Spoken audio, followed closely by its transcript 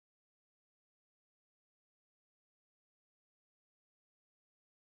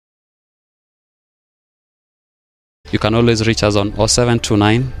You can always reach us on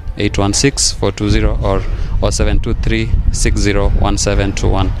 0729 816 420 or 0723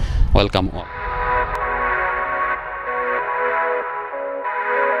 601721. Welcome all.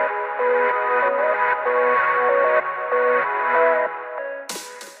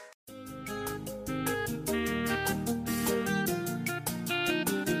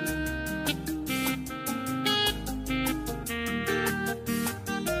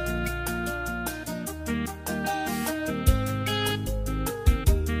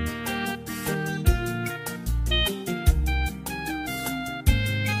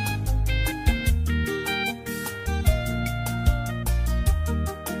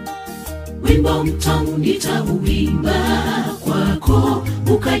 Wimbo mtamu nitauimba kwako,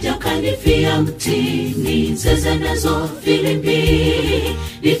 ukaja kanifia mtini, zeze nazo filimbi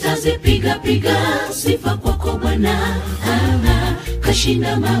nitazipiga piga, sifa kwako Bwana,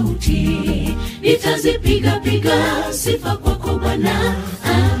 kashinda mauti. Nitazipiga piga, sifa kwako Bwana,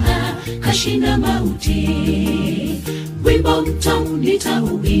 kashinda mauti. Wimbo mtamu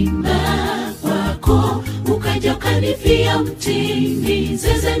nitauimba kwako, ukaja kanifia mtini,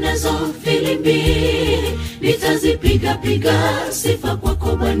 zeze nazo filimbi nitazipiga piga, sifa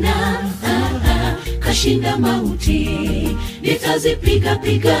kwako Bwana, kashinda mauti. Nitazipiga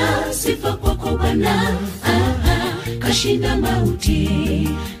piga, sifa kwako Bwana, kashinda mauti.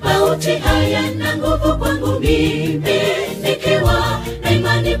 Mauti hayana nguvu kwangu mimi, nikiwa na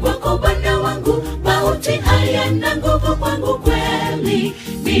imani kwako Bwana wangu. Mauti hayana nguvu kwangu kweli,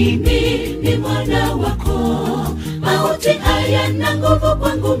 mimi ni mwana wako. Mauti hayana nguvu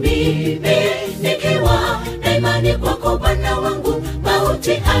kwangu mimi, nikiwa na imani kwako Bwana wangu.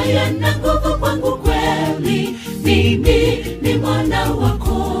 Mauti hayana nguvu kwangu kweli, mimi ni mwana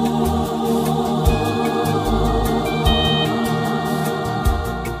wako.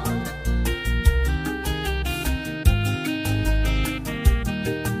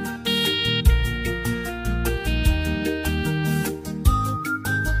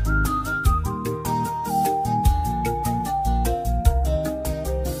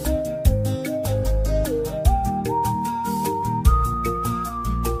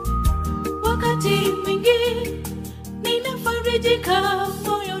 Wakati mwingi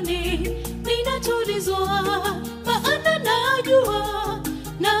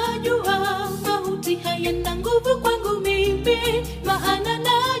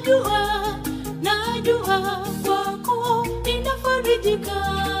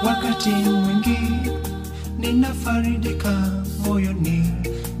ninafarijika moyoni,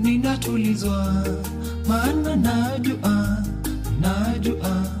 ninatulizwa, maana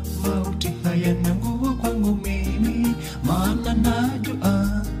najua mauti hayana nguvu kwangu mimi. Maana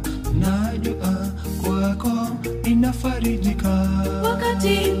najua kwako ninafarijika.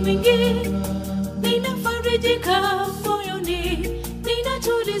 Wakati mwingi ninafarijika moyoni,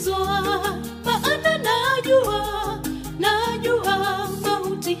 ninatulizwa, maana najua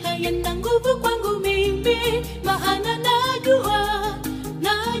mauti hayana nguvu kwangu mimi. Maana najua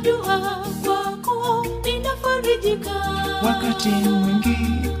kwako ninafarijika. Wakati mwingi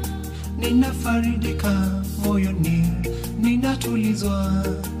ninafarijika moyoni, ninatulizwa,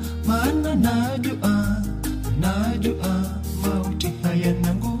 maana najua mauti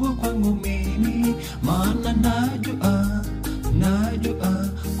hayana nguvu kwangu mimi. Maana najua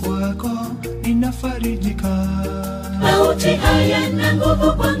kwako ninafarijika. Mauti hayana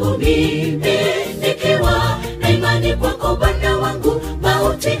nguvu kwangu mimi, nikiwa na imani kwako Bwana wangu.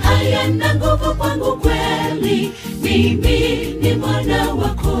 Mauti hayana nguvu kwangu kweli, mimi ni mwana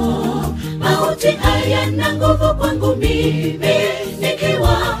wako. Mauti hayana nguvu kwangu mimi,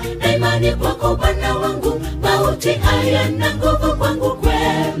 nikiwa na imani kwako Bwana wangu. Mauti hayana nguvu kwangu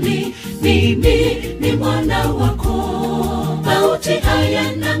kweli, mimi ni mwana wako. Mauti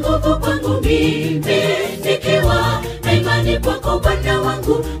hayana nguvu kwangu mimi, nikiwa na imani kwako Bwana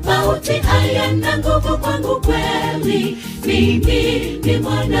wangu. Mauti hayana nguvu kwangu kweli, mimi ni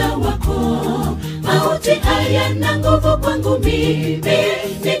mwana wako. Mauti hayana nguvu kwangu mimi,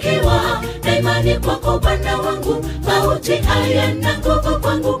 nikiwa na imani kwako Bwana wangu. Mauti hayana nguvu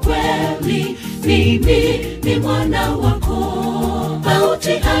kwangu kweli, mimi ni mwana wako. Mauti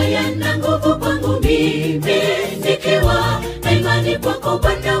hayana nguvu kwangu mimi, nikiwa na imani kwako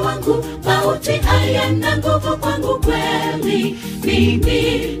Bwana wangu. Mauti hayana nguvu kwangu kweli, mimi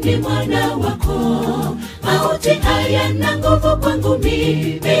ni mwana wako. Mauti hayana nguvu kwangu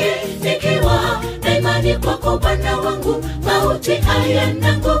mimi, nikiwa na imani kwako Bwana wangu. Mauti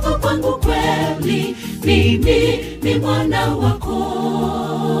hayana nguvu kwangu kweli, mimi ni mwana wako.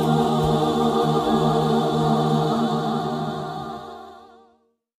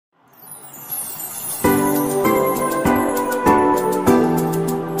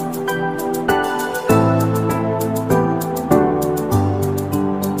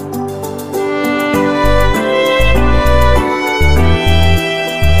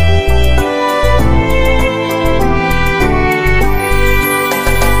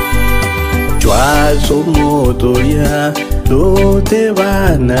 mutoria dote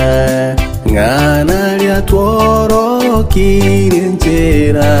bana ngana lia tuoro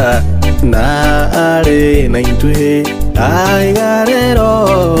kirinjera na are na intwe aigarero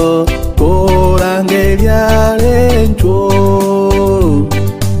korangeria lencho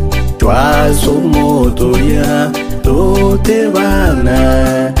twaso mutoria dote bana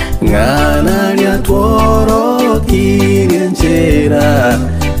ngana lia tuoro kirinjera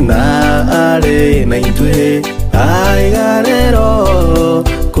na are na intwe aigarero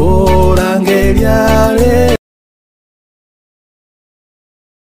korangeria lencho.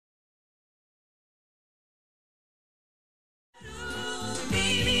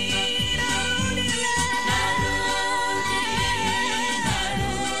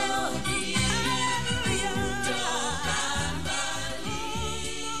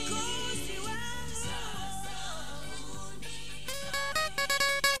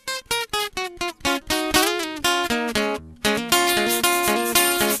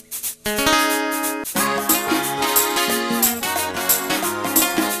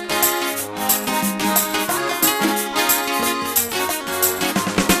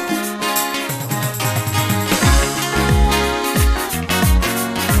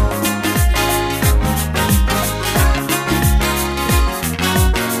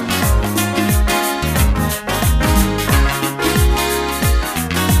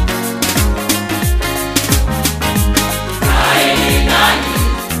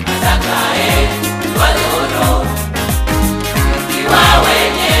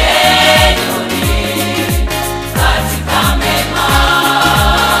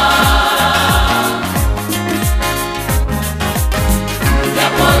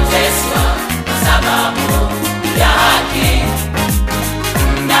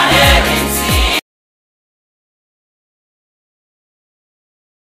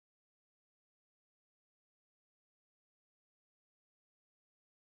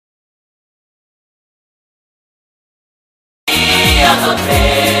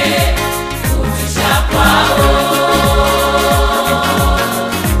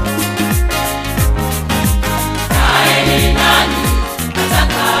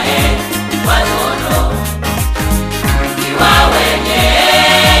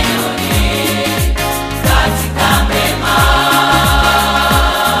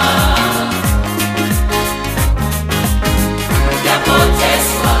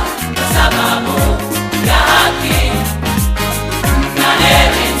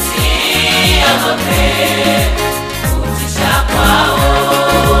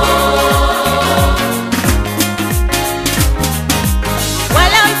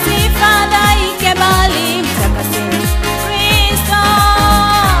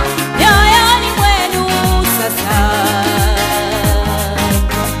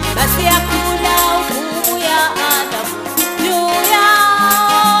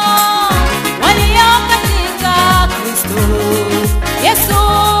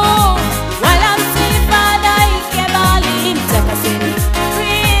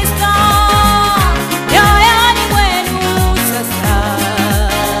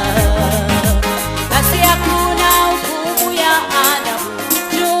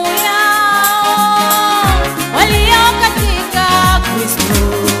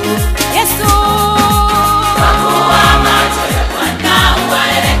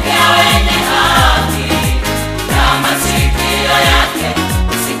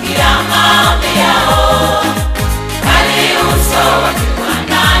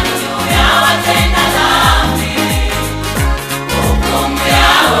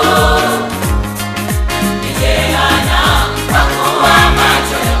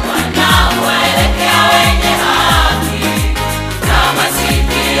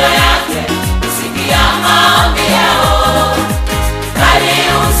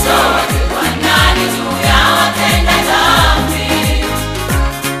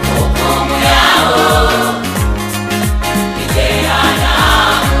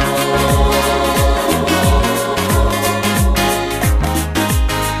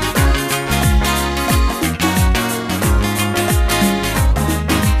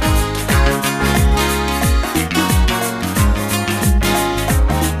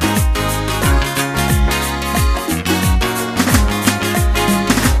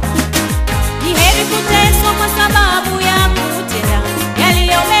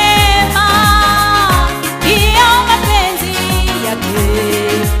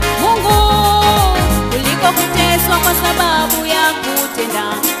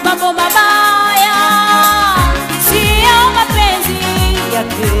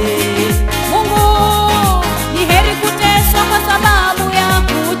 Mungu ni heri kuteswa kwa sababu ya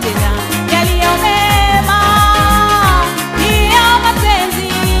kutenda yaliyo mema.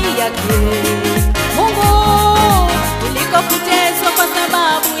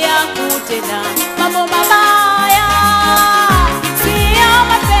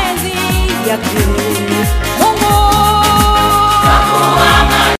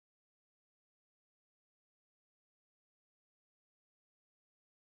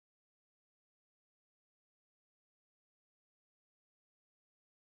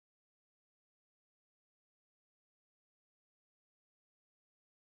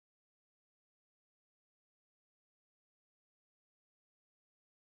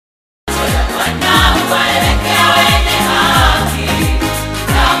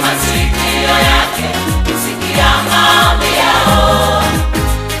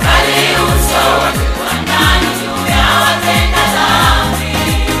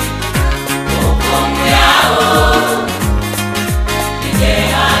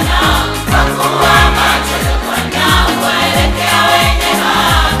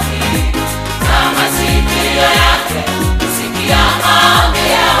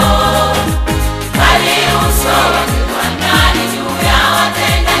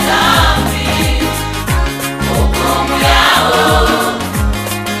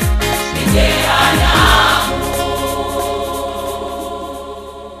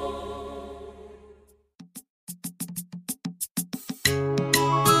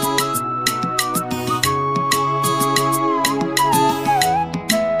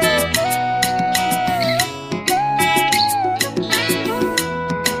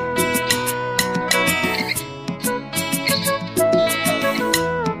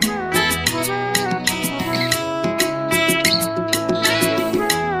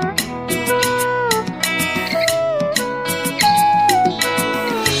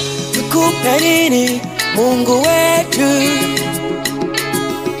 nini Mungu wetu,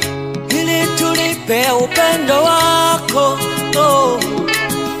 ili tulipe upendo wako. Oh,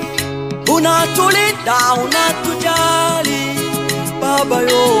 unatulinda, unatujali Baba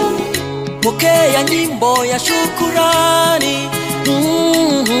yo. Pokea nyimbo ya shukurani.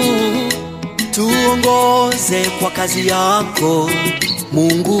 Tuongoze kwa kazi yako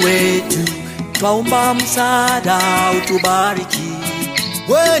Mungu wetu, twaomba msaada, utubariki.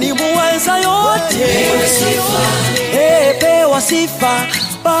 Wewe ni muweza yote, pewa sifa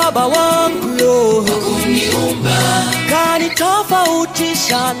Baba wangu yo. Kuniumba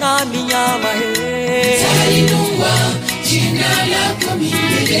kanitofautisha na minyama, tainua jina lako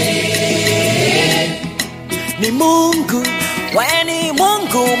milele. Ni Mungu, wewe ni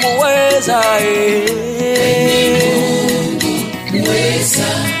Mungu muweza, Mungu muweza,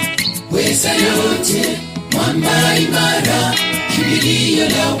 weza yote, mwamba imara, kimbilio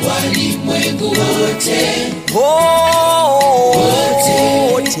la walimwengu wote. Wote.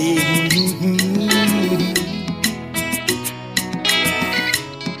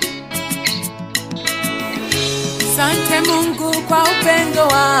 Asante Mungu kwa upendo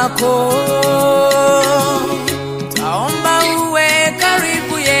wako, taomba uwe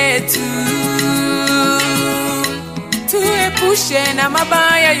karibu yetu, tuepushe na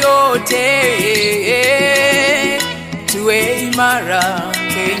mabaya yote, tuwe imara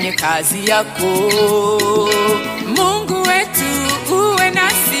kwenye kazi yako. Mungu wetu uwe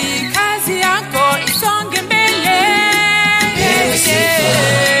nasi, kazi yako isonge mbele.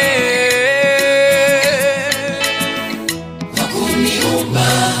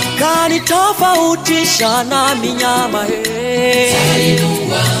 Kanitofautisha na minyama,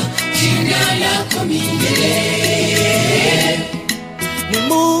 tainua jina lako milele. Ni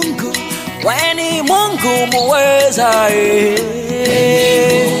Mungu, wewe ni Mungu muweza,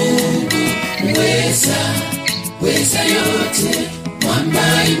 Mungu muweza, weza yote,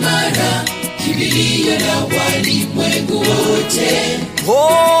 mwamba imara, kimbilio la walimwengu wote.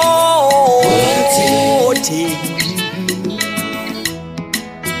 Wote.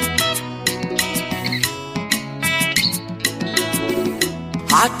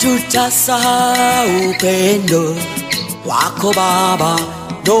 Hatutasahau upendo wako Baba,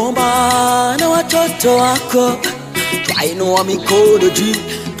 ndo maana watoto wako twainua mikono juu,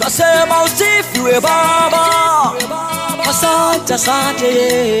 twasema usifiwe Baba. Asante, asante,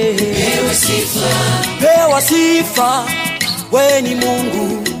 Pewa sifa, pewa sifa, wewe ni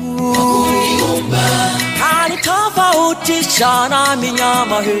Mungu. kuniumba kanitofautisha na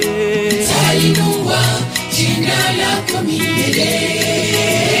minyama, tainua jina lako milele.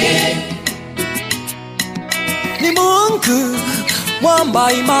 Ni Mungu,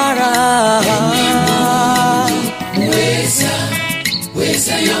 mwamba imara, Muweza,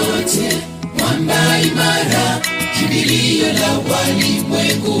 weza yote, mwamba imara, kimbilio la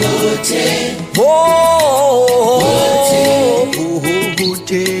walimwengu wote. Wote.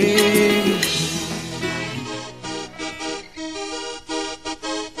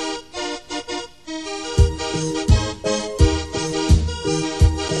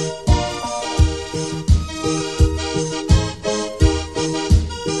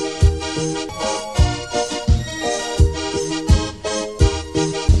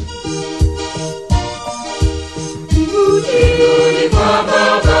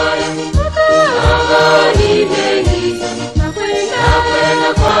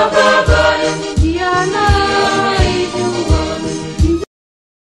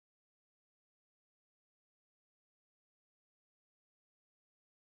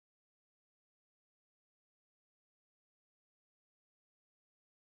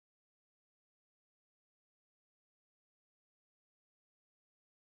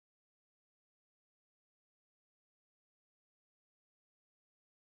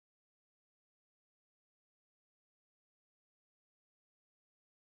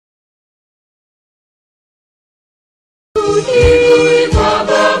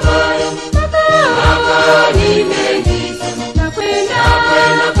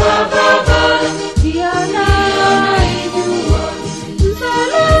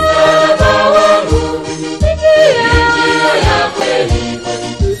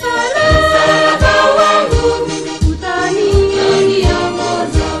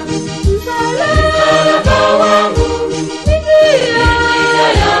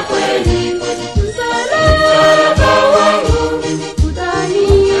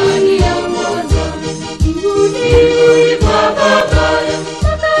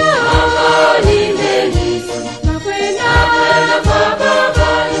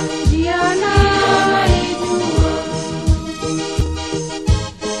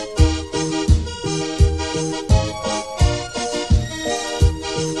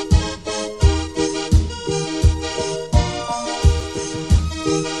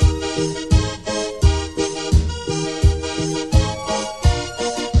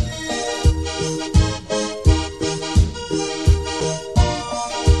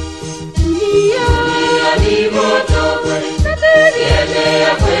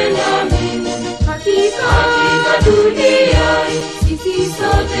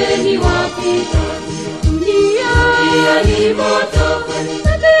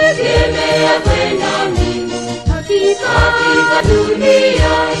 kwenda mbinguni. Hakika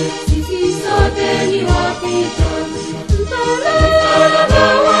dunia sisi sote ni wapita. Msalaba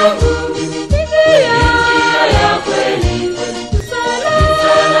wangu ni njia ya kweli.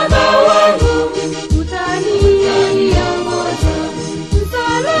 Msalaba wangu utaniongoza.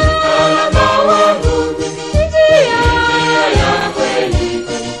 Msalaba wangu ni njia ya kweli.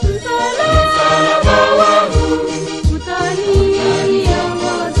 Msalaba wangu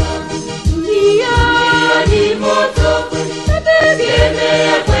utaniongoza. Dunia ni moto,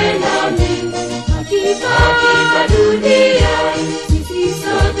 nategemea kwenda mbinguni. Hakika dunia sisi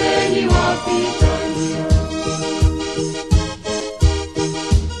sote ni wapita njia.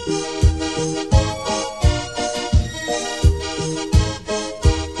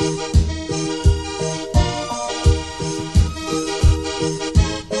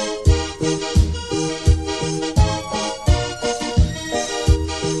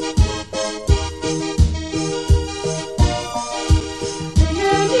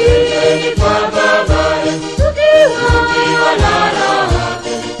 Nendeni kwa Baba tukiwa na raha,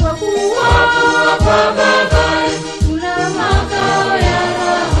 kwa kuwa kwa Baba kuna makao ya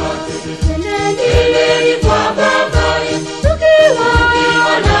raha. Nendeni kwa Baba tukiwa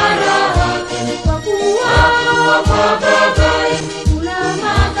na raha, kwa kuwa kwa Baba kuna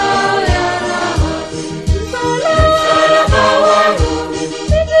makao ya raha. Msalaba wangu ni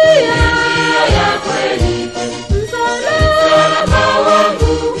njia ya kweli. Msalaba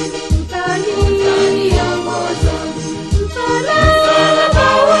wangu utaniongoza. Msalaba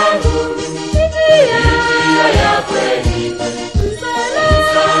wangu ni njia ya kweli.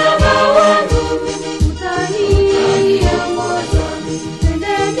 Msalaba wangu utaniongoza.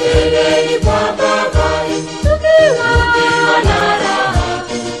 Nendeni kwa Baba tukiwa na raha,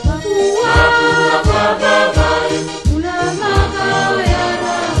 kwa kuwa kwa Baba kuna makao ya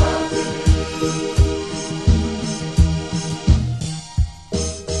raha.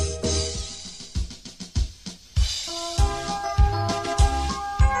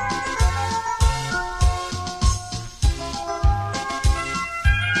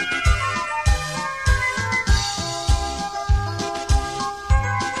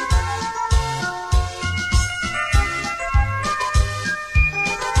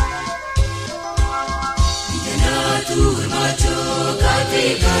 Vijana tuwe macho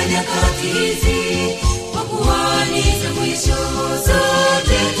katika nyakati hizi, kwa kuwa ni za mwisho,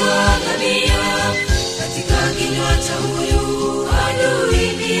 sote twaangamia. Katika kinywa cha huyu adui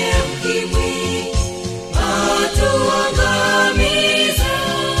ndiye ukimwi, atuangamiza.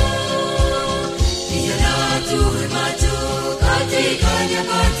 Vijana tuwe macho katika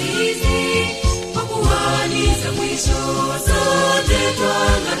nyakati hizi, kwa kuwa ni za mwisho, sote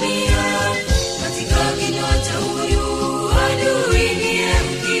twaangamia. Katika kinywa cha huyu adui ndiye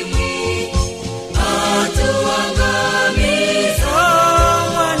ukimwi, atuangamiza.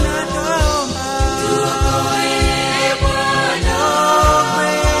 Tuokoe Bwana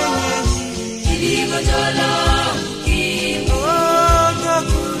hili gonjwa la ukimwi.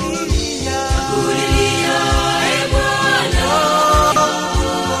 Tukulilia Bwana,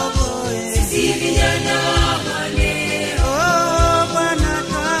 sisi vijana wa leo.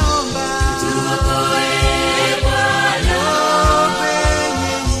 Tuokoe Bwana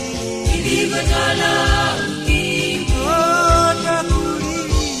hili gonjwa la ukimwi.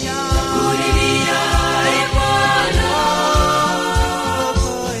 Tukulilia Bwana,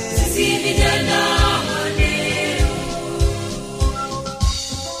 sisi vijana wa leo.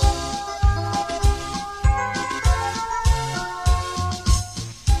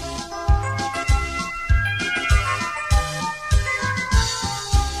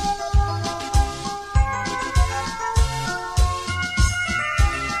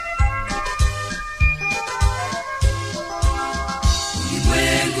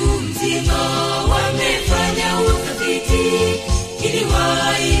 Ulimwengu mzima wamefanya utafiti ili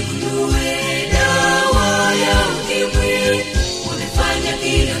waigundue dawa ya ukimwi. Wamefanya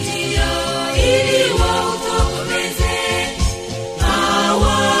kila njia ili wautokomeze,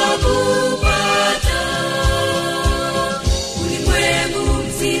 hawakupata. Ulimwengu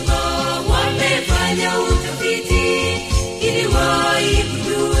mzima wamefanya utafiti ili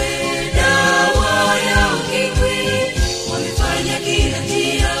waigundue dawa ya ukimwi. Wamefanya kila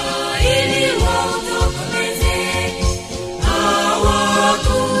njia ili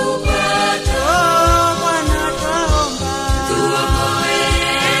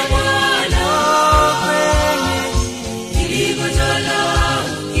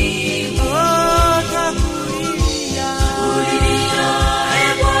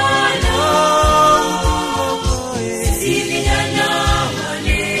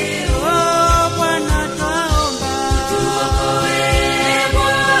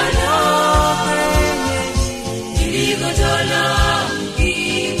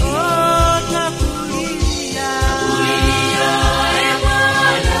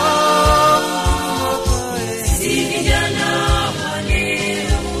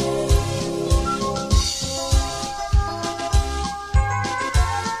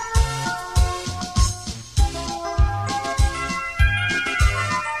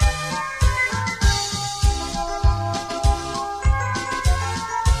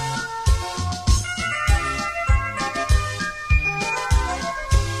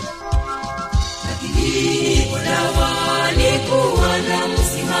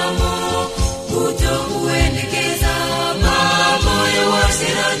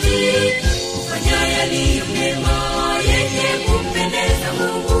kufanya yaliyo mema yenye kumpendeza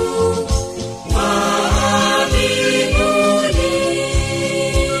Mungu wa mbinguni.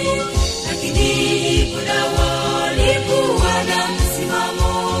 Lakini kuna walikuwa na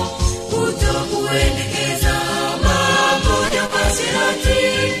msimamo kutokuendekeza mambo ya masharti,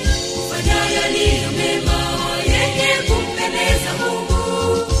 kufanya yaliyo mema yenye kumpendeza Mungu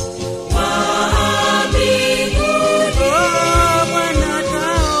wa mbinguni. Bwana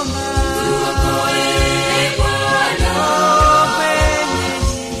taomba, Tuokoe Bwana,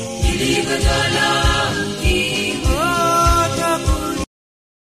 ilivyo jana kingi.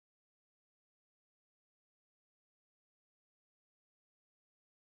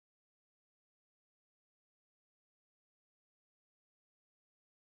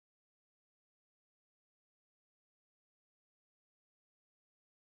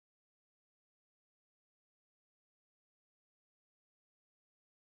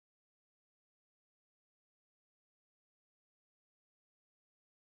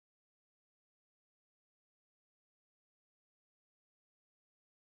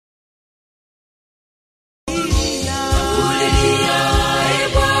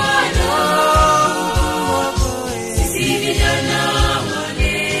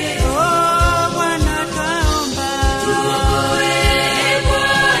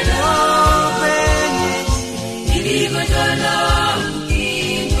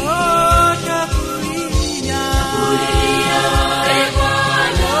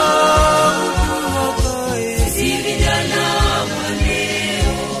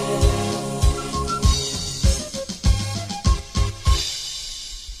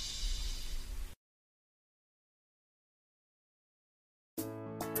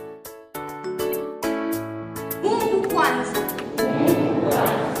 Mungu kwanza.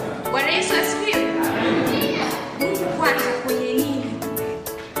 Bwana Yesu asifiwe. Mungu kwanza kwenye nini?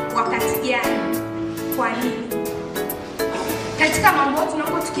 Wakati gani? Kwa nini? Katika mambo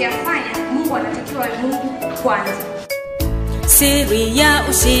tunapokuwa tukiyafanya, Mungu anatakiwa awe Mungu kwanza. Siri ya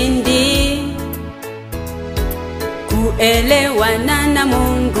ushindi, kuelewana na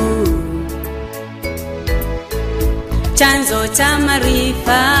Mungu. Chanzo cha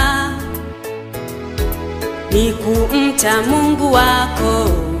maarifa ni kumcha Mungu wako.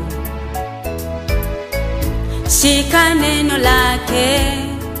 Shika neno lake,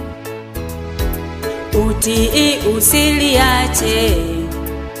 utii usiliache.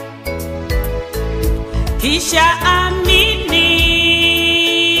 kisha amini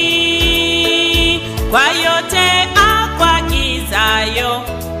kwa yote akuagizayo.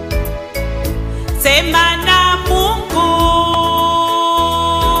 Sema na Mungu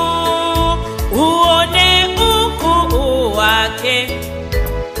uone ukuu wake.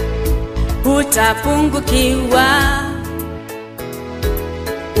 Utapungukiwa,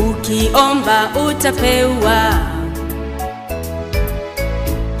 ukiomba utapewa.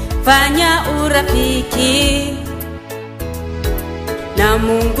 Fanya urafiki na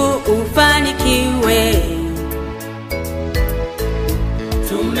Mungu ufanikiwe.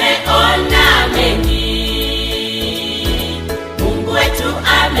 Tumeona mengi Mungu wetu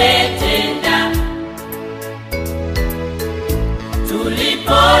ametenda.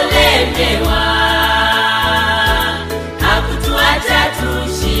 Tulipolemewa hakutuacha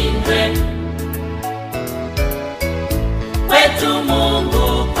tushindwe. Kwetu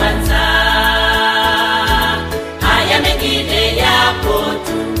Mungu kwanza, haya mengine yapo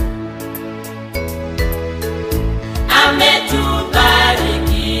tu.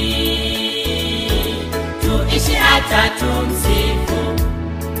 Ametubariki tuishi hata tumsifu.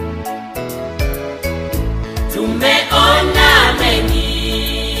 Tumeona mengi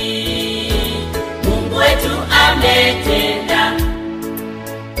Mungu wetu ametenda.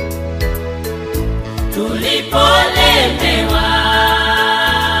 Tulipolemewa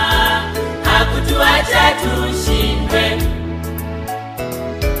hakutuacha tushindwe.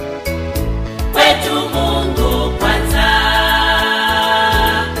 Kwetu Mungu kwanza,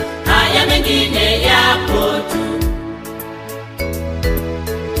 haya mengine yapo tu.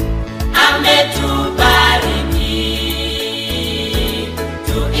 Ametubariki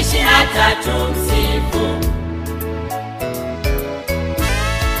tuishi hata tumsifu.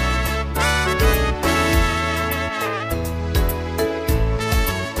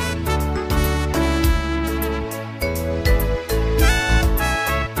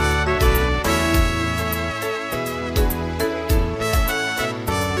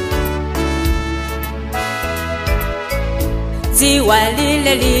 Ziwa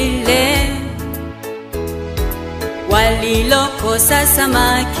lile lile walilokosa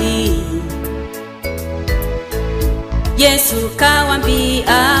samaki, Yesu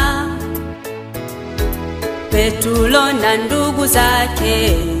kawambia Petulo na ndugu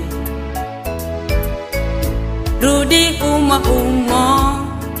zake, rudi humo humo,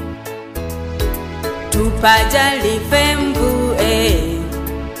 tupajali fembue.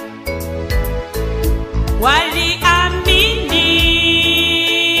 Waliamini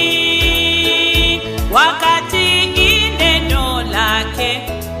wakati neno lake,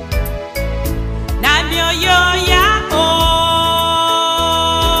 na mioyo yao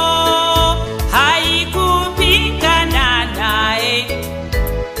haikupingana naye.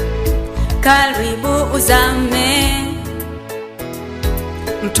 Karibu uzame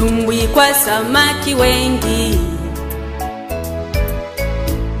mtumbwi kwa samaki wengi,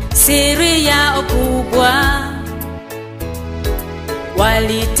 siri yao kubwa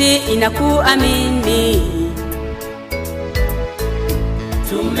walitii na kuamini.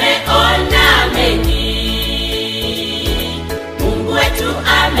 Tumeona mengi Mungu wetu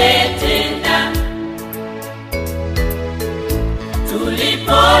ametenda,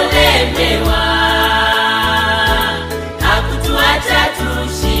 tulipolemewa hakutuacha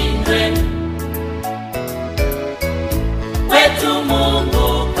tushindwe. Kwetu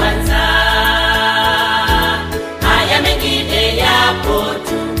Mungu kwanza, haya mengine yapo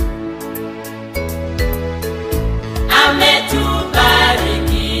tu.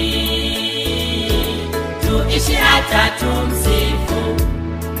 Ametubariki tuishi hata tumsifu.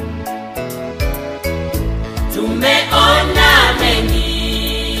 Tumeona mengi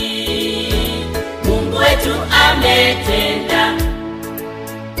Mungu wetu ametenda,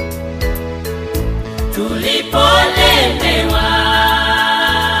 tulipolemewa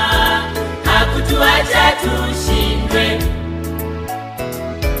hakutuacha tushindwe.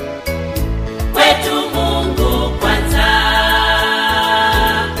 Kwetu Mungu kwanza,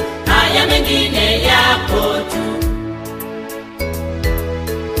 haya mengine yapo tu.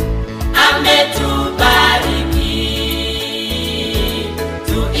 Ametubariki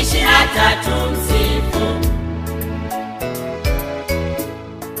tuishi hata tumsifu.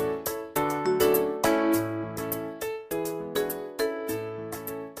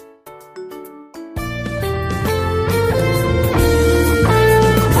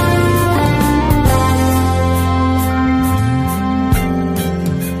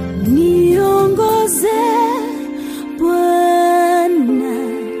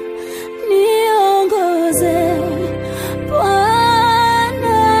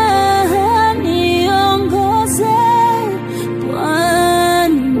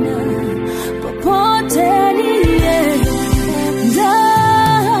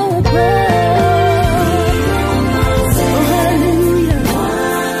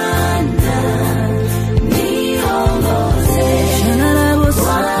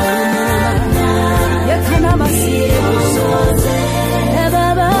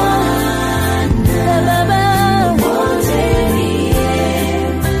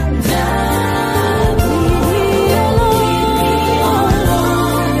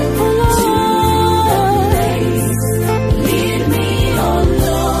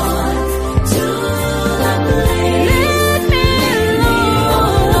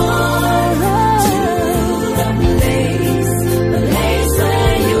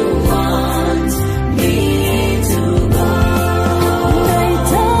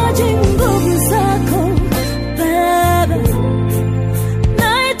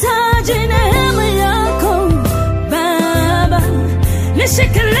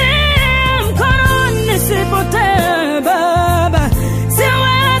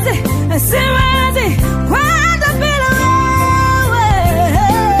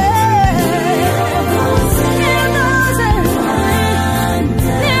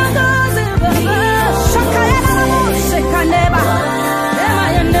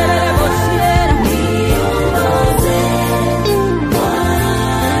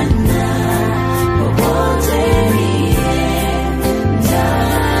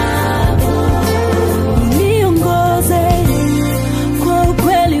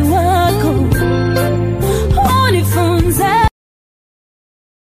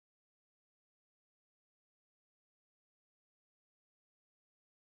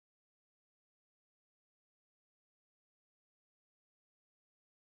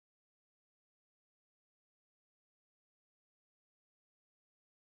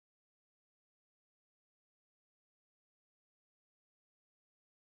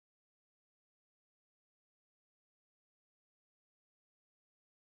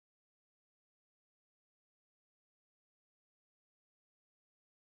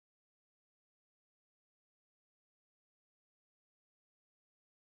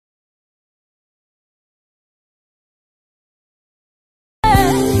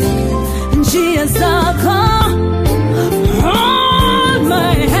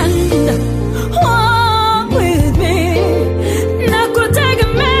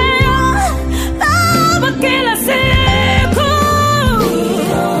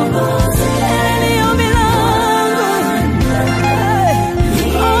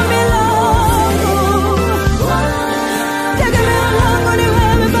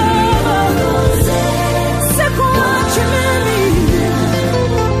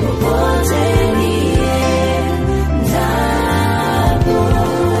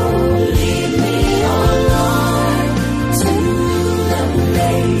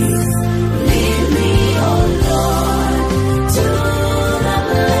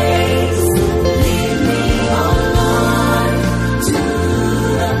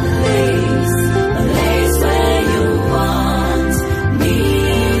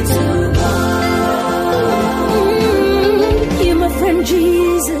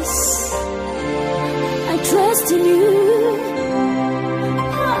 Jesus, I trust in you.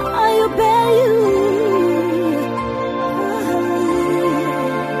 I obey you.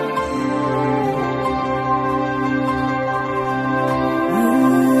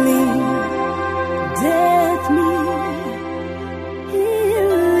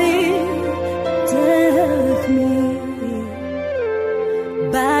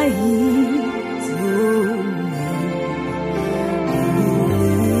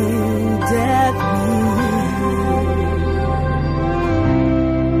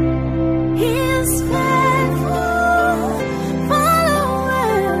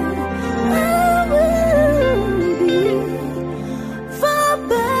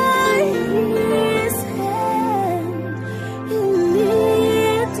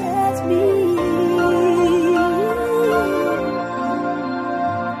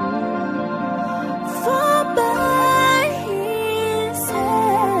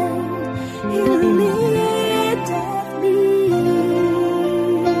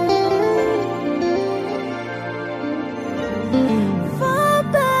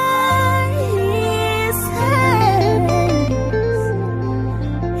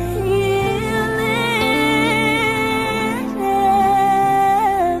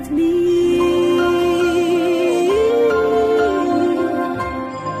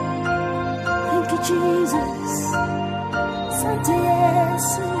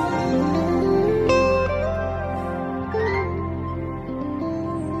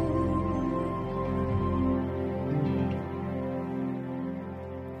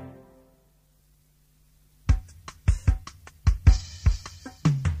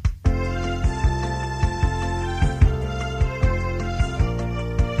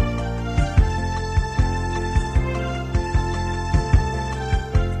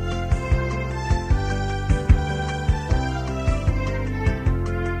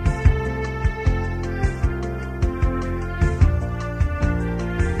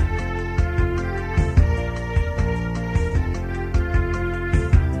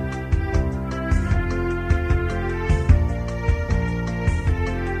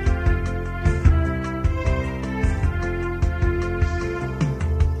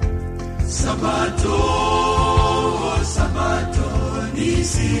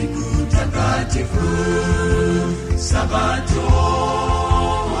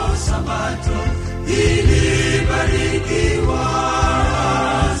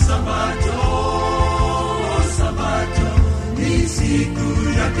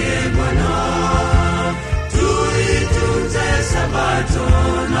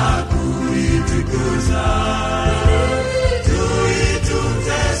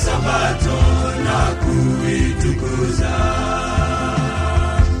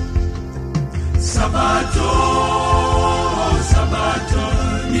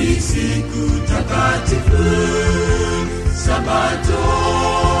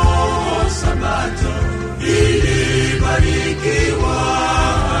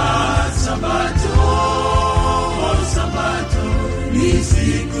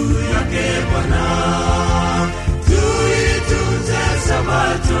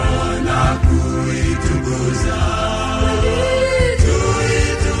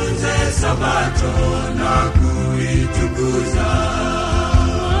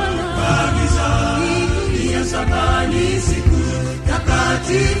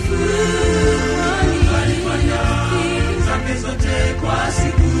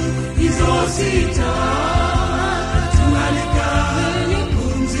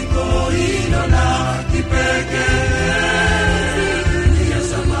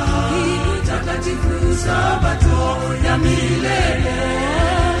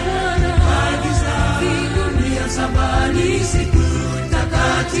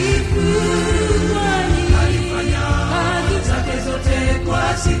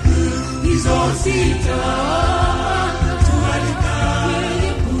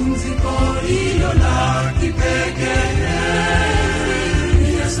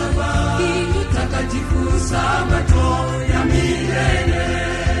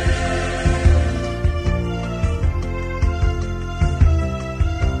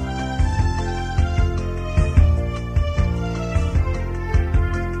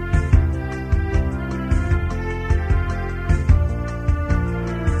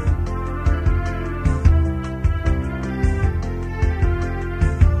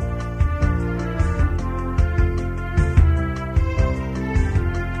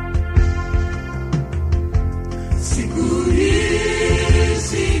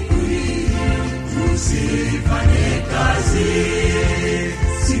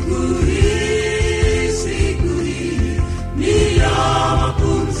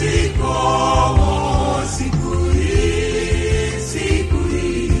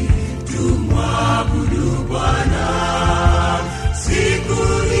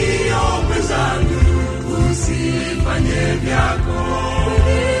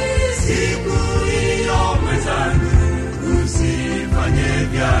 siku hiyo mwenzangu usifanye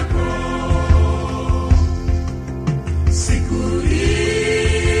vyako. Siku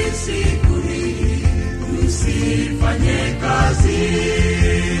hii usifanye kazi.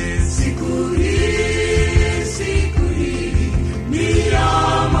 Siku hii ni ya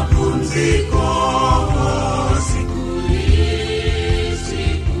mapumziko. Siku hii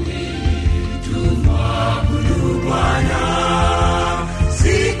tumwabudu Bwana.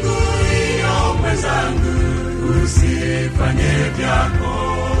 Siku hiyo mwenzangu usifanye vyako.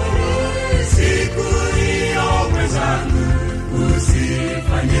 Siku hiyo mwenzangu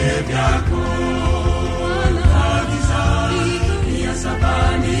usifanye vyako. Agiza ya saba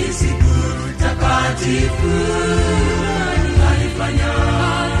ni siku takatifu. Alifanya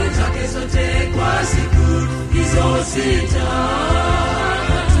zake zote kwa siku hizo sita.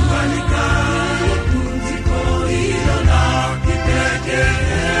 Tualika pumziko hilo la kipekee.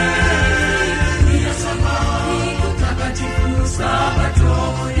 Ya saba takatifu, sabato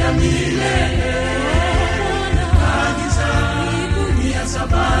ya milele. Agiza ya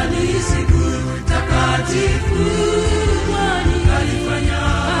saba ni siku takatifu. Alifanya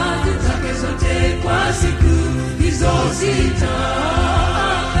zake zote kwa siku hizo sita.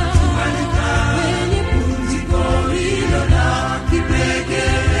 Tualika pumziko hilo la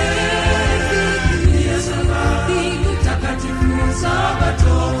kipekee. Ya saba takatifu,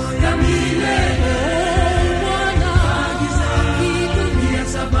 sabato ya milele. Agiza ya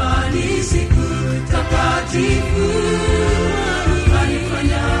saba ni siku takatifu.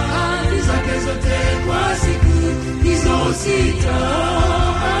 Alifanya zake zote kwa siku hizo sita.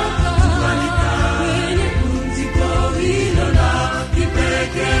 Tualika pumziko hilo la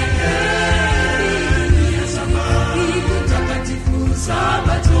kipekee. Ya saba takatifu,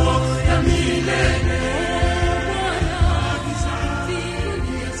 sabato ya milele. Agiza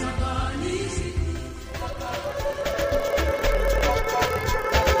ya saba ni siku.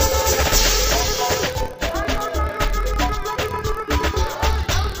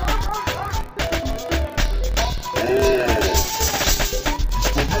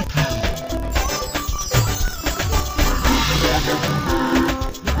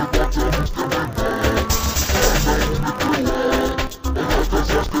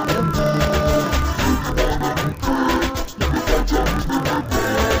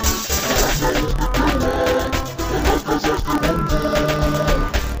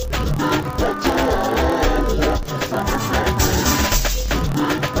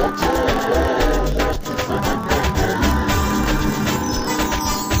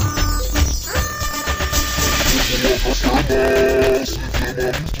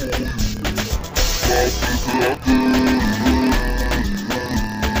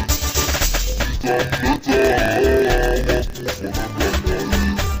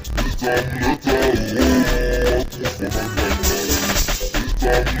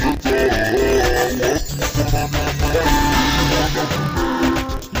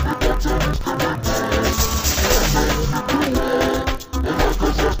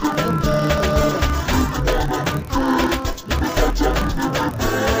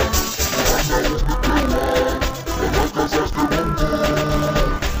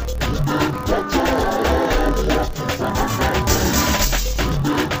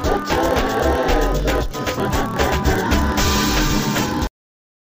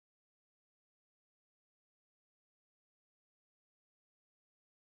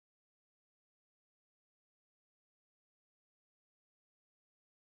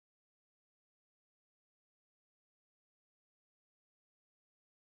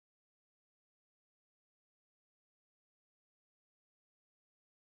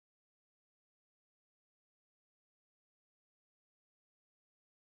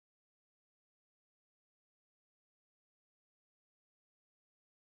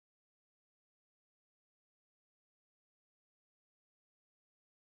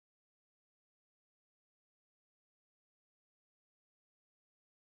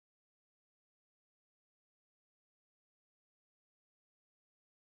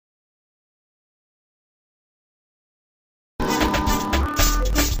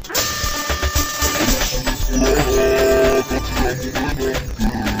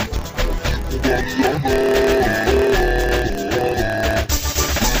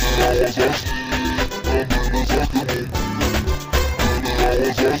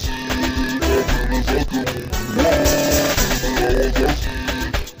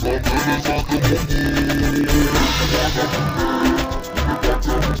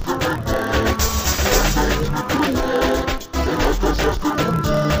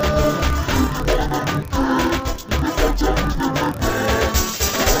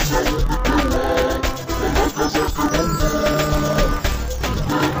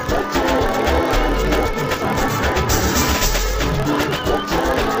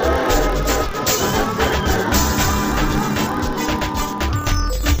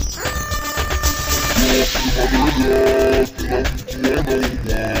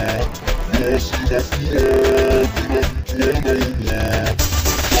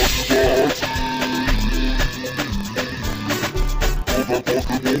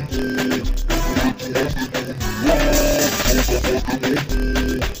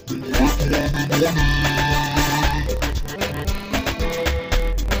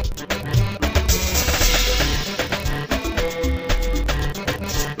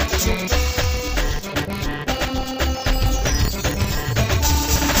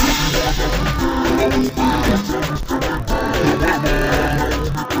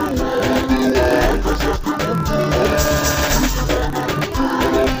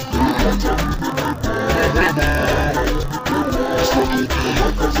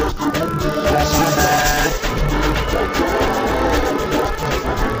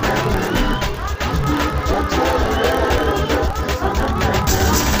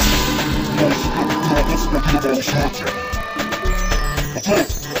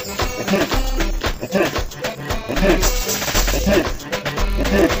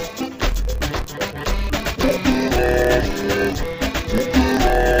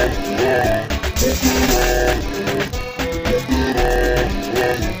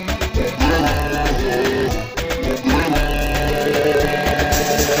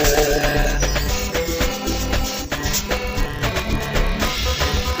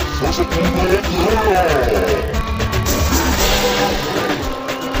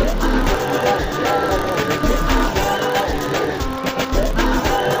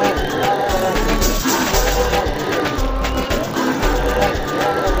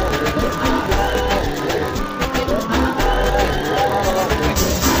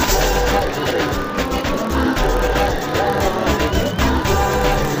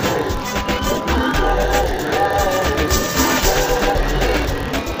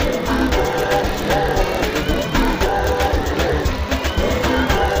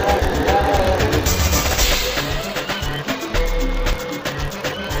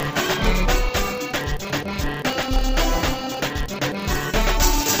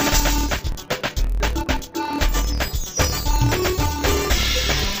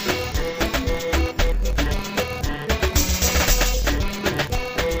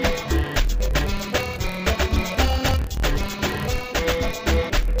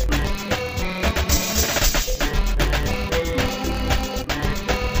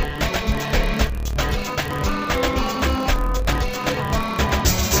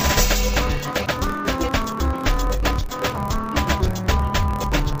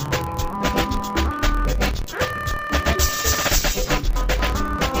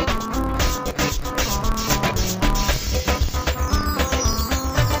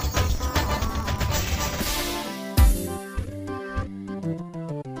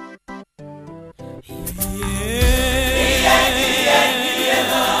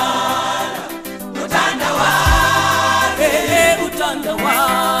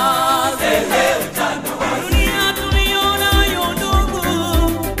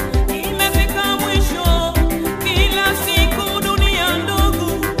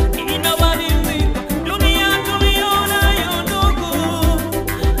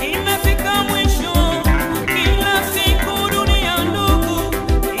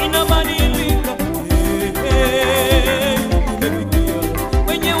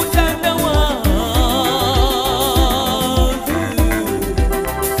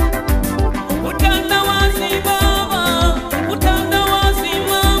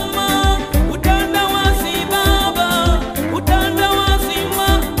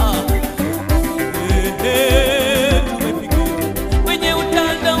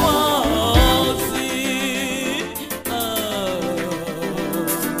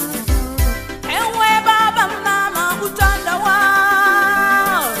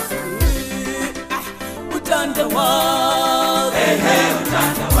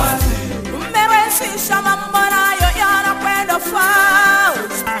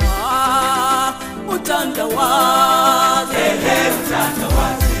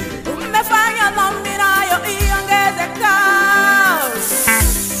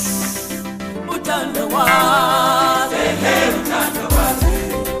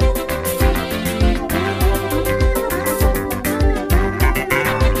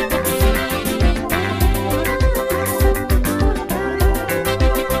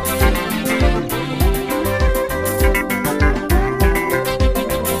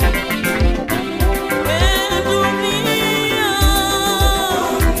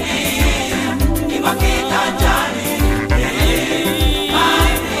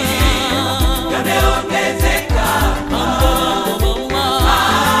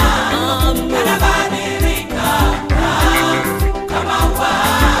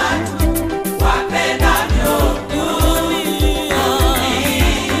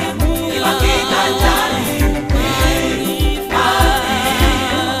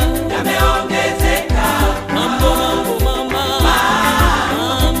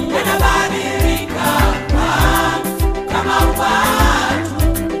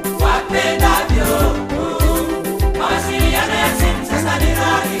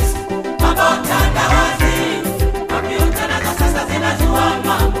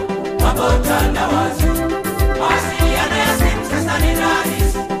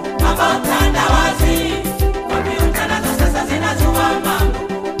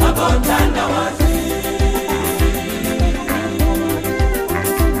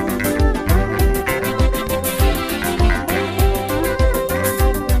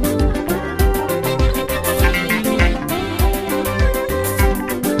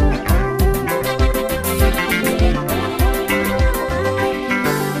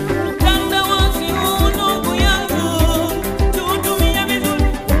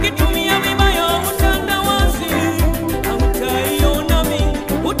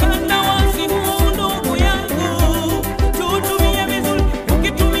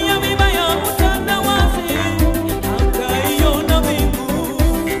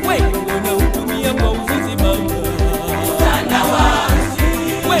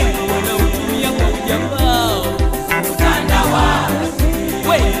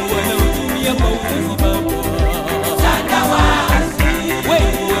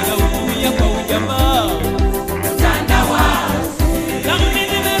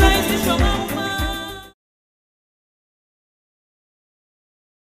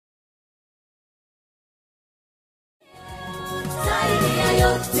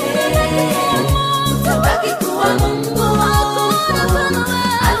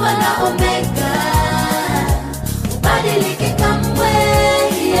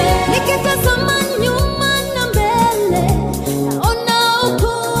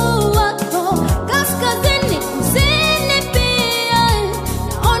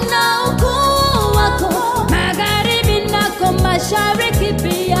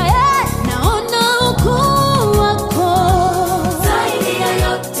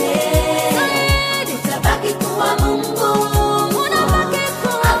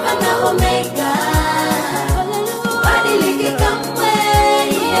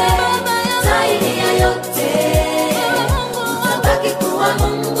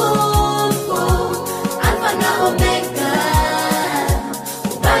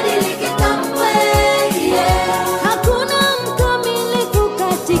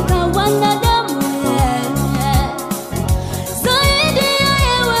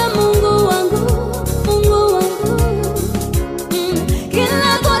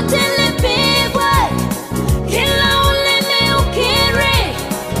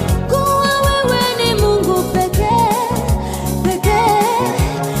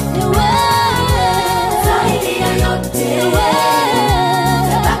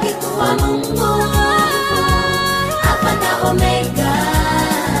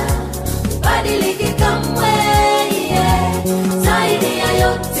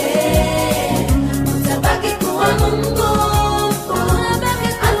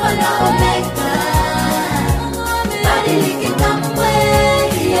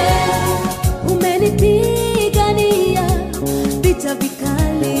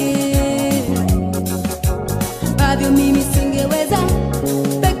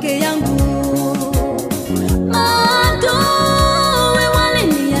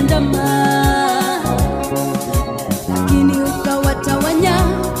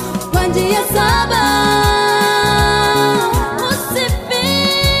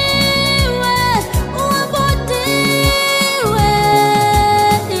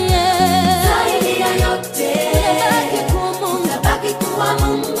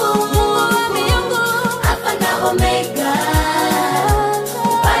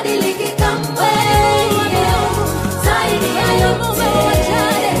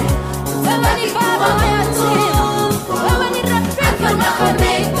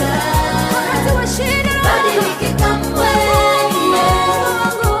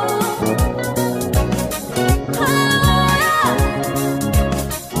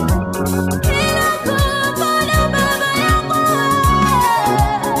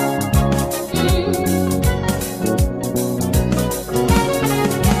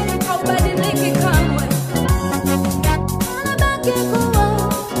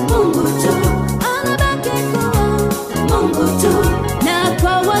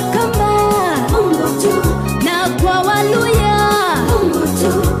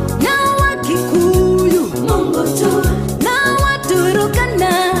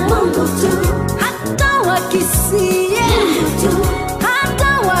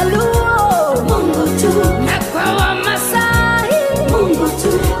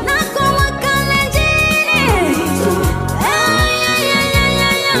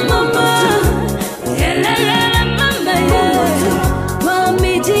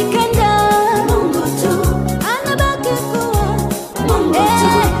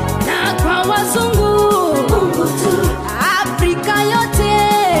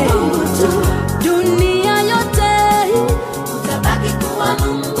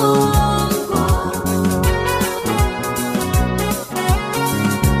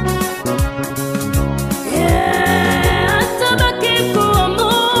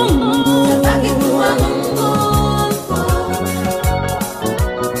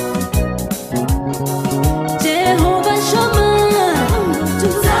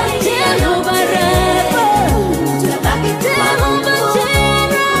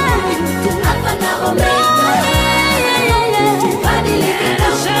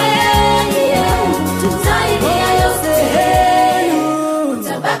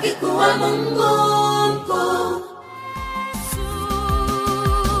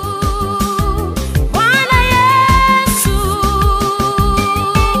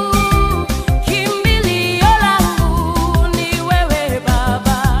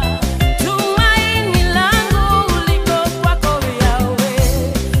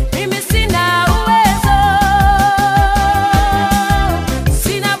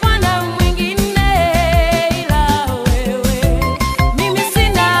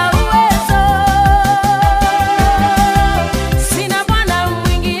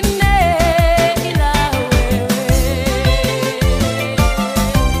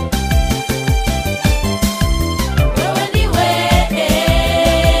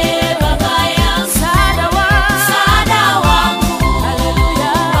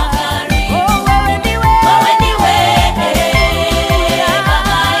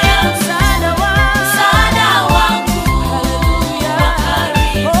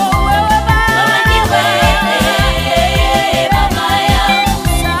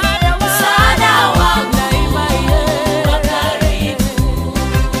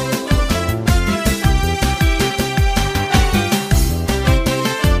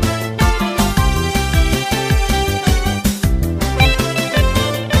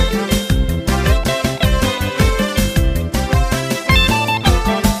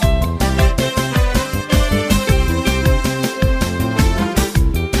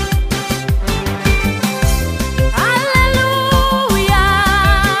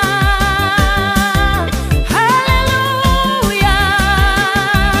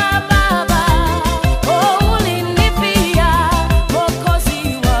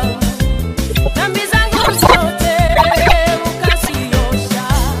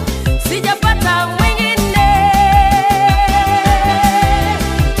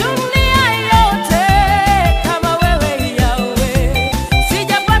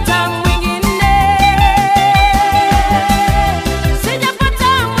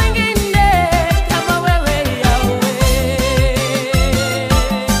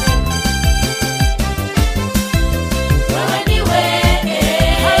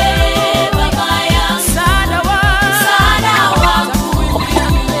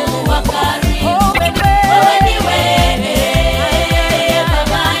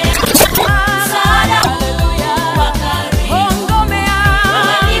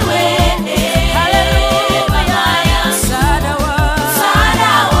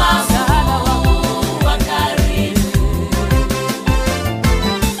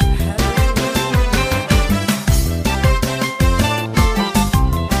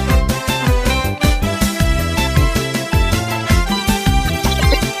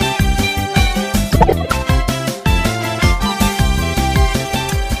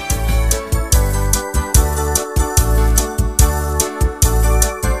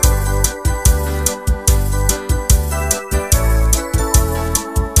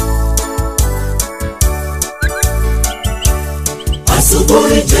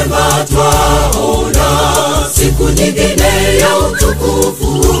 Tunasema twaona siku nyingine ya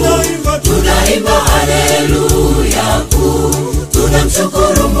utukufu. Tunaimba haleluya kuu,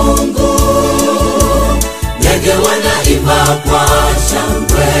 tunamshukuru Mungu. Ndege wanaimba kwa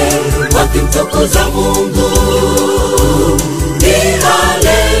shangwe wakimtukuza Mungu. Ni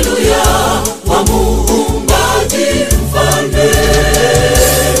haleluya kwa Muumbaji mfalme.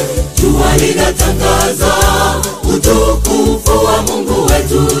 Jua linatangaza utukufu wa Mungu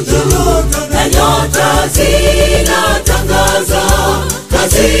wetu juu, na nyota zinatangaza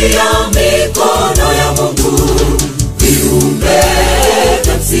kazi ya mikono ya Mungu. Viumbe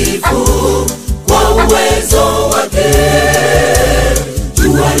tamsifu kwa uwezo wake.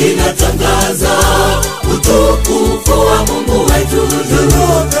 Jua linatangaza utukufu wa Mungu wetu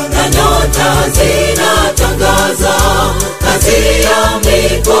juu, na nyota zinatangaza kazi ya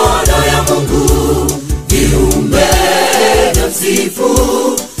mikono ya Mungu. Viumbe tamsifu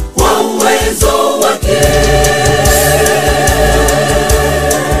kwa uwezo wake.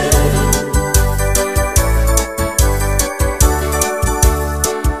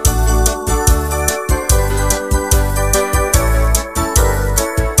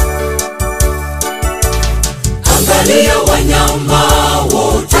 Angalia wanyama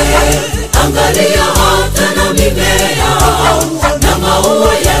wote, angalia hata na mimea na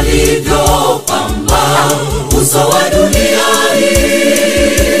maua yalivyopamba uso wa dunia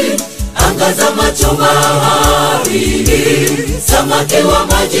hii. Angaza macho baharini, samaki wa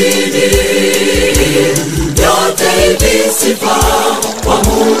majini, yote hivi sifa kwa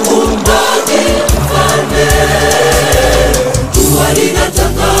Muumbaji mfalme. Jua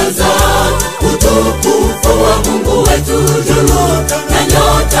linatangaza utukufu wa Mungu wetu juu, na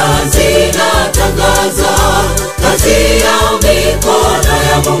nyota zinatangaza kazi ya mikono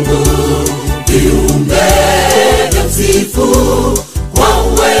ya Mungu. Viumbe tamsifu kwa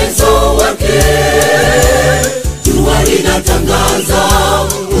uwezo wake. Jua linatangaza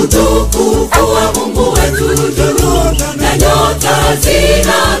utukufu wa Mungu wetu juu, na nyota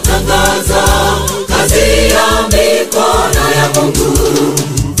zinatangaza kazi ya mikono ya Mungu.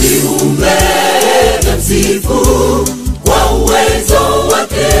 Viumbe tamsifu kwa uwezo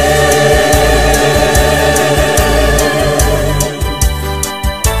wake.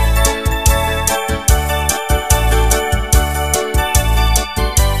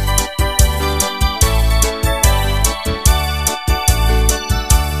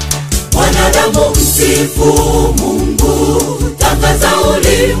 Wanadamu msifu Mungu, tangaza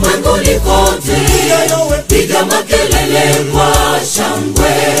ulimwenguni kote. Piga makelele kwa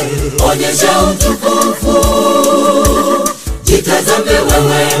shangwe, onyesha utukufu. Jitazame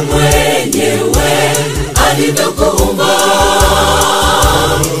wewe mwenyewe alivyokuumba.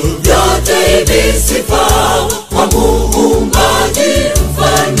 Yote hivi sifa kwa Muumbaji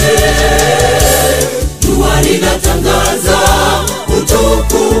mfalme. Jua linatangaza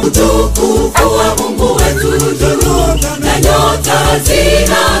utukufu wa Mungu wetu juu, na nyota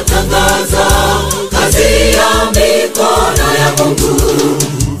zinatangaza kazi ya mikono ya Mungu.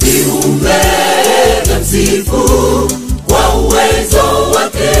 Viumbe tamsifu kwa uwezo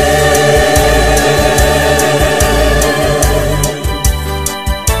wake.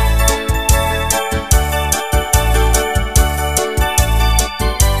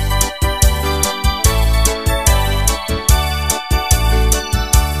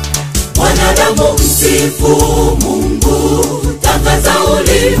 Wanadamu msifu Mungu, tangaza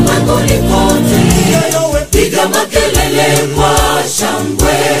ulimwenguni kote. Piga makelele kwa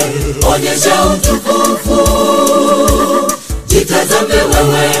shangwe, onyesha utukufu. Jitazame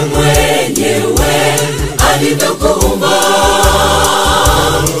wewe mwenyewe alivyokuumba.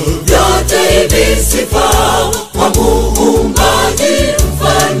 Yote hivi sifa kwa Muumbaji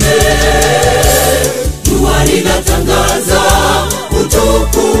mfalme. Jua linatangaza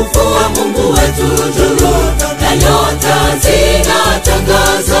utukufu wa Mungu wetu juu, na nyota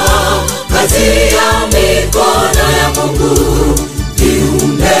zinatangaza kazi ya mikono ya Mungu.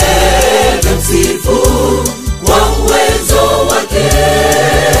 Viumbe tamsifu kwa uwezo wake.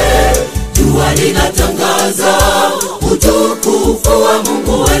 Jua linatangaza utukufu wa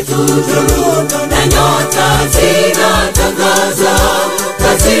Mungu wetu juu, na nyota zinatangaza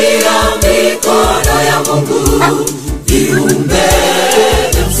kazi ya mikono ya Mungu. Viumbe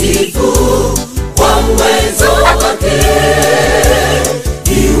tamsifu kwa uwezo wake.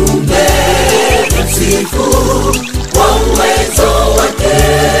 Viumbe tamsifu kwa uwezo wake.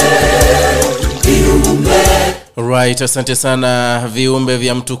 Viumbe. Right, asante sana. Viumbe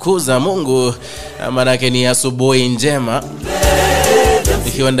vya mtukuza Mungu, maana yake ni asubuhi njema.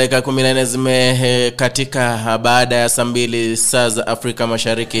 Ikiwa dakika 14 zimekatika baada ya saa 2 saa za Afrika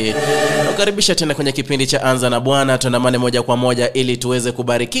Mashariki. Nakukaribisha tena kwenye kipindi cha Anza na Bwana, tuandamane moja kwa moja ili tuweze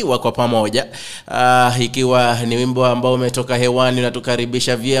kubarikiwa kwa pamoja. Ikiwa ni wimbo ambao umetoka hewani,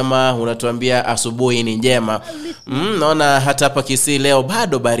 unatukaribisha vyema, unatuambia asubuhi ni njema. Naona hata hapa Kisii leo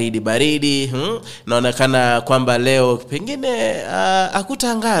bado baridi. Naonekana kwamba leo pengine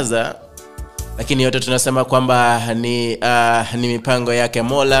hakutangaza, lakini yote tunasema kwamba ni mipango yake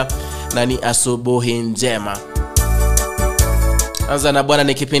Mola na ni asubuhi njema. Anza na Bwana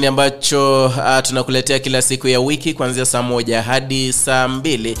ni kipindi ambacho tunakuletea kila siku ya wiki kuanzia saa 1 hadi saa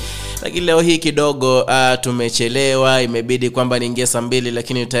 2. Lakini leo hii kidogo tumechelewa, imebidi kwamba niingie saa 2,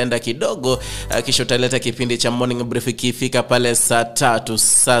 lakini utaenda kidogo kisha utaleta kipindi cha morning brief kifika pale saa 3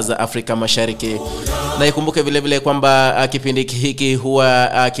 saa za Afrika Mashariki. Na ikumbuke vile vile kwamba kipindi hiki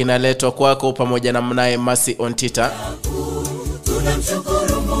huwa kinaletwa kwako pamoja na mnaye Masi Ontita.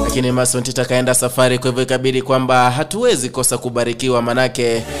 Lakini Masi Ontita kaenda safari, kwa hivyo ikabidi kwamba hatuwezi kosa kubarikiwa,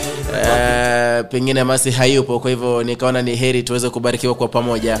 manake pengine Masi hayupo, kwa hivyo nikaona ni heri tuweze kubarikiwa kwa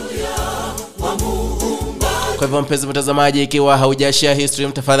pamoja. Kwa hivyo mpenzi mtazamaji, ikiwa haujashare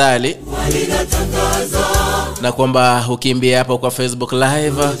history tafadhali, na kwamba ukimbia hapo kwa Facebook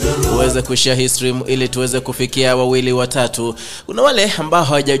live uweze kushare history ili tuweze kufikia 2 3. Kuna wale ambao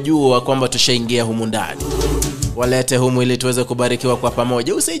hawajajua kwamba tushaingia humu ndani, walete humu ili tuweze kubarikiwa kwa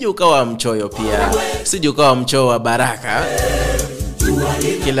pamoja. Usije ukawa mchoyo pia, usije ukawa mchoyo wa baraka.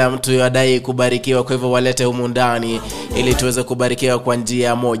 Kila mtu yadai kubarikiwa, kwa hivyo walete humu ndani ili tuweze kubarikiwa kwa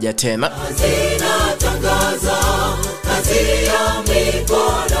njia moja tena.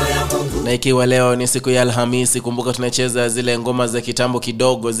 Na ikiwa leo ni siku ya Alhamisi, kumbuka tunacheza zile ngoma za kitambo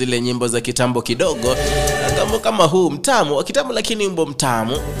kidogo, zile nyimbo za kitambo kidogo. Kama huu mtamu wa kitambo, lakini wimbo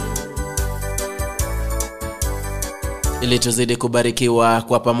mtamu, ili tuzidi kubarikiwa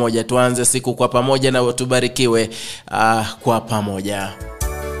kwa pamoja. Tuanze siku kwa pamoja na tubarikiwe kwa pamoja.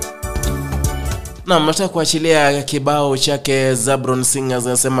 Na nataka kuachilia kibao chake Zabron Singers,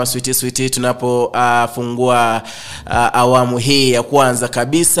 anasema sweetie tunapofungua awamu hii ya kwanza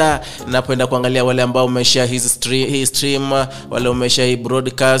kabisa. Napoenda kuangalia wale ambao umeshare hii stream, wale umeshare hii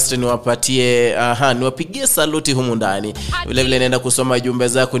broadcast, niwapigie saluti humu ndani. Vile vile naenda kusoma jumbe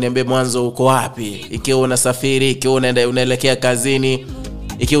zako, niambie mwanzo uko wapi, ikiwa unasafiri, ikiwa unaelekea kazini,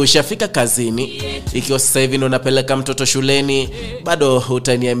 ikiwa ushafika kazini, ikiwa sasa hivi unapeleka mtoto shuleni, bado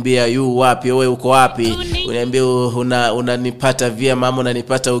utaniambia yu wapi, wewe uko wapi, uniambie unanipata vyema ama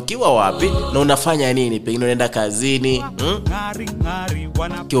unanipata ukiwa wapi na unafanya nini, pengine unaenda kazini.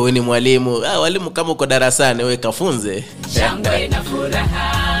 Ikiwa wewe ni mwalimu, walimu kama uko darasani wewe kafunze.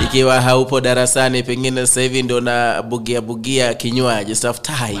 Ikiwa haupo darasani, pengine sasa hivi ndio na bugia kinywaji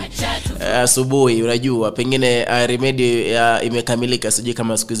staftai asubuhi, unajua pengine remedio imekamilika, sijui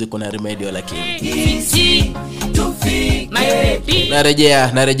kama siku hizi kuna remedio, lakini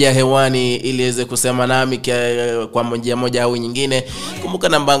narejea hewani ili iweze kusema nami kwa njia moja au nyingine. Kumbuka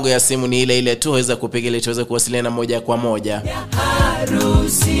namba yangu ya simu ni ile tu, waweza kupiga ili tuweze kuwasiliana moja kwa moja.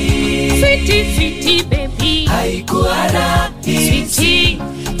 Sweetie baby, haikuwa rahisi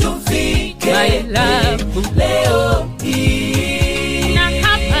tufike my love leo hii, na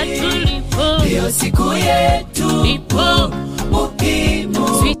hapa tulipo ndio siku yetu ipo muhimu.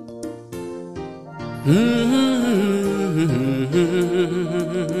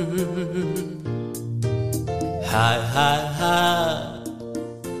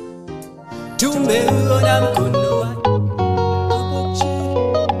 Tumeona mkono wake.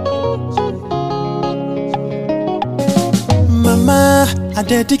 Mama, I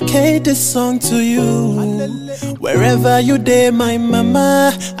dedicate this song to you. Wherever you day, my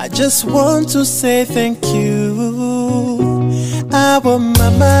mama, I just want to say thank you. Our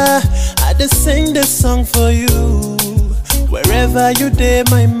mama, I just sing this song for you. Wherever you day,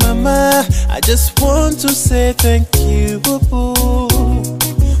 my mama, I just want to say thank you.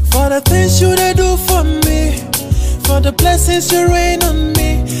 For the things you do for me, for the blessings you rain on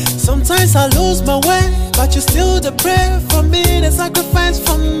me. Sometimes I lose my way, but you still the prayer for me, the sacrifice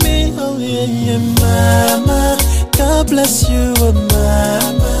for me. Oh yeah, yeah, mama, God bless you, oh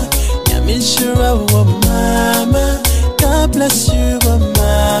mama. Yamishura, oh mama, God bless you, oh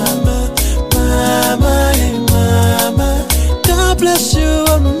mama. Mama, hey mama, God bless you,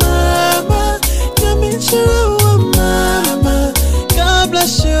 oh mama. Yamishura, oh mama, God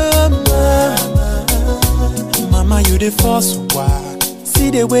bless you, oh mama. Mama, you the first one. See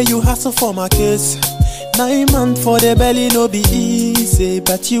the way you hustle for my kids. 9 months for the belly no be easy,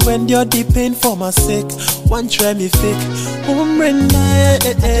 but you endure the pain for my sake. One try me fake,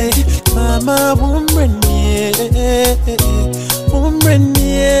 mama,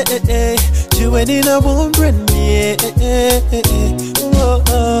 umbreni, juwenina umbreni, oh,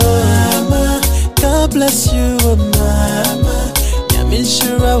 mama, God bless you, oh, mama,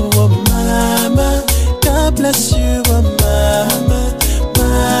 Yamishura, oh, mama, God bless you, oh, mama,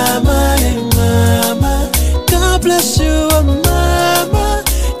 mama, hey, mama, God bless you, oh, mama,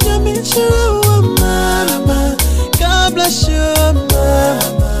 Yamishura, oh, mama, God bless you, oh,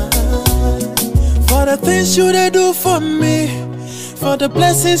 mama, for the things you they do for me, for the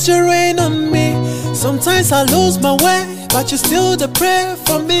blessings you rain on me. Sometimes I lose my way, but you still the prayer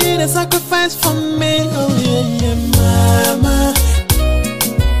for me, the sacrifice for me. Oh yeah, yeah, mama,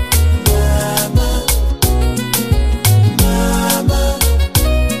 mama, mama,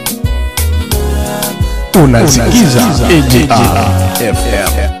 mama. Unasikiza AJR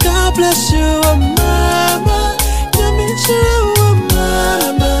FM. God bless you, oh mama, Yamisha, oh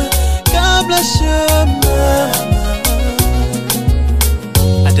mama, God bless you, oh mama.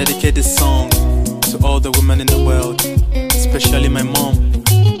 I dedicate this song to all the women in the world, especially my mom,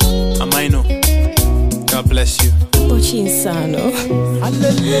 Amaino. God bless you. Insano.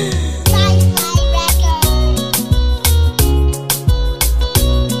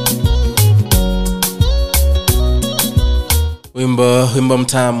 Wimbo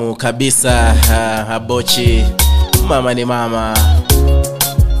mtamu kabisa. Abochi, mama ni mama.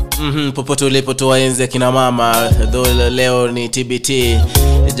 Popote ulipo tuwaenzi kina mama. Leo ni TBT,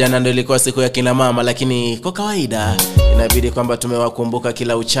 jana ndio ilikuwa siku ya kina mama, lakini kwa kawaida inabidi kwamba tumewakumbuka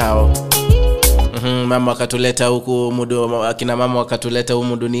kila uchao. Mama wakatuleta huku akina mama wakatuleta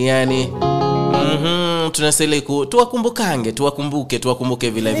humu duniani. Tunasema tuwakumbuke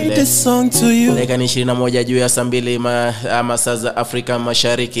vile vile. Dakika 21 juu ya saa 2 saa za Afrika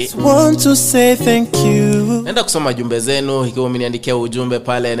Mashariki. Want to say thank you. Nenda kusoma jumbe zenu, ikiwa umeniandikia ujumbe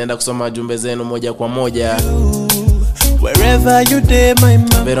pale, nenda kusoma jumbe zenu moja kwa moja. Wherever you day, my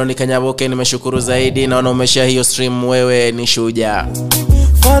mom. Veronica Nyaboke, nimeshukuru zaidi, naona umeshare hiyo stream, wewe ni shujaa.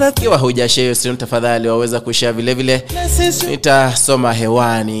 Ikiwa hujashare hiyo stream, tafadhali waweza kushare vile vile, nitasoma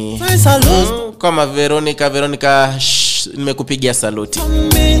hewani. Kama Veronica, nimekupigia saluti.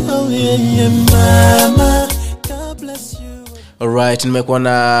 Alright, nimekuwa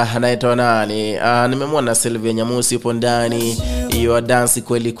na anaitwa nani? Nimemwona Sylvia Nyamusi yupo ndani. Hiyo dance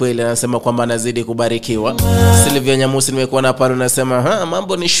kweli kweli, anasema kwamba anazidi kubarikiwa. Sylvia Nyamusi nimekuwa na pale, anasema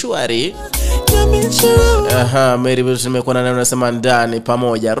mambo ni shwari. Mary Bell nimekuwa naye, anasema ndani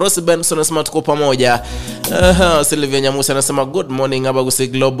pamoja. Rose Benson anasema tuko pamoja. Sylvia Nyamusi anasema good morning Abagusi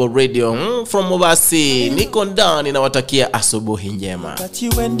Global Radio from Mobasi, niko ndani na watakia asubuhi njema.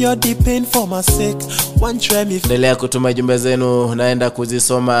 Endelea kutuma jumbe zenu, naenda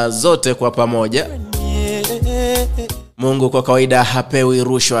kuzisoma zote kwa pamoja. Mungu kwa kawaida hapewi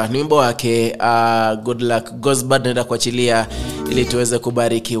rushwa. Ni wimbo wake Good Luck Goes Bad, naenda kuachilia ili tuweze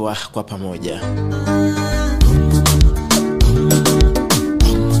kubarikiwa kwa pamoja.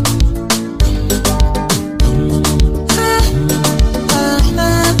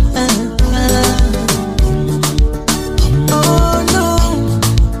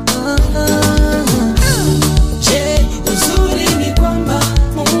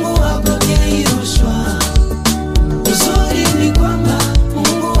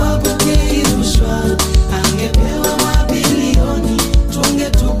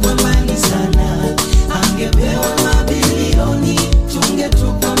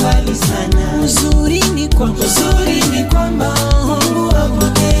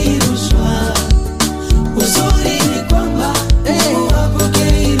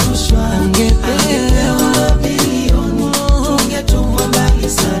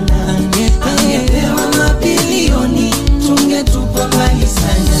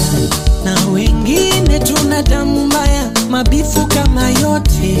 Mabifu kama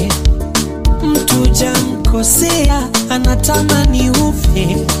yote, mtu jamkosea anatamani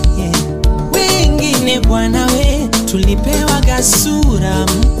ufe. Wengine bwana we tulipewa gasura,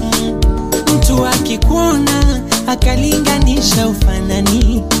 mtu akikuona akalinganisha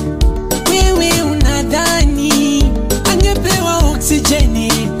ufanani. Wewe unadhani angepewa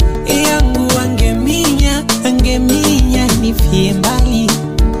oksijeni yangu, angeminya nifie mbali.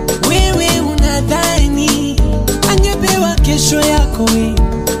 Wewe unadhani angepewa kesho yako,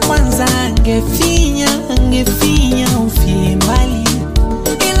 kwanza angefinya ufie mbali.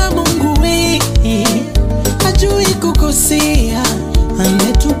 Ila Mungu hajui kukosea,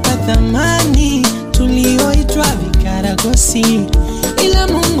 ametupa thamani tulioitwa vikaragosi. Ila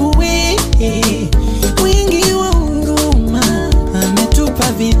Mungu mwingi wa huruma,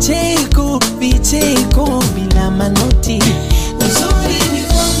 ametupa vicheko bila manoti. Uzuri ni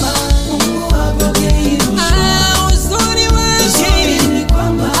kwamba Mungu hapokei rushwa. Uzuri wake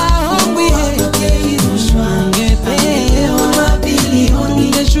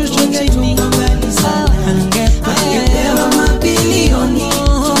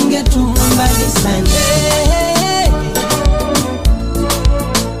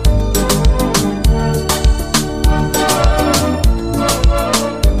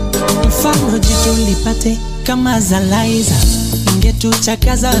kama za Liza,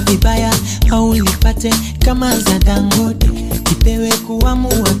 ingetuchakaza vibaya au lipate kama za Dangote, ipewe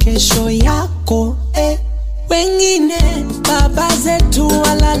kuamua kesho yako. Wengine baba zetu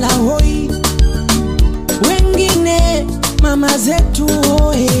walala hoi, wengine mama zetu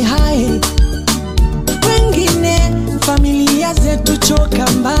hoe hai, wengine familia zetu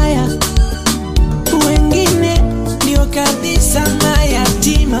choka mbaya, wengine ndio kabisa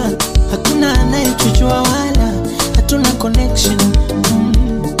mayatima. Hakuna anayetujua wala hatuna connection.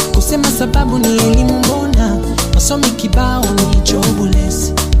 Kusema sababu ni elimu, mbona wasomi kibao ni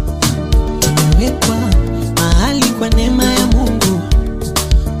jobless. Tumewekwa mahali kwa neema ya Mungu,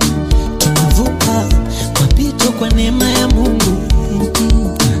 tunavuka mapito kwa neema ya Mungu.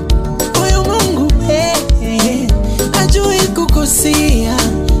 Huyu Mungu hajui kukosea,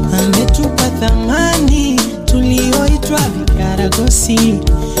 ametupa thamani tulioitwa vikaragosi.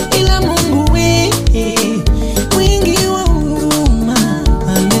 Ila Mungu mwingi wa huruma,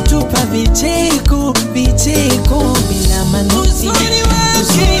 ametupa vicheko bila maneno. Uzuri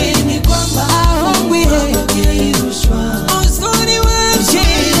wake ni kwamba haongwi rushwa, uzuri wake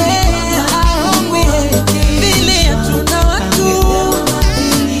haongwi vile hatuna watu.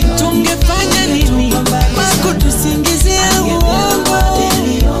 Tungefanya nini wako tusingizia uongo,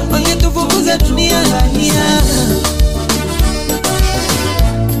 wangetufukuza dunia.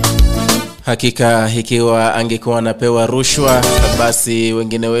 Hakika ikiwa angekuwa anapewa rushwa, basi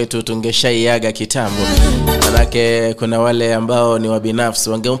wengine wetu tungeshaiaga kitambo. Manake kuna wale ambao ni wabinafsi,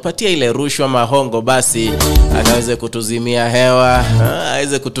 wangempatia ile rushwa mahongo, basi akaweze kutuzimia hewa,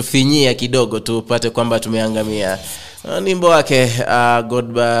 aweze kutufinyia kidogo tupate kwamba tumeangamia. Wimbo wake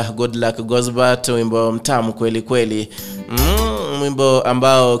good luck Gosbert, wimbo mtamu kweli kweli. Wimbo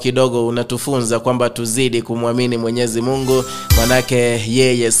ambao kidogo unatufunza kwamba tuzidi kumwamini Mwenyezi Mungu, manake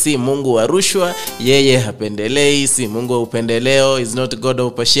yeye si Mungu wa rushwa, yeye hapendelei, si Mungu wa upendeleo, is not God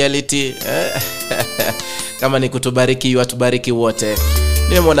of partiality. Kama ni kutubariki, yuatubariki wote.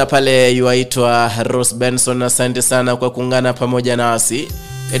 Nimemwona pale yuaitwa Rose Benson, asante sana kwa kuungana pamoja nasi.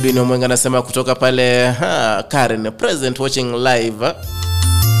 Edwin Omwenga anasema kutoka pale Karen, present watching live.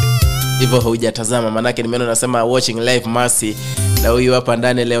 Hivyo hujatazama, manake nimeona nasema watching live Mercy, na huyu hapa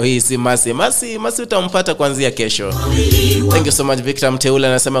ndani leo hii si Mercy utampata kuanzia kesho. Thank you so much. Victor Mteula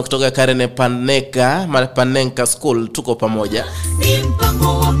anasema kutoka Karen Panenka School, tuko pamoja. Ni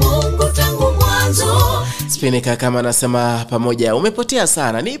mpango wa Mungu tangu mwanzo. Spinika kama anasema pamoja, umepotea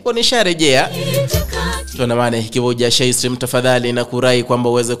sana, nipo nisharejea. Tuna maana ikiwa hujashare stream, tafadhali na kurai kwamba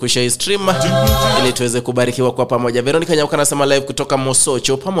uweze kushare stream ili tuweze kubarikiwa kwa pamoja. Veronica Nyauka anasema live kutoka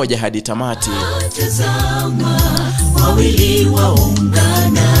Mosocho, pamoja hadi tamati. Tazama wawili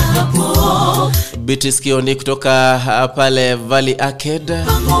waungana hapo. Beatrice Kiondi kutoka pale Valley Arcade.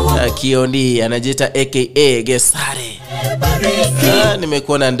 Kiondi anajiita aka Gesare.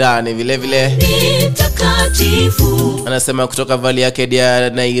 Nimekuona ndani vile vile. Anasema kutoka Valley Arcade ya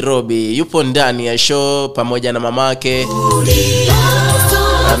Nairobi, yupo ndani ya show pamoja na mamake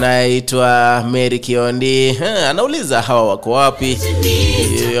anaitwa Mary Kiondi. Anauliza hawa wako wapi,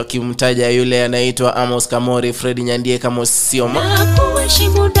 akimtaja yule anaitwa Amos Kamori, Fred Nyandie kama Sioma,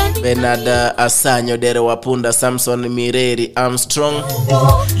 Bernard Asanyo, Dere Wapunda, Samson Mireri, Armstrong,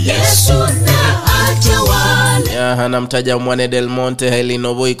 Yesu na atawale. Anamtaja Mwane Del Monte,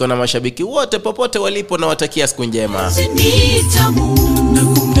 Helino Boy, iko na mashabiki wote popote walipo, na watakia siku njema.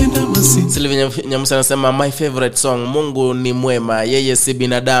 Sylvia Nyamusa anasema my favorite song, Mungu ni mwema, yeye si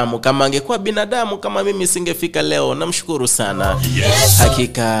binadamu. Kama angekuwa binadamu kama mimi singefika leo. Namshukuru sana.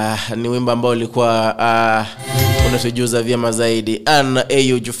 Hakika ni wimbo ambao ulikuwa unatujuza vyema zaidi. Anna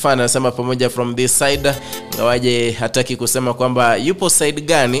Ayu Jufana anasema pamoja from this side. Ngawaje hataki kusema kwamba yupo side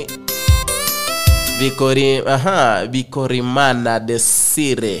gani. Bikorimana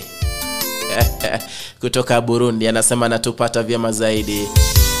Desire kutoka Burundi anasema natupata vyema zaidi.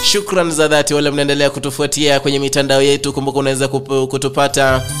 Shukrani za dhati wale mnaendelea kutufuatia kwenye mitandao yetu. Kumbuka unaweza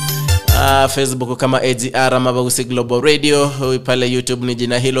kutupata Facebook kama AGR Mabagusi Global Radio, pale YouTube ni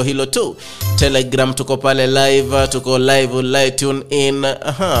jina hilo tu. Telegram tuko pale live, tuko live tune in.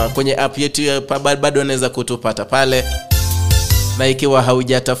 Kwenye app yetu bado unaweza kutupata pale. Na ikiwa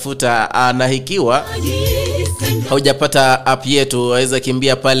haujatafuta na ikiwa haujapata app yetu, waweza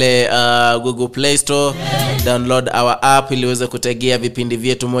kimbia pale Google Play Store, download our app ili uweze kutegea vipindi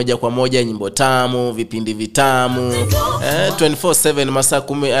vyetu moja kwa moja, nyimbo tamu, vipindi vitamu 24/7 masaa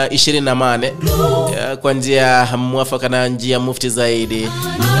 28 kwa njia mwafaka na njia mufti zaidi.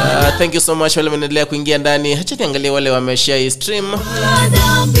 Thank you so much wale mnaendelea kuingia ndani. Acha niangalie wale wameshare stream.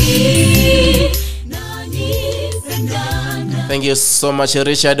 Thank you so much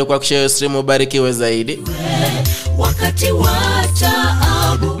Richard kwa kushare stream, ubarikiwe zaidi. Wakati wa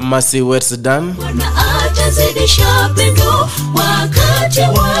taabu Mercy words done. Bwana atazidisha pendo. Wakati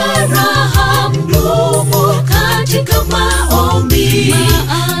wa raha mdumu katika maombi.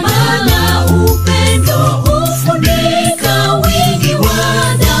 Maana upendo ufunika wingi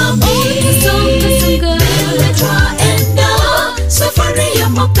wa dhambi. Mbele twaenda, safari ya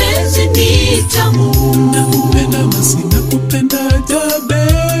mapenzi ni tamu. Nakupenda masi, nakupenda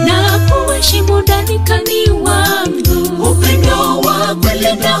jabe, nakuheshimu ndani kani wangu. Upendo wa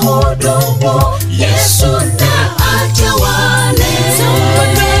kweli na hudumu, Yesu na atawale.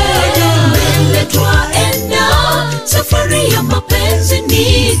 Mbele twaenda, safari ya mapenzi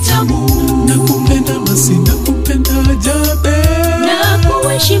ni tamu. nakupenda masi, nakupenda jabe,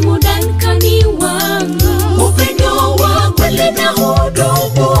 nakuheshimu ndani kani wangu. Upendo wa kweli na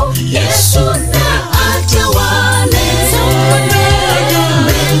hudumu, Yesu na atawale.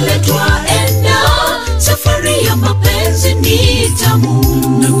 Mbele twaenda, safari ya mapenzi ni tamu.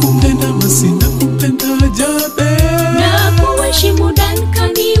 nakupenda masi, nakupenda jabe, nakuheshimu ndani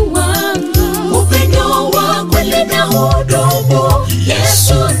kani wangu. Upendo wa kweli na hudumu,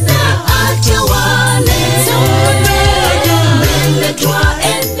 Yesu na atawale. Mbele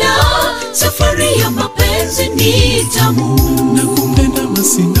twaenda, safari ya mapenzi ni tamu. nakupenda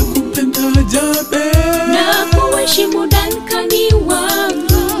masi, nakupenda jabe, nakuheshimu ndani kani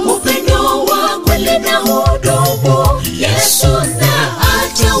wangu. Upendo wa kweli na hudumu, Yesu na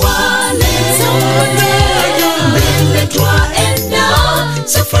atawale. Mbele twaenda,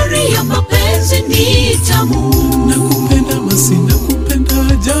 safari ya mapenzi ni tamu. nakupenda masi,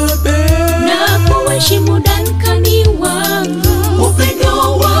 nakupenda jabe, nakuheshimu ndani kani wangu.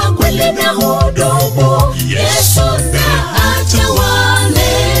 Upendo wa kweli na hudumu, Yesu na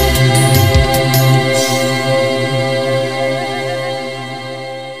atawale.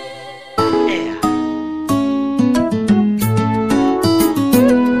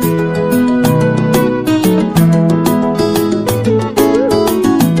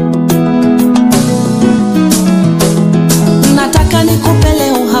 Nataka nikupe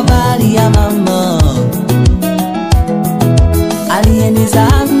leo habari ya mama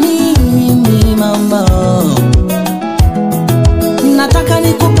aliyenizaa mimi mama. Nataka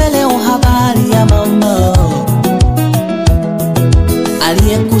nikupe leo habari ya mama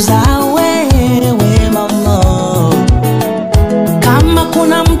aliyekuzaa wewe mama. Kama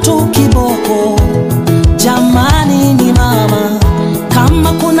kuna mtu kiboko, jamani ni mama.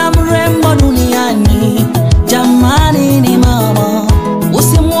 Kama kuna mrembo duniani, jamani ni mama.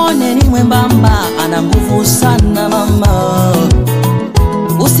 Usimwone ni mwembamba, ana nguvu sana mama.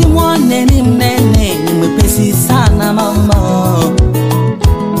 Usimwone ni mnene, ni mwepesi sana mama.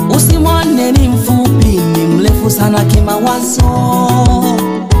 Usimwone ni mfupi, ni mrefu sana kimawazo.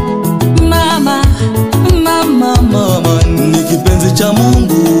 Mama, mama, mama ni kipenzi cha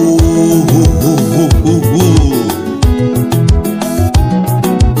Mungu.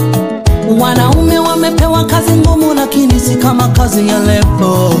 Wanaume wamepewa kazi ngumu, lakini si kama kazi ya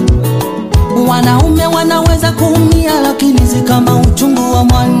lebo. Wanaume wanaweza kuumia, lakini si kama uchungu wa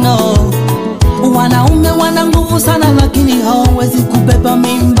mwana. Wanaume wana nguvu sana, lakini hawawezi kubeba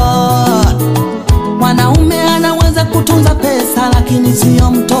mimba. Wanaume anaweza kutunza pesa, lakini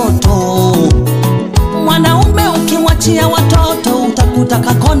sio mtoto. Mwanaume ukimwachia watoto, utakuta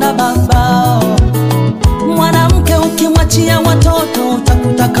kakonda baba. Mwanamke ukimwachia watoto,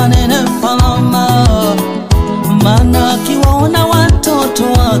 utakuta kanene mama. Maana akiwaona watoto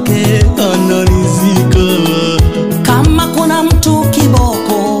wake analizika. Kama kuna mtu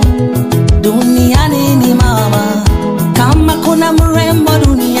kiboko duniani ni mama. Kama kuna mrembo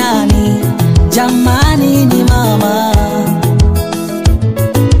duniani, jamani ni mama.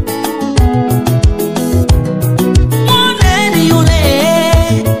 Mwoneni yule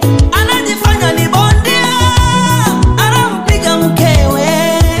anajifanya ni bondia, anampiga mkewe,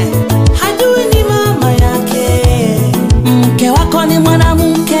 hajui ni mama yake. Mke wako ni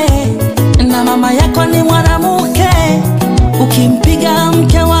mwanamke na mama yako ni mwanamke. Ukimpiga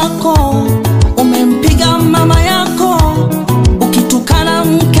mke wako, umempiga mama yako. Ukitukana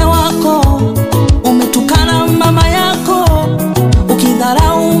mke wako, umetukana mama yako.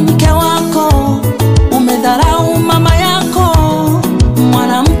 Ukidharau mke wako, umedharau mama yako.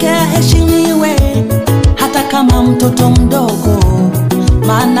 Mwanamke aheshimiwe hata kama mtoto mdogo,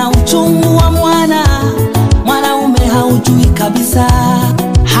 maana uchungu wa mwanaume haujui kabisa.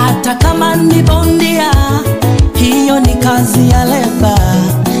 Hata kama ni bondia, hiyo ni kazi ya leba.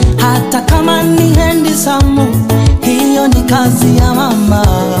 Hata kama ni handsome, hiyo ni kazi ya mama.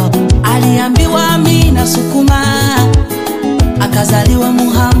 Aliambiwa Amina sukuma,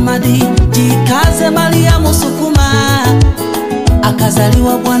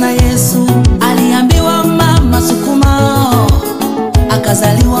 akazaliwa Bwana Yesu. Aliambiwa mama sukuma,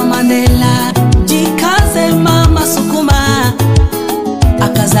 akazaliwa Mandela. Jikaze mama sukuma,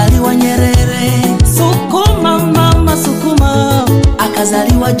 akazaliwa Nyerere. Sukuma mama sukuma,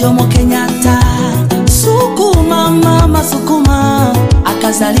 akazaliwa Jomo Kenyatta. Sukuma mama sukuma,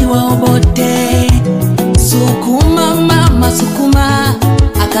 akazaliwa Obote. Sukuma mama sukuma,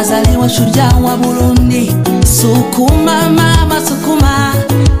 akazaliwa shujaa wa Burundi. Sukuma mama sukuma,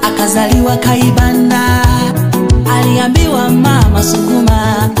 akazaliwa Kaibanda. Aliambiwa mama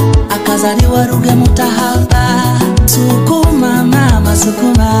sukuma, akazaliwa Ruge Mutahaba. Sukuma mama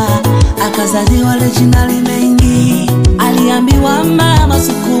sukuma, akazaliwa Reginald Mengi. Aliambiwa mama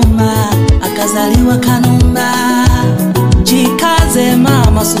sukuma, akazaliwa Kanumba. Jikaze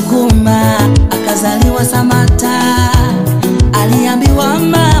mama sukuma, akazaliwa Samata. Aliambiwa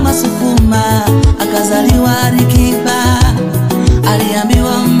mama sukuma, akazaliwa Alikiba.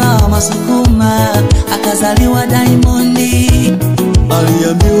 Aliambiwa mama sukuma, akazaliwa Diamondi.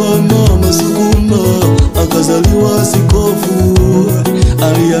 Aliambiwa mama sukuma, akazaliwa Sikofu.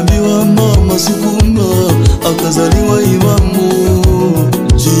 Aliambiwa mama sukuma, akazaliwa Imamu.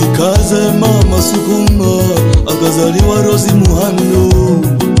 Jikaze mama sukuma, akazaliwa Rosi Muhando.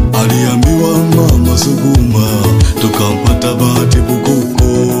 Aliambiwa mama sukuma, tukampata Bahati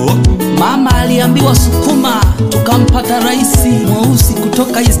Bukuku. Mama aliambiwa sukuma, tukampata raisi mweusi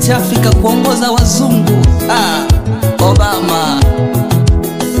kutoka East Africa kuongoza wazungu. Obama.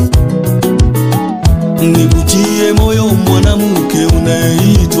 Nikutie moyo mwanamke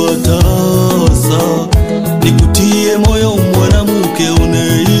unayeitwa Tasa. Nikutie moyo mwanamke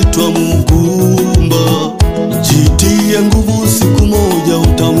unayeitwa Mugumba. Jitie nguvu, siku moja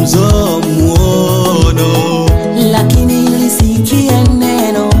utamzaa mwana. Lakini nilisikia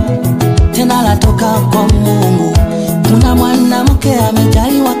neno tena latoka kwa Mungu. Kuna mwanamke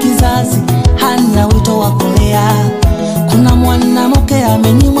amejaliwa kizazi, hana wito wa kulea. Kuna mwanamke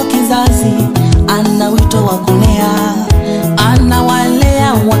amenyimwa kizazi, ana wito wa kulea.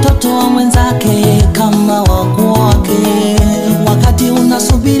 Anawalea watoto wa mwenzake kama wake. Wakati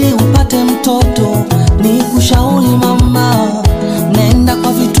unasubiri upate mtoto, ni kushauri mama, nenda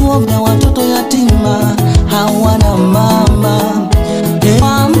kwa vituo vya watoto yatima hawana mama.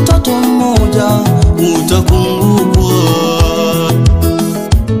 Kwa mtoto mmoja utakumbukwa.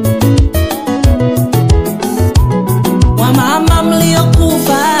 Wamama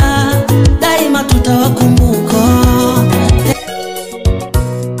mliokufa daima tutawakumbuka.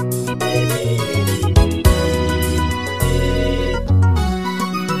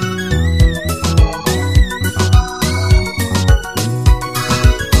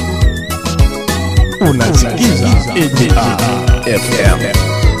 Unasikiza AJR FM.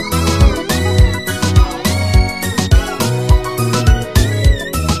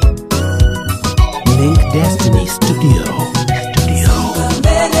 Link Destiny Studio.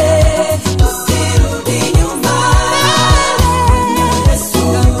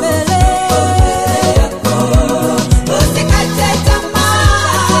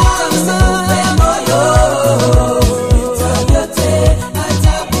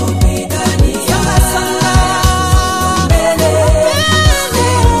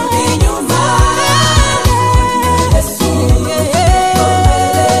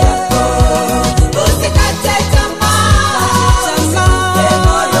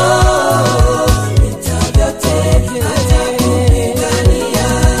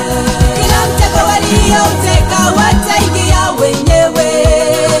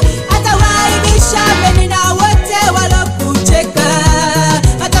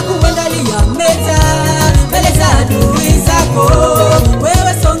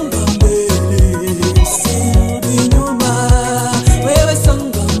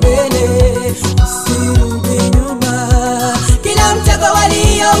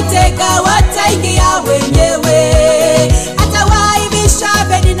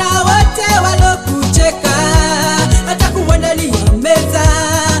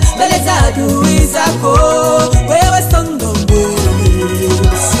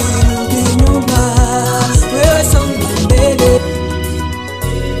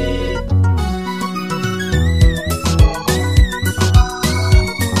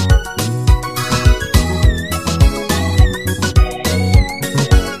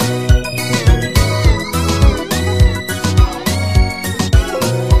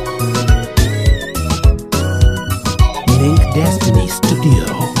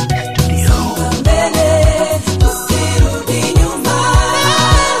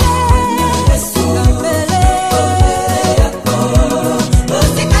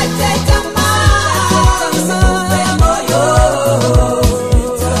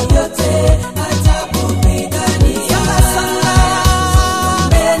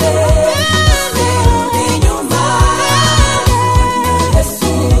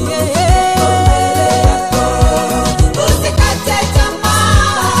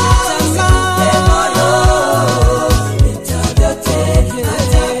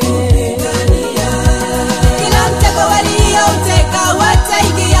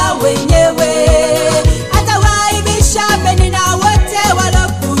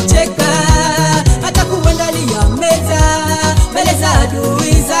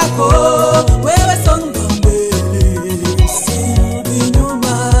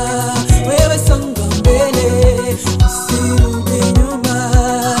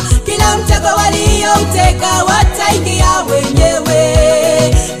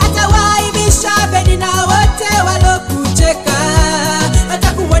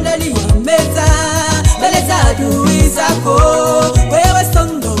 adui zako, wewe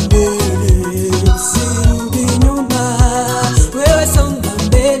songa mbele, usirudi nyuma. Wewe songa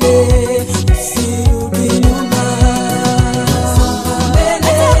mbele, usirudi nyuma. Songa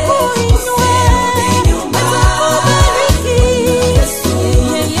mbele, usirudi nyuma. Atakubariki Yesu,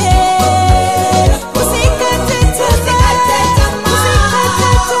 usikate tamaa,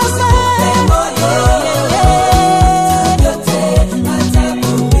 usikate moyo, yote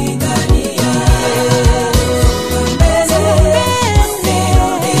atakupigania.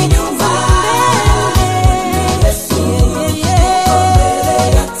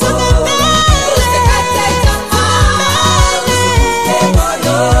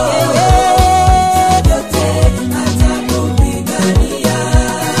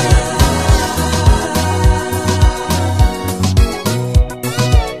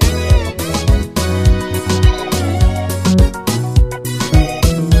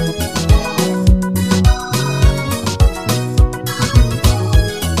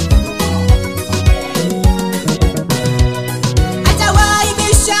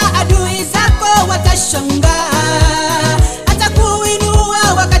 Atawaibisha adui zako watashangaa,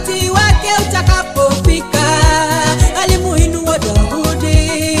 atakuinua wakati wake utakapofika. Alimuinua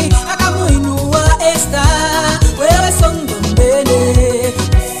Daudi, akamuinua Esta. Wewe songa mbele,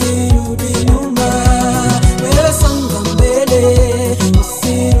 usirudi nyuma. Wewe songa mbele,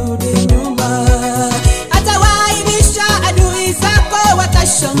 usirudi nyuma. Atawaibisha adui zako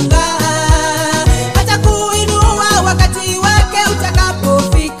watashangaa, atakuinua wakati wake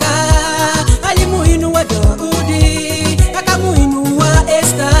utakapofika. Alimuinua Daudi, akamuinua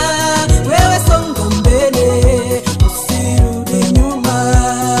Esta. Wewe songa mbele, usirudi nyuma.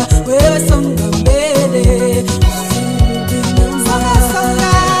 Wewe songa mbele, usirudi nyuma.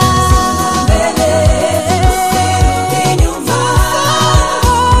 Songa mbele, usirudi nyuma.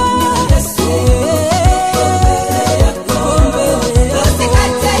 Yesu,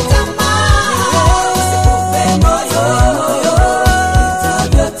 usikate tamaa.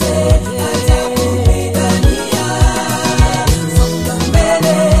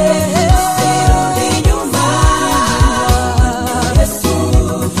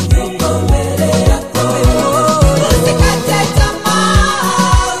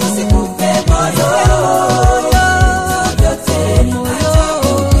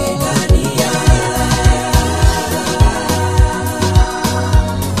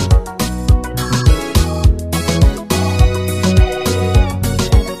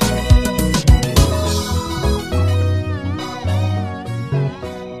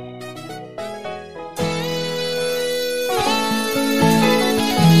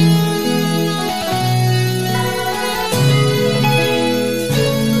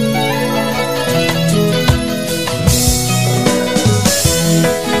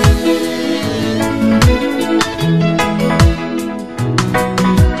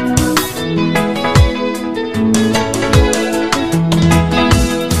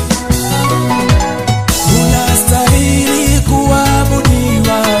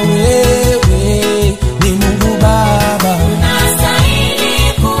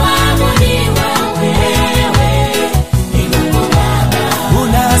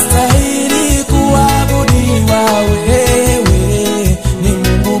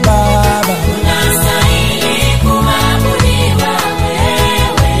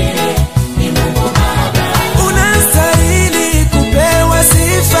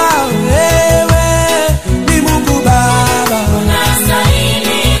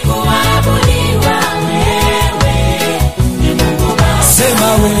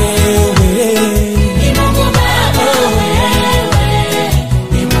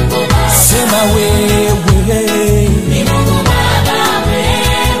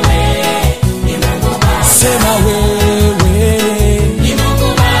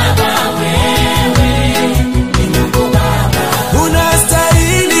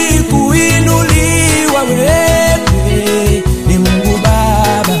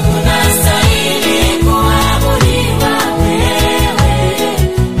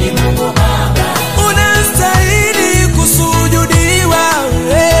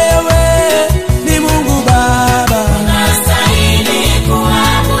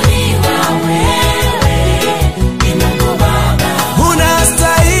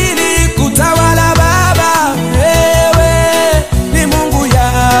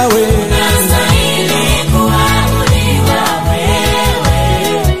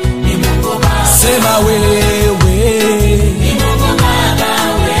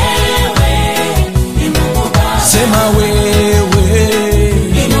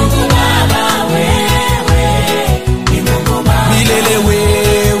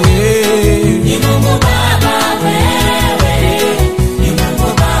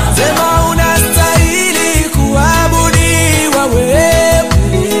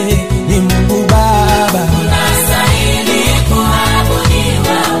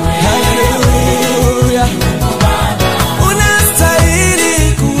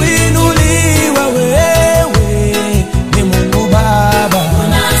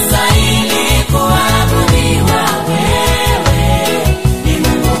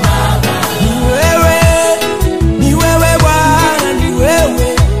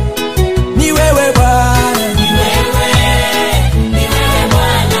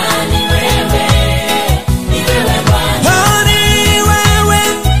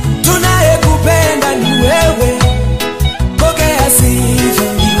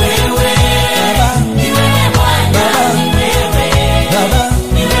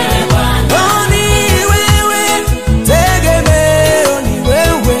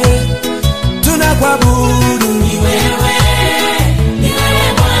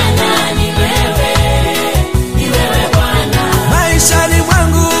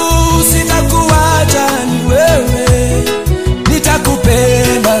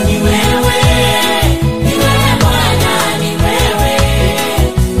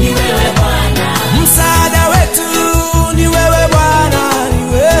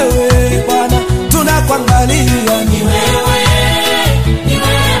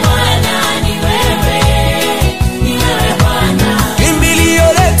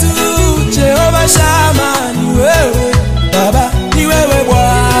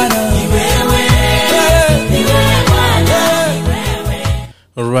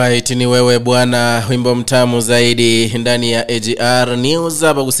 Ati ni wewe Bwana, wimbo mtamu zaidi ndani ya AGR News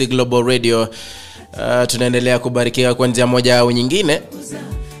hapa Gusii Global Radio. Tunaendelea kubarikiwa kwa njia moja au nyingine.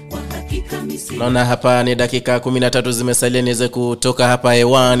 Naona hapa ni dakika 13 zimesalia niweze kutoka hapa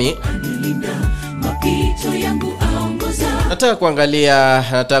hewani. Nataka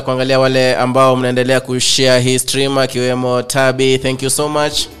kuangalia wale ambao mnaendelea kushare hii stream, akiwemo Tabi, thank you so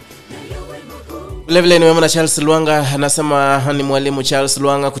much. Vile nimeona Charles Luanga anasema ni mwalimu Charles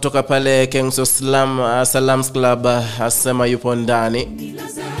Luanga kutoka pale Kengso Salams Club, asema yupo ndani.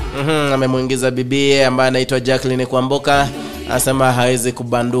 Amemuingiza bibie ambaye anaitwa Jacqueline Kwamboka, asema hawezi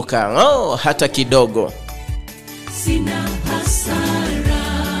kubanduka hata kidogo. Sina hasara.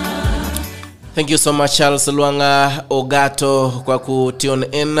 Thank you so much Charles Luanga. Ogato kwa kutune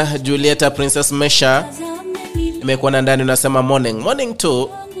in. Julieta Princess Mesha imekuwa ndani, unasema morning too.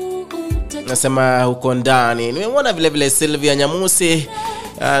 Nasema huko ndani. Nimemwona vile Sylvia Nyamusi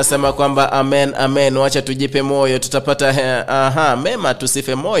sema kwamba amen. Wacha tujipe moyo, tutapata mema,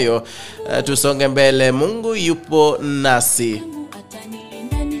 tusife moyo, tusonge mbele, Mungu yupo nasi.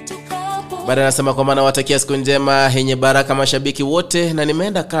 Baada nasema kwamba nawatakia siku njema yenye baraka mashabiki wote, na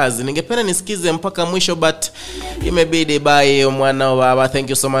nimeenda kazi. Ningependa nisikize mpaka mwisho but imebidi bye mwana wa baba. Thank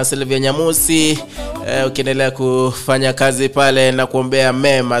you so much Sylvia Nyamusi. Ukiendelea kufanya kazi pale na kuombea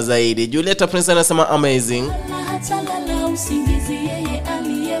mema zaidi. Julieta Prince anasema amazing.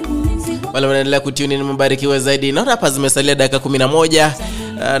 Wale wanaendelea kutune in, mbarikiwe zaidi. Na hapa zimesalia dakika 11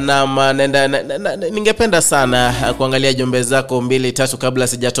 na ningependa sana kuangalia jumbe zako 2-3 kabla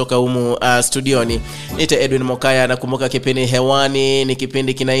sijatoka humu studioni. Nite Edwin Mokaya, nakumbuka kipindi hewani ni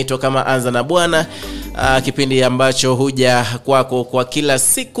kipindi kinaitwa kama Anza Na Bwana, kipindi ambacho huja kwako kwa kila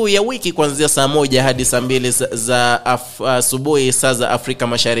siku ya wiki kuanzia saa 1 hadi saa 2 za asubuhi saa za Afrika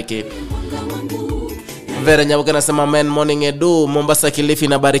Mashariki. Vera Nyabuka nasema man morning Edu, Mombasa Kilifi,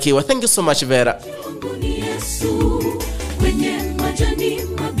 na barikiwa. Thank you so much Vera.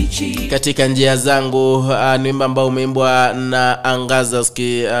 Katika njia zangu ni wimbo ambao umeimbwa na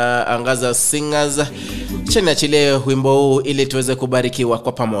Angaza Singers. Cheni achilie wimbo huu ili tuweze kubarikiwa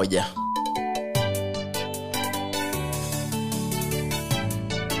kwa pamoja.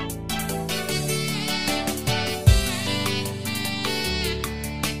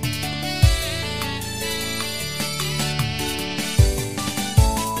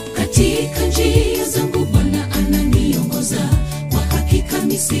 Katika njia zangu Bwana ananiongoza, kwa hakika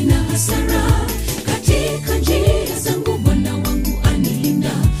mimi sina hasara. Katika njia zangu Bwana wangu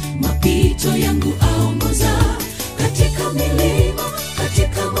anilinda, mapito yangu aongoza. Katika milima,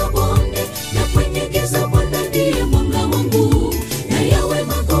 katika mabonde na kwenye giza, Bwana ndiye mwanga wangu. Na yawe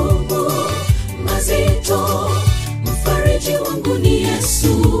magumu mazito, mfariji wangu ni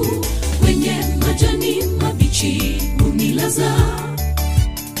Yesu. Kwenye majani mabichi unilaza,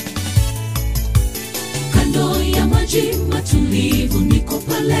 kando ya maji matulivu niko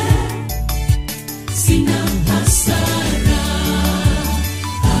pale, sina hasara.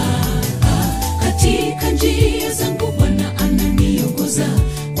 Katika njia zangu Bwana ananiongoza,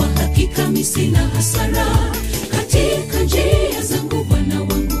 kwa hakika mimi sina hasara. Katika njia zangu Bwana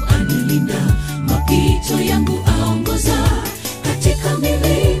wangu anilinda, mapito yangu aongoza. Katika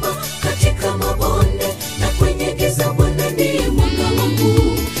milima, katika mabonde na kwenye giza, Bwana ndiye mwanga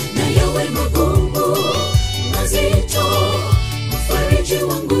wangu. Na yawe magumu mazito, mfariji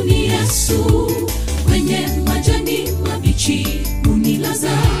wangu ni Yesu. Kwenye majani mabichi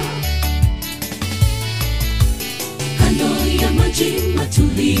unilaza, kando ya maji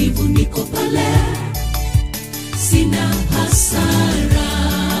matulivu niko pale, sina hasara.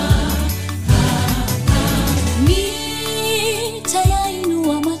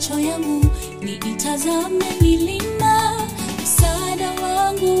 Nitayainua macho yangu niitazame milima, msaada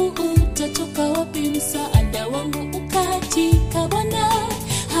wangu utatoka wapi? Msaada wangu ukatika Bwana.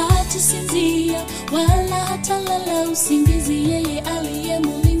 Hatasinzia wala hatalala usingizi, yeye aliye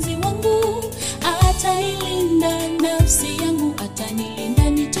mlinzi wangu. Atailinda nafsi yangu, atanilinda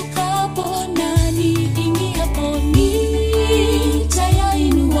nitokapo na niingiapo.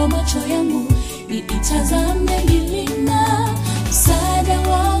 Nitayainua macho yangu niitazame milima, msaada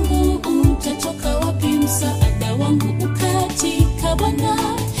wangu utatoka wapi? Msaada wangu ukatika Bwana.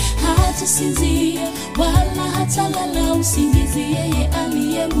 Hatasinzia wala hatalala usingizi, yeye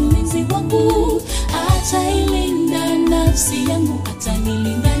aliye mlinzi wangu. Atailinda nafsi yangu,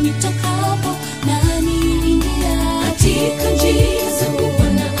 atanilinda nitokapo na niingia. Katika njia zangu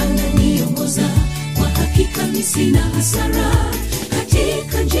Bwana ananiongoza, kwa hakika mimi sina hasara.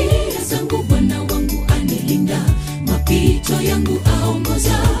 Katika njia zangu Bwana wangu anilinda, mapito yangu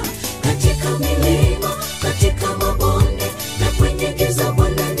aongoza. Katika milima, katika mabonde na kwenye giza,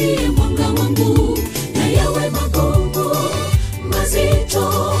 Bwana ndiye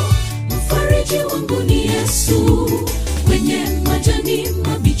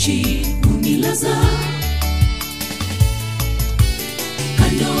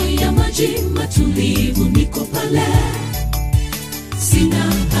matulivu, niko pale,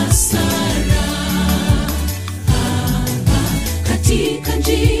 sina hasara. Katika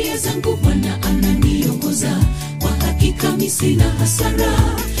njia zangu Bwana ananiongoza, kwa hakika mimi sina hasara.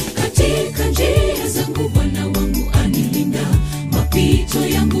 Katika njia zangu Bwana wangu anilinda, mapito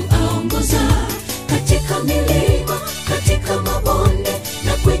yangu aongoza. Katika milima, katika mabonde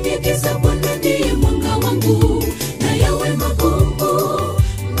na kwenye giza, Bwana ndiye mwanga wangu. Na yawe magumu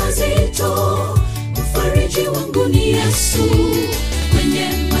mazito, mfariji wangu ni Yesu. Kwenye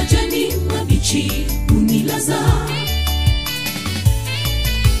majani mabichi unilaza,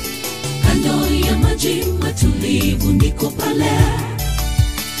 kando ya maji matulivu, niko pale,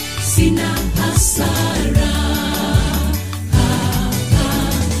 sina hasara.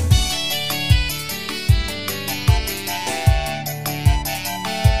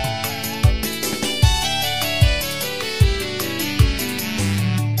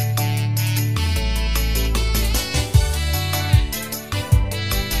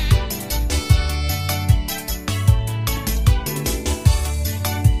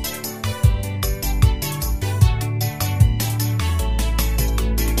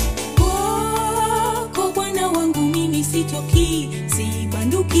 Sitoki,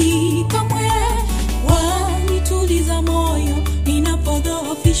 sibanduki kamwe, wanituliza moyo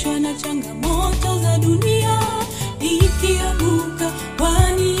ninapodhoofishwa na changamoto za dunia. Nikianguka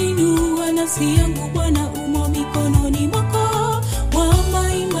waniinua, nafsi yangu Bwana umo mikononi mwako.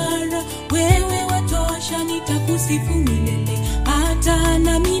 Mwamba imara, wewe watosha, nitakusifu milele hata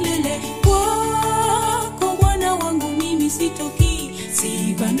na milele. Kwako Bwana wangu mimi sitoki,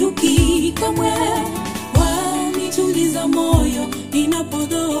 sibanduki kamwe, tuliza moyo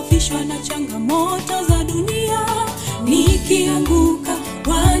ninapodhoofishwa na changamoto za dunia. Nikianguka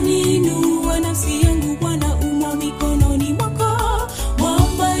waniinua, nafsi yangu Bwana umo mikononi mwako.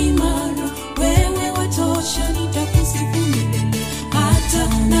 Mwamba imara, wewe watosha, nitakusifu milele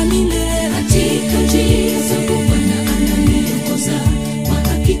hata na milele. Katika njia zangu Bwana ananiongoza,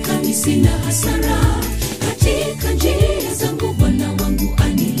 kwa hakika mimi sina hasara. Katika njia zangu Bwana wangu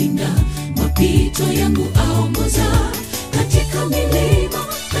anilinda, mapito yangu aongoza. Katika milima,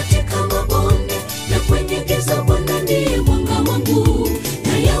 katika mabonde na kwenye giza, Bwana ndiye mwanga wangu.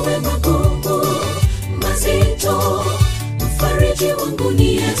 Na yawe magumu mazito, mfariji wangu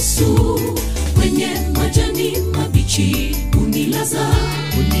ni Yesu. Kwenye majani mabichi unilaza,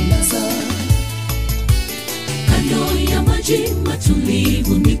 kando ya maji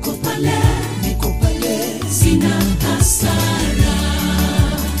matulivu, niko pale, sina hasara.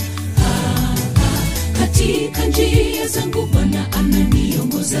 Katika njia zangu Bwana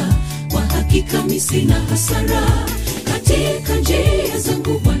ananiongoza, kwa hakika mimi sina hasara. Katika njia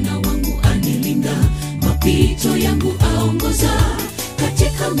zangu Bwana wangu anilinda, mapito yangu aongoza.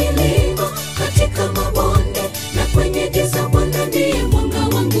 Katika milima, katika mabonde na kwenye giza, Bwana ndiye mwanga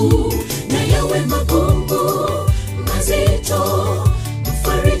wangu. Na yawe magumu mazito,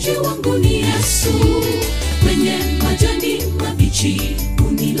 mfariji wangu ni Yesu. Kwenye majani mabichi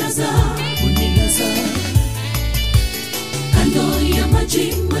unilaza, kando ya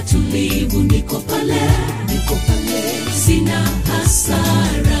maji matulivu, niko pale, sina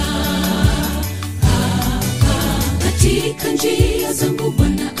hasara. Katika njia zangu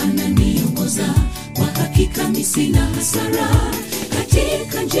Bwana ananiongoza, kwa hakika mimi sina hasara.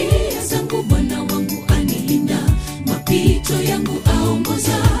 Katika njia zangu Bwana wangu anilinda, mapito yangu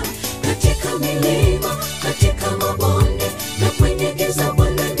aongoza. Katika milima, katika mabonde na kwenye giza,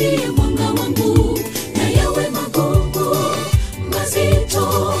 Bwana ndiye mwanga wangu. Na yawe magumu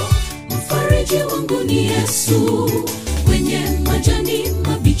mazito, mfariji wangu ni Yesu. Kwenye majani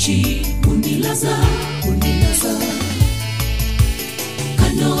mabichi unilaza,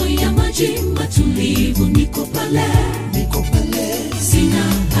 kando ya maji matulivu, niko pale, sina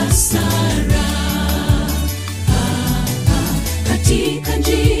hasara. Katika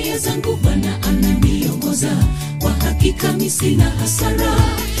njia zangu Bwana ananiongoza, kwa hakika mimi sina hasara.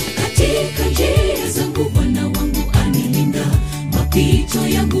 Katika njia zangu Bwana wangu anilinda, mapito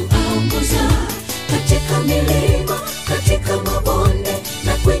yangu aongoza. Katika milima, katika mabonde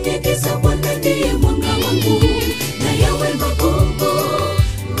na kwenye giza, Bwana ndiye mwanga wangu. Na yawe magumu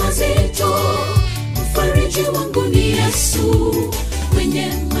mazito, mfariji wangu ni Yesu. Kwenye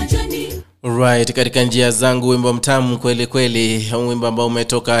majani Right, katika njia zangu, wimbo mtamu kweli kweli, wimbo ambao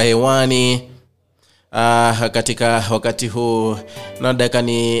umetoka hewani katika wakati huu. Na dakika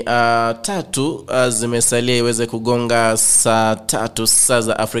ni 3 zimesalia iweze kugonga saa 3 saa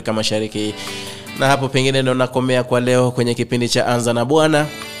za Afrika Mashariki. Na hapo pengine ndo nakomea kwa leo kwenye kipindi cha Anza na Bwana.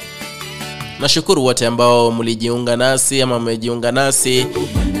 Nashukuru wote ambao mlijiunga nasi ama mmejiunga nasi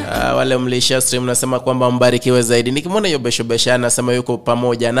Wale mlisha stream nasema kwamba mbarikiwe zaidi. Nikimwona Yobesho Besha anasema yuko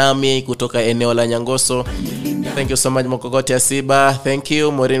pamoja nami kutoka eneo la Nyangoso. Thank you so much Mokogoti Asiba. Thank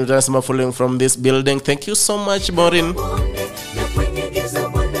you Maureen tunasema following from this building. Thank you so much Maureen.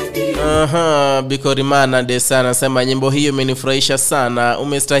 Bikorimana de sana sema nyimbo hiyo imenifurahisha sana,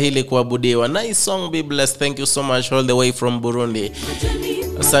 umestahili kuabudiwa. Nice song, be blessed. Thank you so much all the way from Burundi.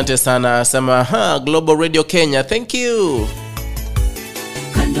 Asante sana sema Global Radio Kenya. Thank you.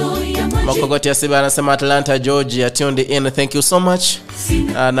 Makogoti Asiba anasema Atlanta Georgia tuned in. Thank you so much.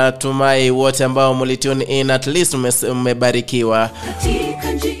 Natumai wote ambao mlitune in at least mmebarikiwa.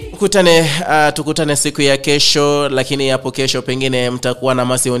 Tukutane siku ya kesho, lakini hapo kesho pengine mtakuwa na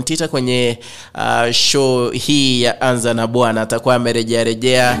Masi Ontita kwenye show hii ya Anza Na Bwana. Atakuwa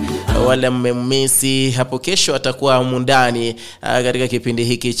amerejea wale mmemisi. Hapo kesho atakuwa mundani katika kipindi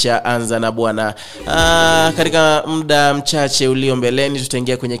hiki cha Anza Na Bwana. Katika muda mchache ulio mbeleni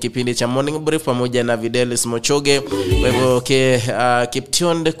tutaingia kwenye kipindi cha Morning Brief pamoja na Videlis Mochoge. Kwa hivyo keep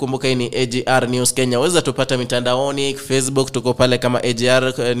tuned. Kumbuka hii ni AGR News Kenya. Weza tupata mitandaoni, Facebook tuko pale kama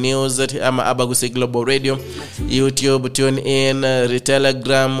AGR News ama Abagusi Global Radio, YouTube, TuneIn,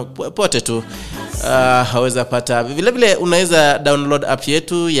 Telegram, pote tu haweza pata. Vile vile unaweza download app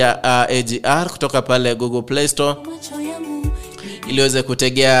yetu ya AGR kutoka pale Google Play Store ili uweze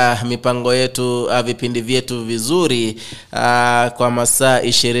kutegea mipango yetu, vipindi vyetu vizuri kwa masaa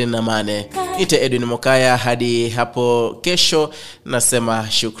 28. Ite Edwin Mokaya, hadi hapo kesho nasema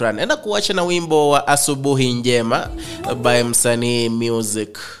shukran. Enda kuacha na wimbo wa Asubuhi Njema by Msanii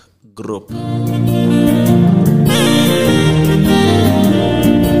Music Group.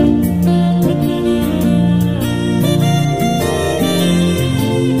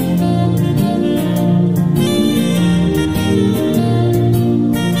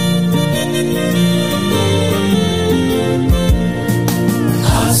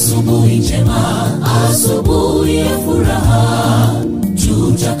 Asubuhi njema, asubuhi ya furaha,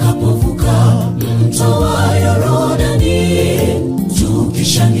 tutakapovuka mto wa Yordani,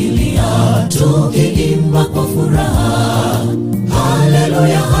 tukishangilia, tukiimba kwa furaha.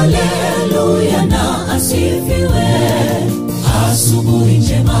 Haleluya, haleluya na asifiwe. Asubuhi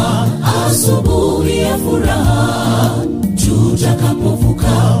njema, asubuhi ya furaha,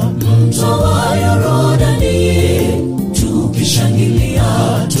 tutakapovuka mto wa Yordani, tukishangilia,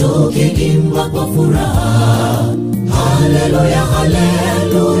 tukiimba kwa furaha. Haleluya,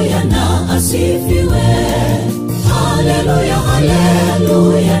 haleluya na asifiwe. Haleluya,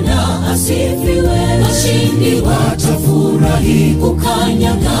 haleluya na asifiwe. Washindi watafurahi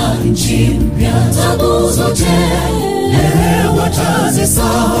kukanyaga nchi mpya. Tabu zote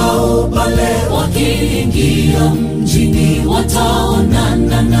watazisahau pale wakiingia mjini.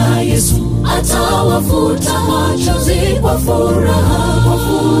 Wataonana na Yesu, atawafuta machozi kwa furaha, kwa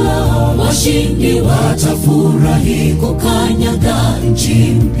furaha. Washindi watafurahi kukanyaga nchi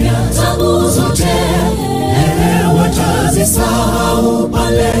mpya. Tabu zote watazisahau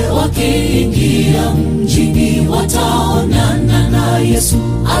pale wakiingia mjini. Wataonana na Yesu,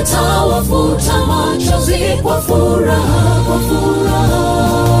 atawafuta machozi kwa furaha, kwa furaha.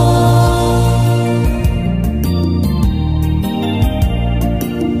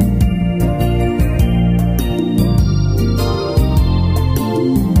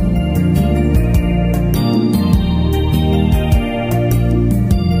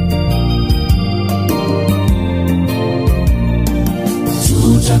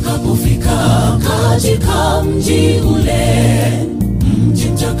 Tutakapofika katika mji ule, mji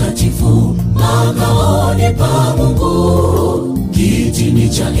mtakatifu, makaoni pa Mungu, kitini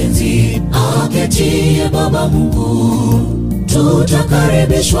cha enzi aketie Baba Mungu,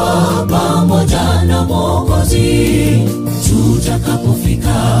 tutakaribishwa pamoja na Mwokozi.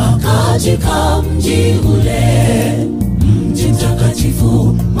 Tutakapofika katika mji ule, mji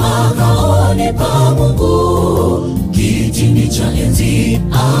mtakatifu, makaoni pa Mungu, kitini cha enzi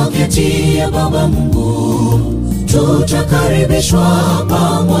aketie Baba Mungu, tutakaribishwa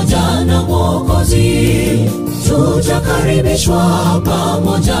pamoja na Mwokozi. Tutakaribishwa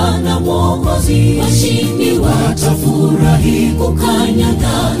pamoja na Mwokozi. Washindi watafurahi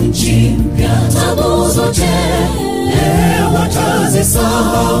kukanyaga nchi mpya. Tabu zote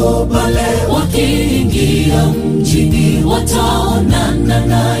watazisahau pale wakiingia mjini. Wataonana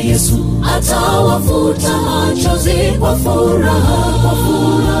na Yesu, atawafuta machozi kwa furaha, kwa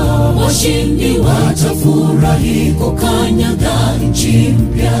furaha. Washindi watafurahi kukanyaga nchi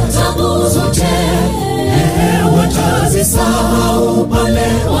mpya. Tabu zote watazisahau pale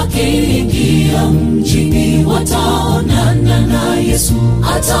wakiingia mjini. Wataonana na Yesu,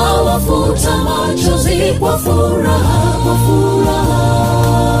 atawafuta machozi kwa furaha, kwa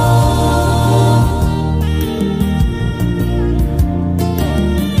furaha.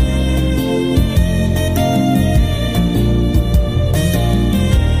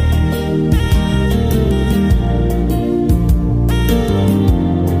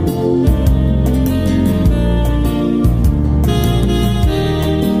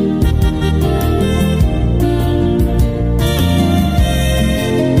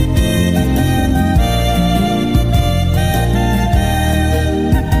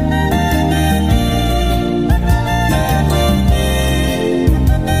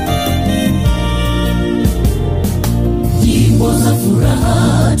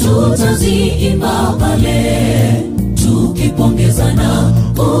 tutaziimba pale, tukipongezana,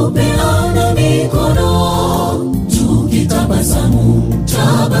 kupeana mikono, tukitabasamu,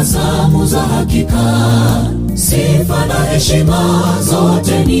 tabasamu za hakika. Sifa na heshima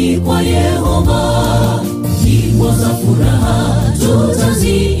zote ni kwa Yehova, nyimbo za furaha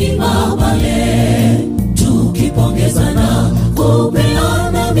tutaziimba pale, tukipongezana,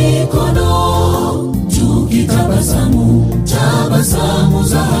 kupeana mikono, tukitabasamu, tabasamu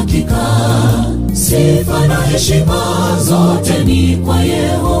za hakika. Sifa na heshima zote ni kwa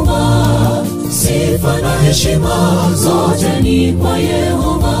Yehova, sifa na heshima zote ni kwa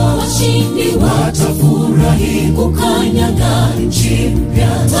Yehova. Washindi watafurahi kukanyaga nchi mpya,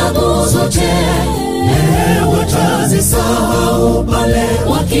 tabu zote watazisahau pale,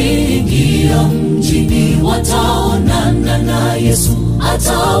 wakiingia mjini wataonana na Yesu,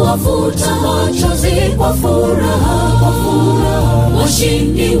 atawafuta machozi kwa furaha, kwa furaha.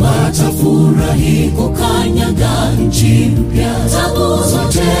 Washindi watafurahi kukanyaga nchi mpya, tabu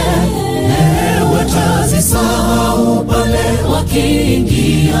zote watazisahau pale,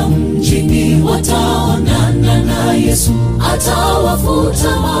 wakiingia mjini wataonana na Yesu,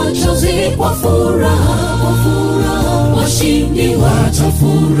 atawafuta machozi kwa furaha, kwa furaha. Washindi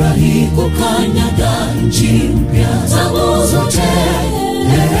watafurahi kukanyaga nchi mpya, tabu zote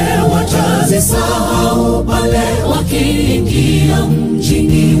watazisahau pale, wakiingia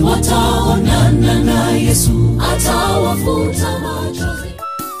mjini wataonana na Yesu, atawafuta machozi.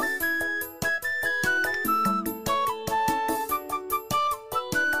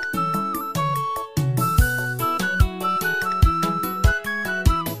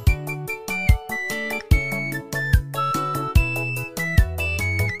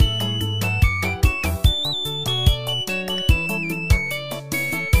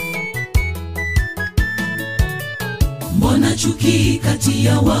 Mbona chuki kati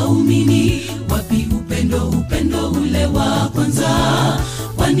ya waumini? Wapi upendo, upendo ule wa kwanza?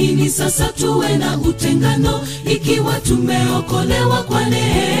 Kwa nini sasa tuwe na utengano, ikiwa tumeokolewa kwa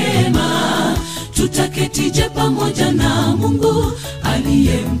neema? Tutaketije pamoja na Mungu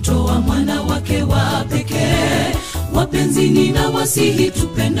aliyemtoa mwana wake wa pekee? Wapenzi, ninawasihi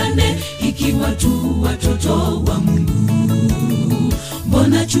tupendane, ikiwa tu watoto wa Mungu.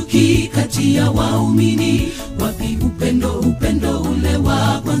 Mbona chuki kati ya waumini? Wapi upendo, upendo ule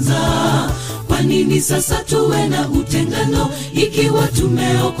wa kwanza? Kwa nini sasa tuwe na utengano, ikiwa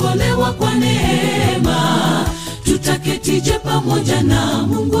tumeokolewa kwa neema? Tutaketije pamoja na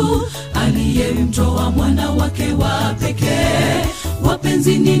Mungu aliyemtoa mwana wake wa pekee?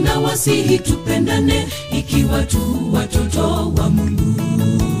 Wapenzi, ninawasihi tupendane, ikiwa tu watoto wa Mungu.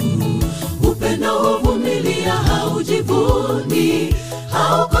 Upendo huvumilia, haujivuni,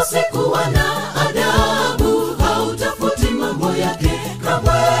 haukosi kuwa na adabu, hautafuti mambo yake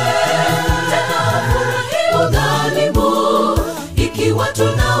kamwe, tena hafurahi udhalimu. Ikiwa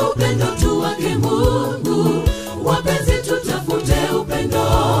tuna upendo tu wake Mungu, wapenzi, tutafute upendo.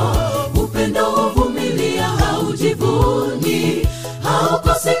 Upendo huvumilia, haujivuni,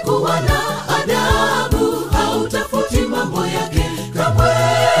 haukosi kuwa na adabu, hautafuti mambo yake kamwe,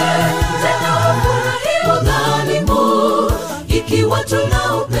 tena hafurahi udhalimu. Ikiwa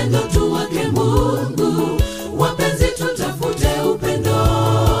tuna upendo tu wake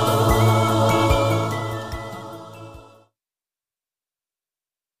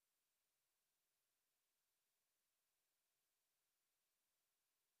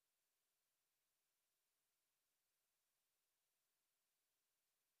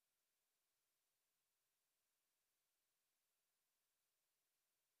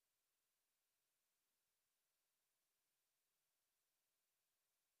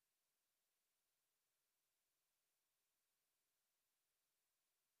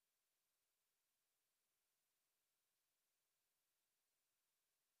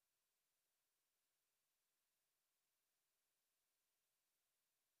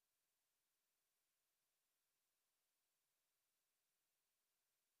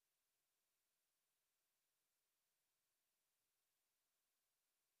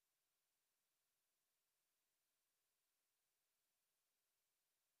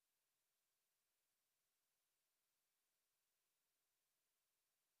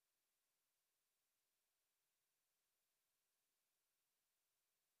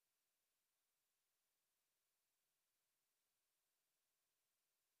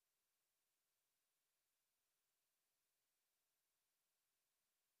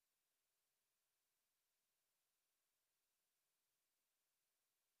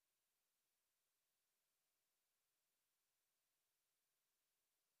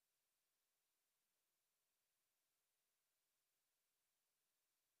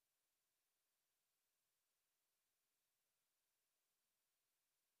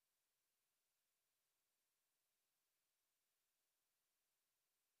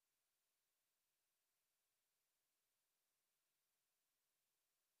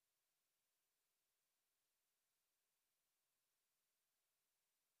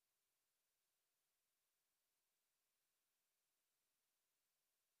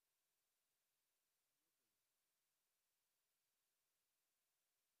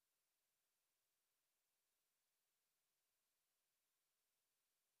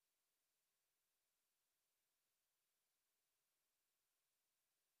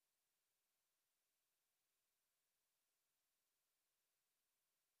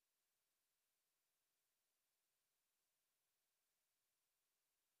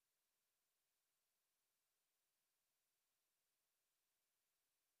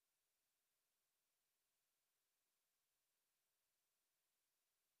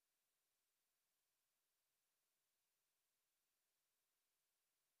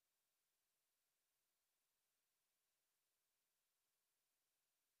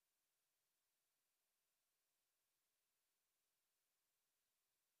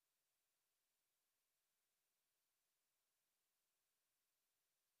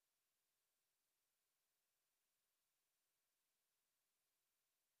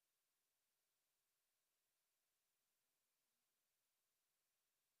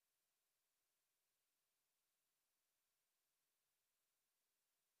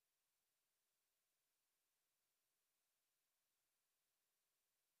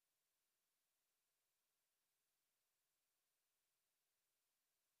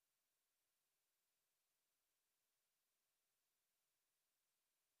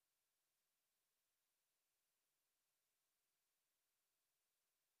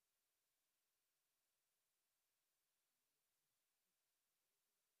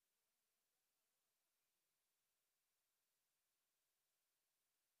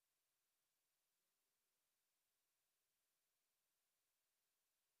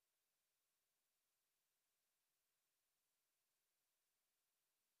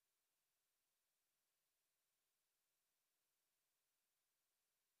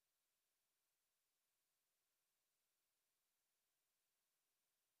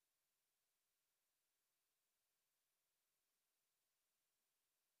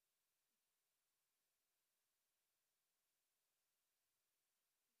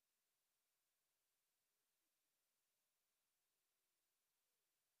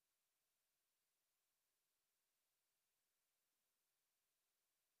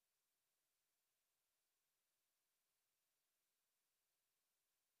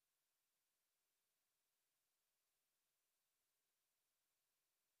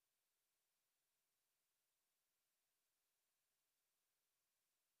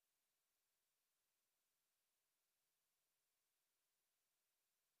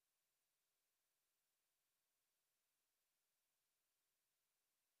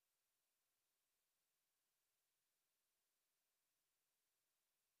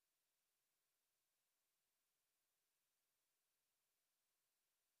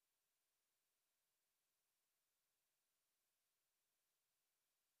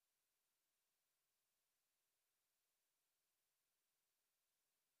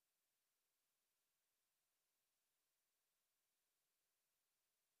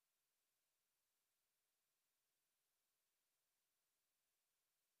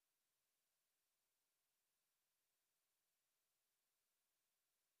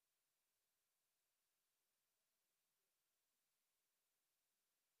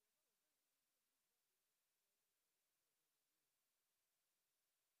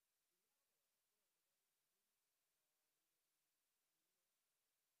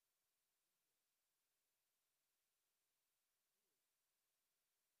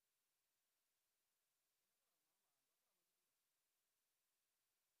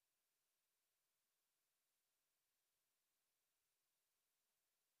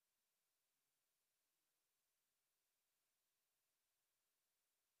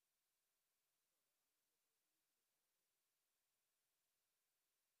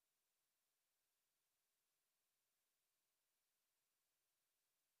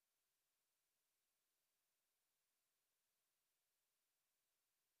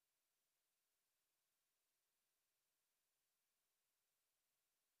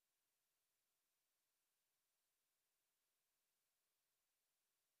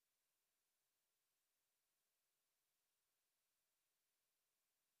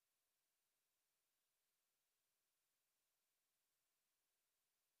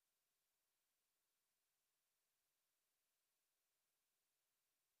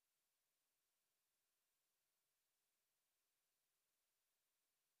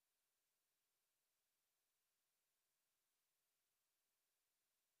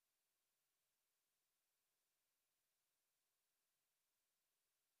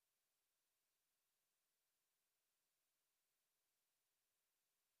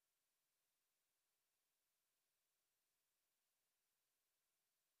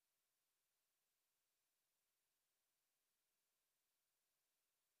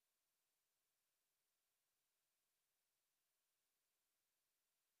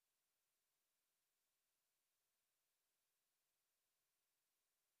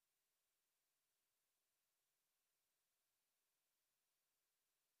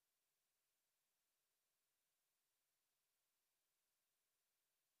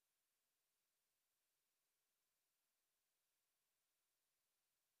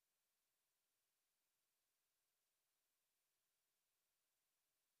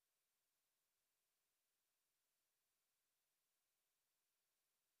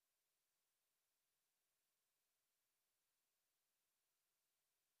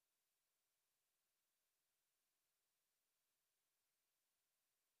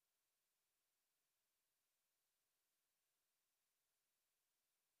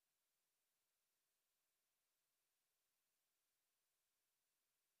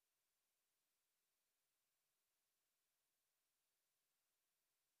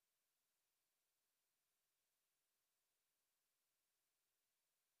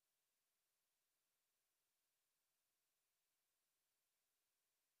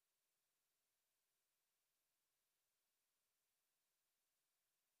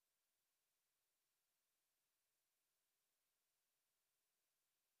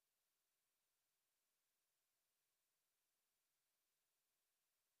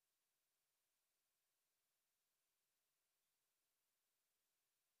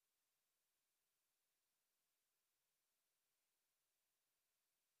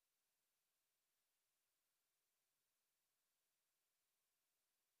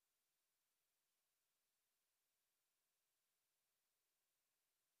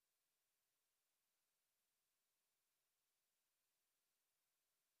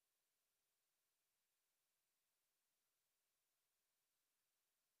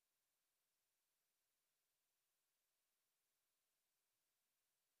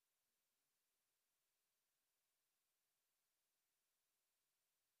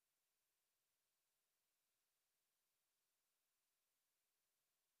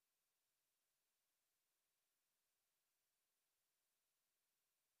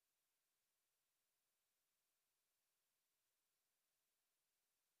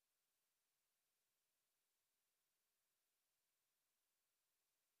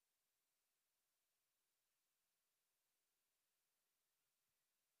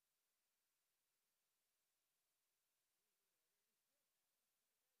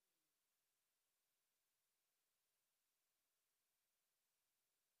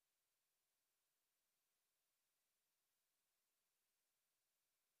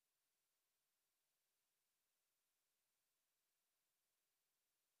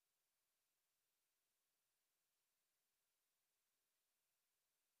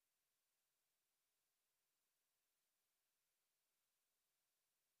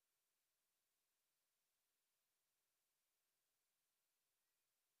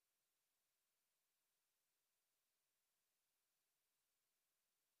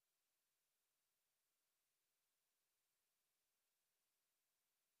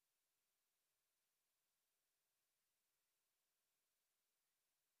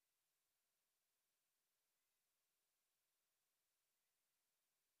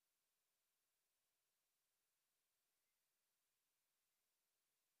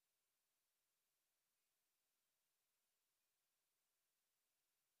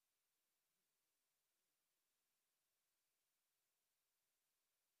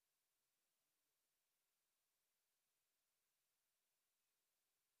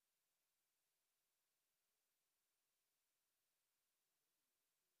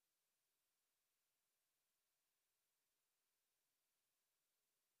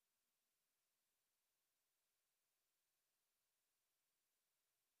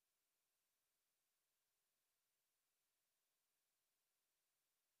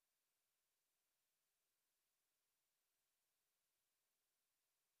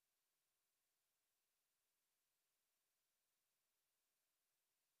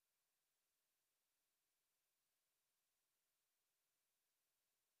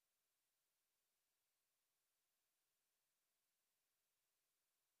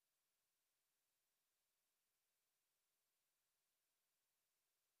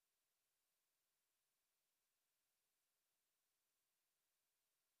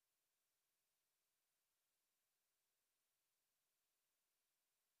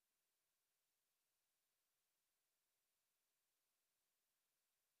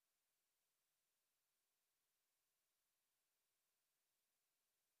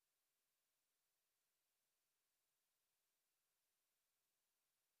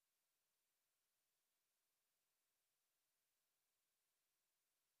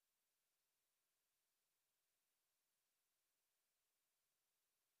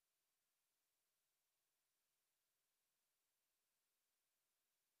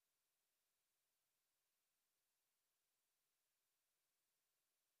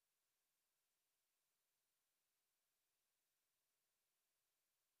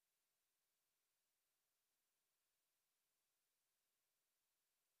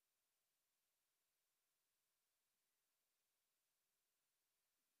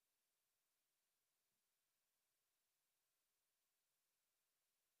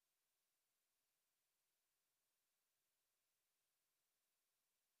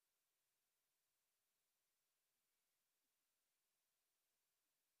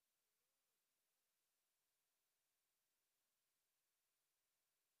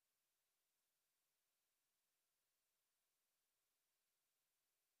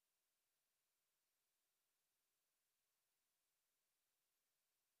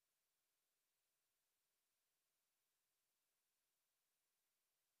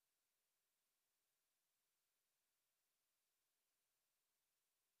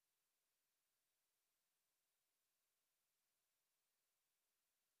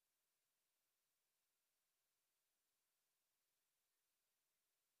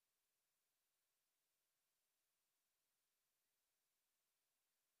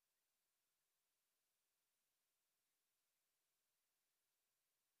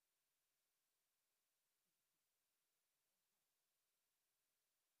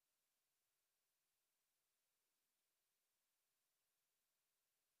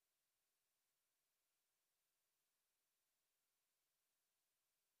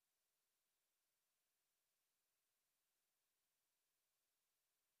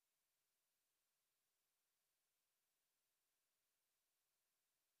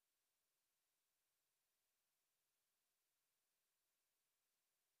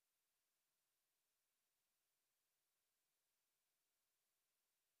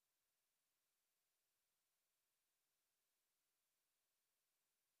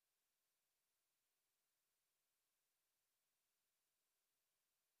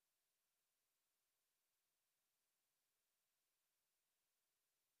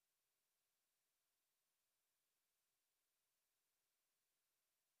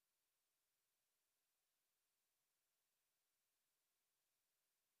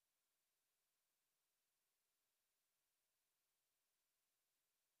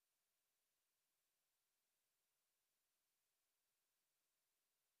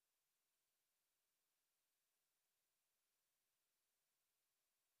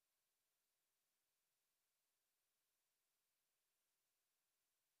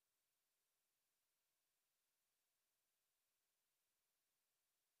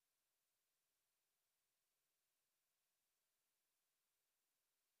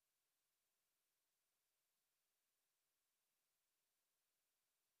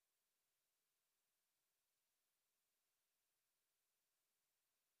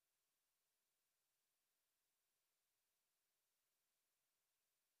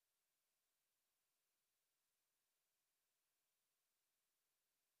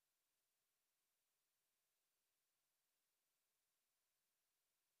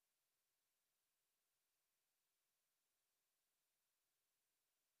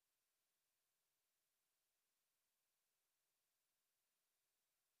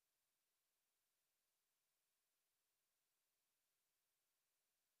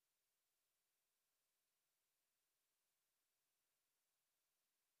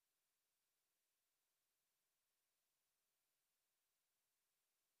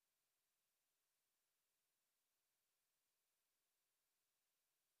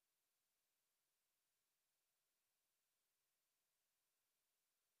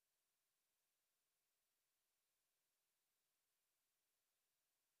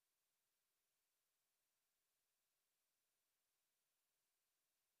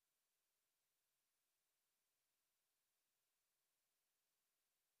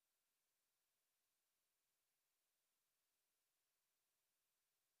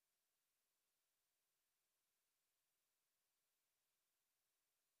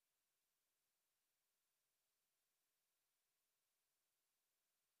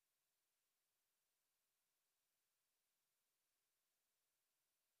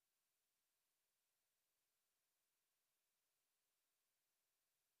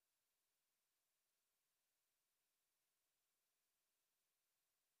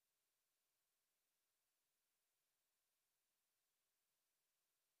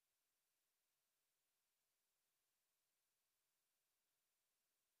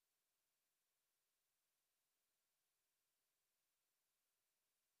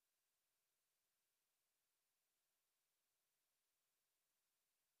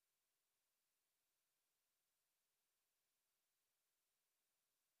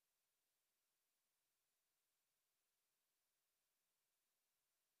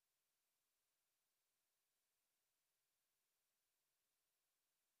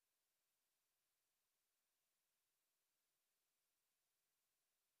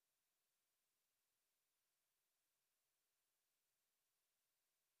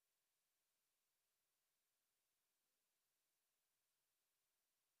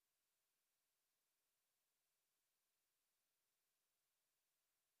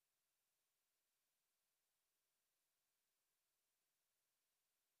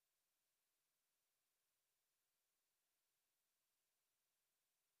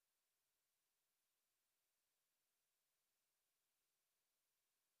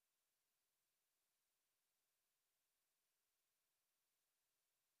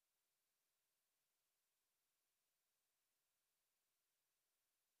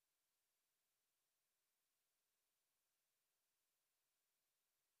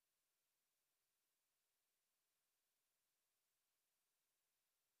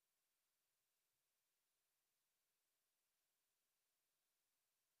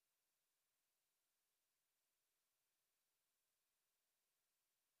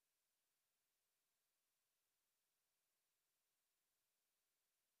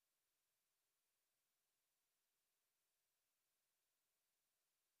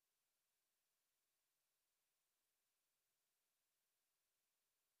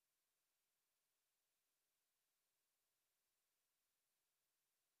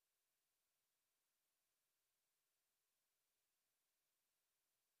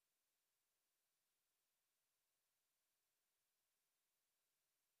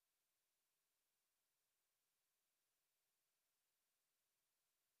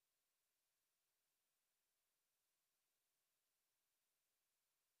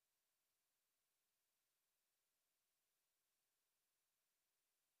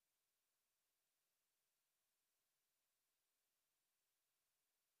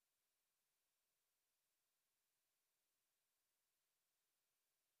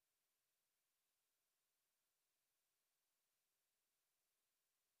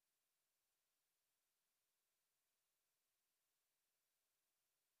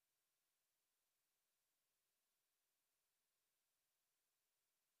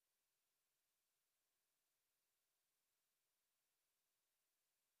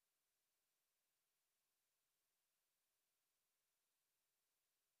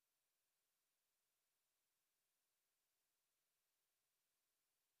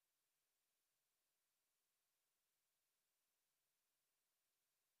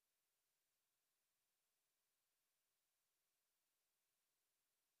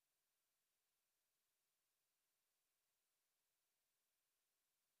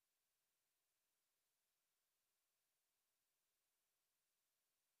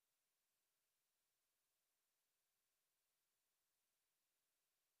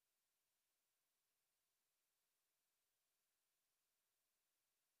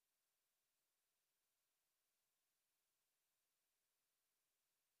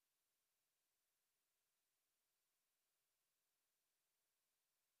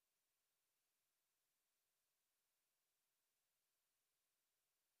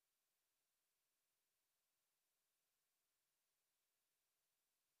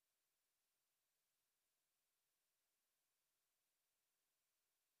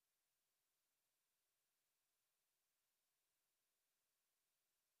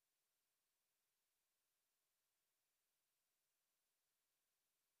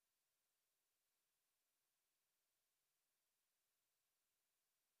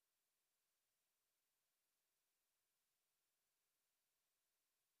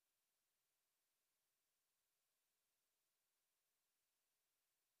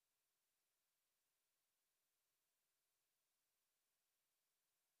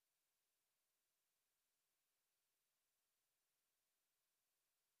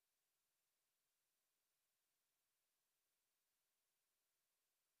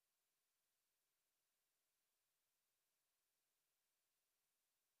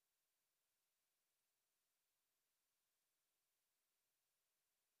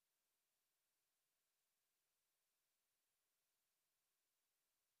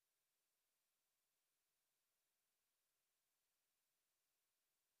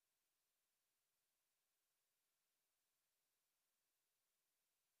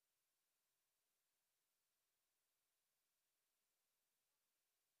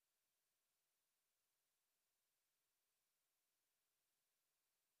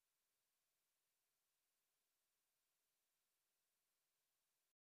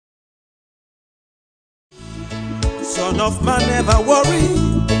Son of man, never worry.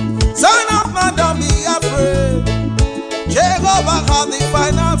 Son of man, don't be afraid. Jehovah has the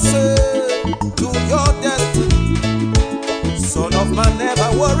final say to your destiny. Son of man, never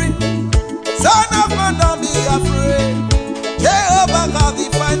worry. Son of man, don't be afraid. Jehovah has the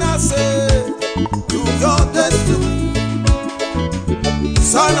final say to your destiny.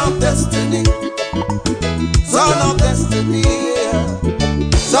 Son of destiny. Son of destiny.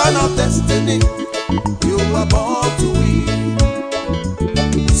 Son of destiny. You were born to win.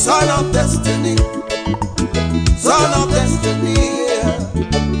 Son of destiny. Son of destiny.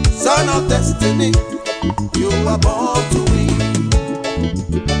 Son of destiny. You were born to win.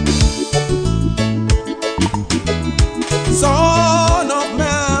 Son of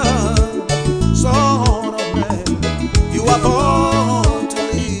man, son of man, you are born to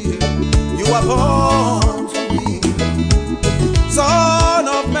live, you are born to win. Son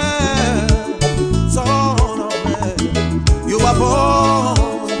of man, you are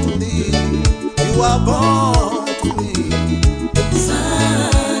born to live, you are born to win.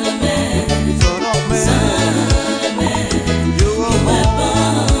 Son of man, son of man, son of man, you are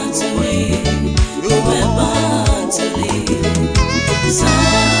born to win, you are born to live.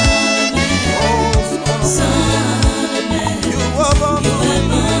 Son of man, son of man, you were born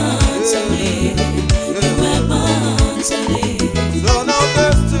to live, you were born to live. Son of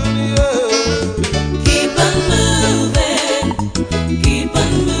destiny, keep on moving, keep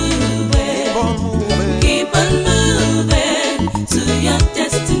on moving, keep on moving to your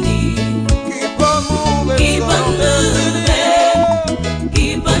destiny. Keep on moving, keep on moving,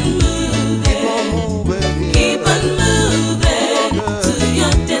 keep on moving, keep on moving to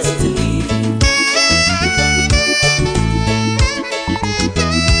your destiny.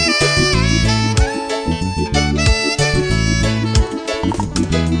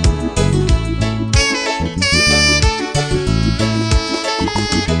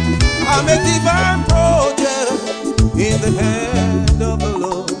 I'm a divine project in the hand of the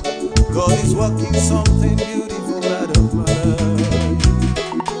Lord. God is working something beautiful out of my life.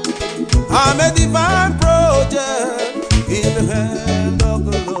 I'm a divine project in the hand of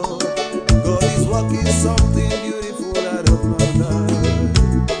the Lord. God is working something beautiful out of my life.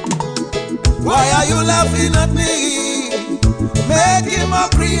 Why are you laughing at me? Making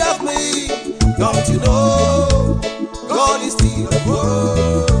mockery of me? Don't you know God is still at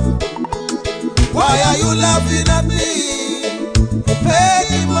work? Why are you laughing at me?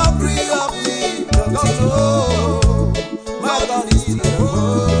 Making mockery of me? Don't you know my God is still at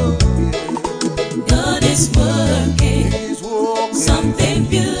work? God is working. He's working something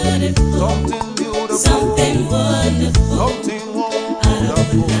beautiful, something beautiful, something wonderful, something wonderful out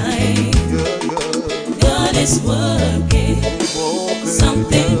of my life. God is working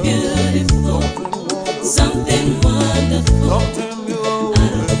something beautiful, something wonderful, something beautiful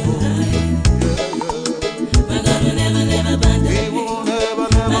out of my life. My God will never, never abandon me.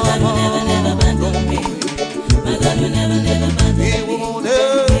 My God will never, never abandon me. My God will never, never abandon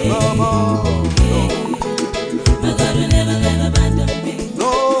me. My God will never, never abandon me.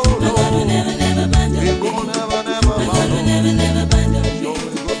 My God will never, never abandon me. My God will never, never abandon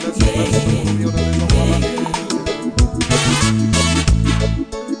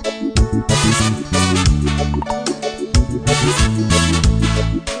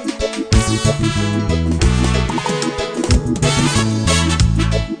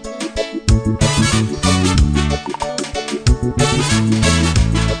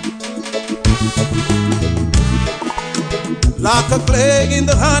Like a clay in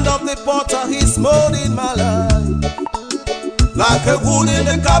the hand of the potter, he's molding my life. Like a wood in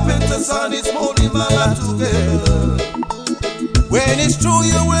the carpenter's hand, he's molding my life together. When it's true,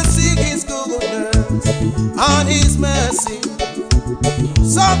 you will see his goodness and his mercy.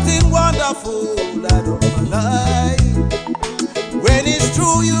 Something wonderful out of my life. When it's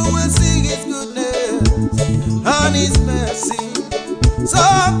true, you will see his goodness and his mercy.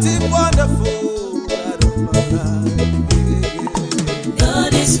 Something wonderful out of my life.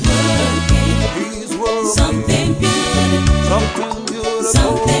 God is working. He's working something beautiful, something beautiful,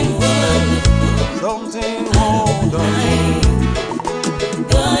 something wonderful, something wonderful.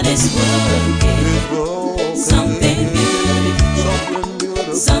 God is working something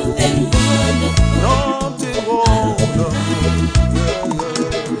beautiful, something wonderful, something wonderful.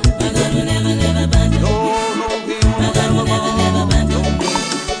 My God will never, never abandon me. My God will never, never abandon me.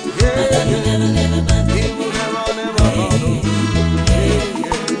 My God will never, never abandon me.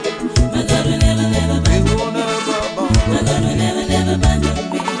 My God will never, never abandon me. My God will never, never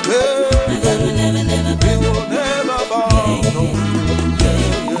abandon me. My God will never, never abandon me.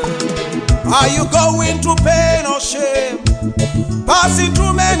 Are you going through pain or shame? Passing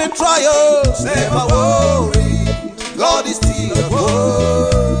through many trials, never worry, God is still at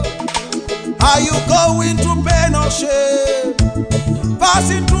work. Are you going through pain or shame?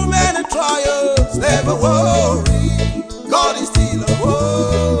 Passing through many trials, never worry, God is still at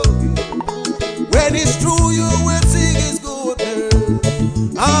work. When it's true, you will sing His goodness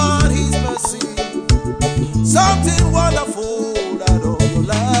and His mercy. Something wonderful out of your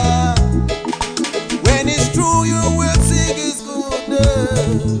life. When it's true, you will sing His goodness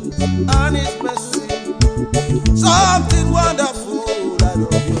and His mercy. Something wonderful out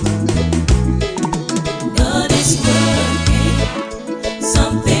of your life. God is working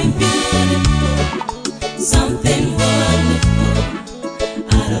something beautiful, something wonderful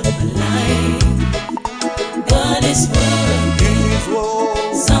out of my life. God is working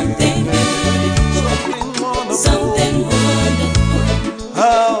something beautiful, something wonderful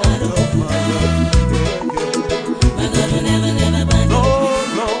out of my life. My God will never abandon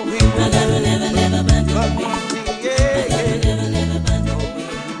me. My God will never abandon me. My God will never abandon me.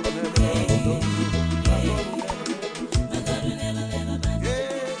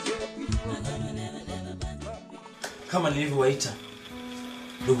 Kama nilivyowaita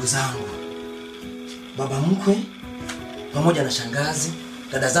ndugu zangu, baba mkwe pamoja na shangazi,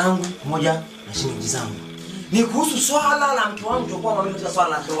 dada zangu pamoja na shemeji zangu, ni kuhusu swala la mke wangu tulikuwa mawili katika swala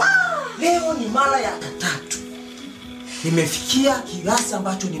la ndoa. Leo ni mara ya 3. Nimefikia kiasi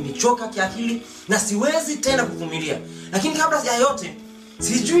ambacho nimechoka kiakili na siwezi tena kuvumilia. Lakini kabla ya yote,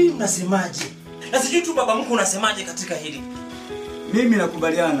 sijui mnasemaje. Na sijui tu baba mkwe unasemaje katika hili. Mimi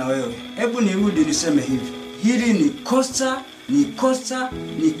nakubaliana na wewe. Hebu nirudi niseme hivi. Hili ni kosa, ni kosa,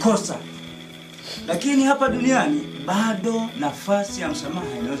 ni kosa. Lakini hapa duniani bado nafasi ya msamaha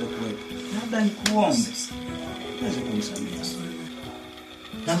inaweza kuwepo. Labda nikuombe uweze kumsamehe.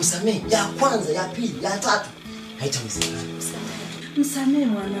 Na msamehe ya kwanza, ya pili, ya 3 haitawezekana. Msamehe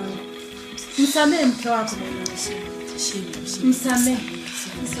mwanangu. Msamehe mke wako mwanangu. Msamehe.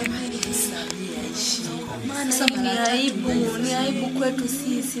 Maana hii ni aibu kwetu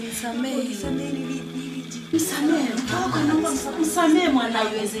sisi. Msamehe. Msamehe mke wako, naomba msamehe mwanangu.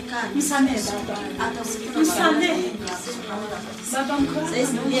 Haiwezekani. Msamehe baba. Msamehe. Baba mke wako.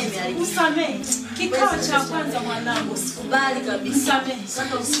 Sasa dunia imeharibika. Msamehe. Kikao cha kwanza mwanangu. Usikubali kabisa. Msamehe.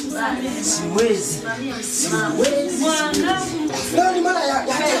 Sasa usikubali. Siwezi. Mwanangu. Leo ni mara ya 3.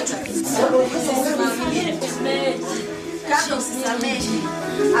 Kama usisamehe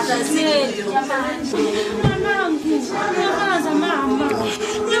atazidi mwanangu. Nyamaza mama.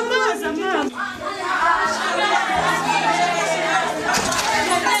 Nyamaza mama.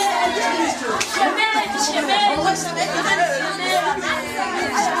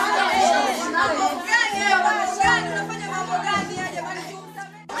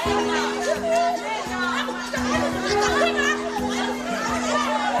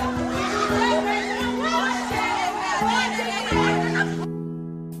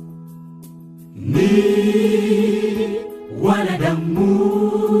 Ni wanadamu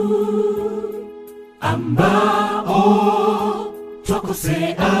ambao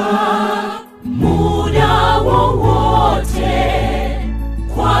twakosea muda wowote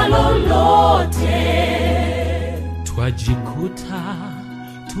kwa lolote, twajikuta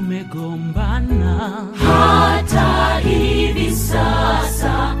tumegombana. Hata hivi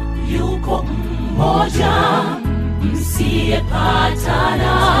sasa yuko mmoja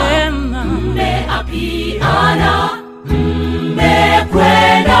msiyepatana, mmeapiana,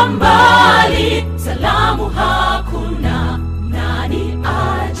 mmekwenda mbali, salamu hakuna, nani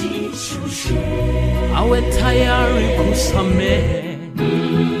ajishushe? Awe tayari kusamehe,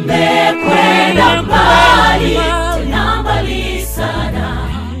 mmekwenda mbali, tena mbali sana,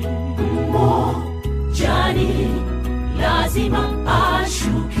 mmojani lazima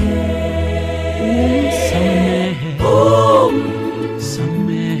ashuke.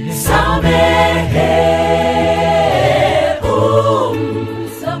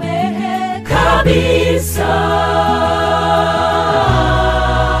 Samehe kabisa.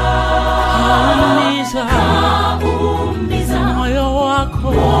 Kaumiza moyo wako,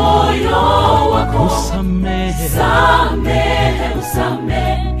 usamehe,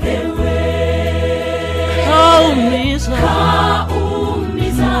 usamehewe. Kaumiza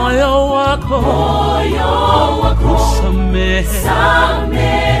moyo wako, usamehe,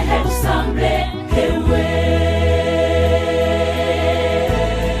 usamehewe.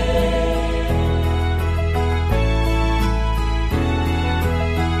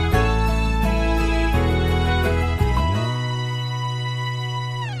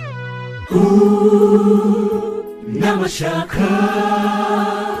 Na mashaka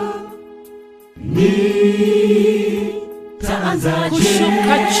ni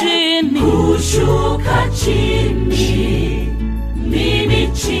kushuka chini, mimi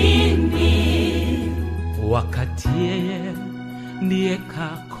chini, wakati yeye ndiye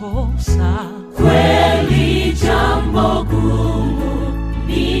kakosa. Kweli jambo gumu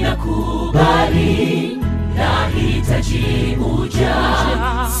ninakubali, nahitaji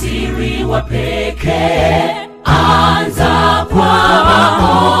ujasiri wa pekee. Anza kwa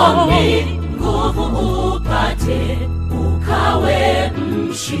maombi, nguvu upate, ukawe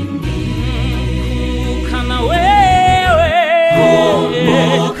mshindi.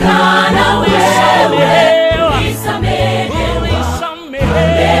 Kumbuka na wewe, nisamehewa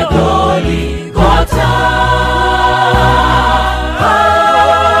pale Goligota.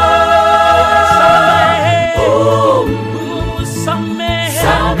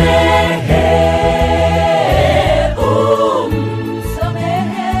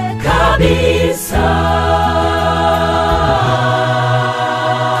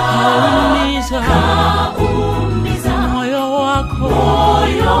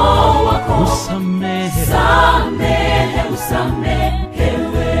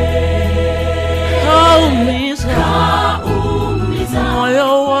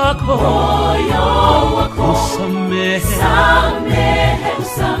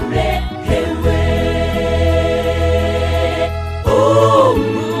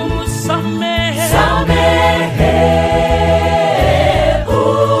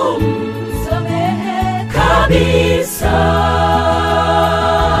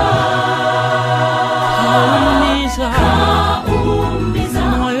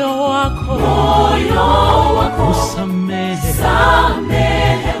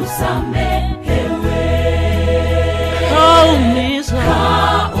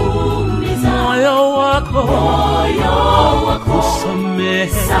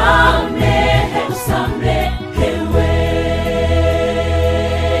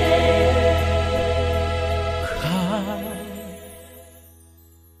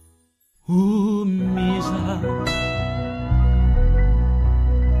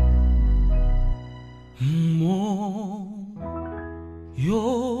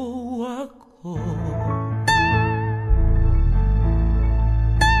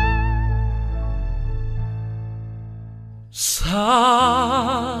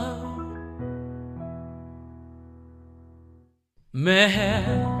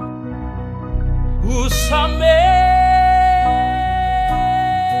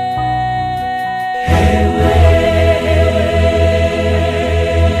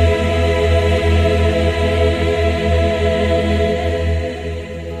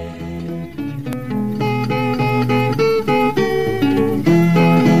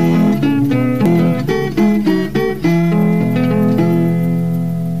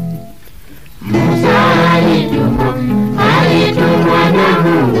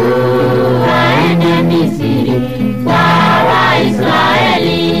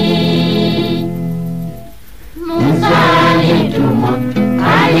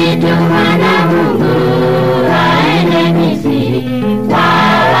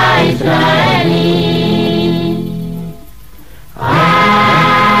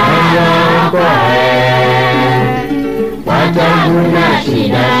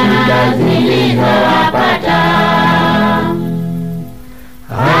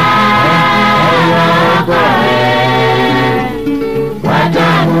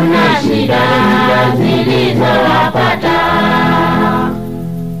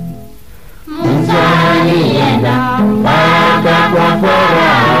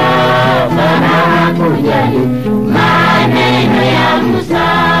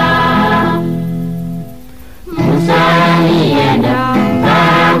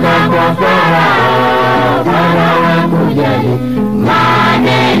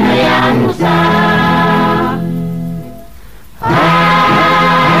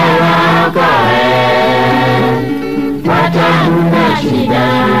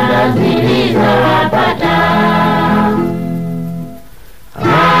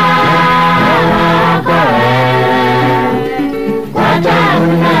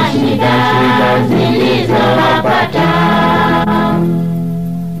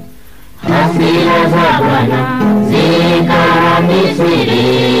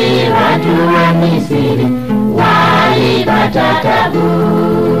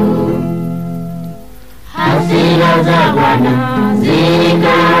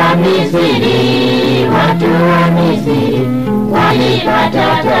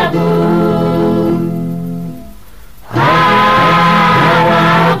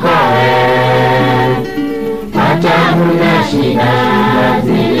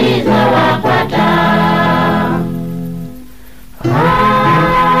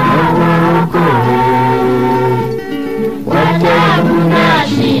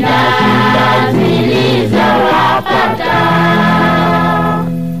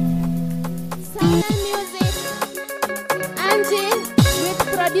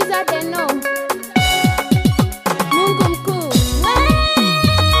 producer Deno. Mungu mkuu.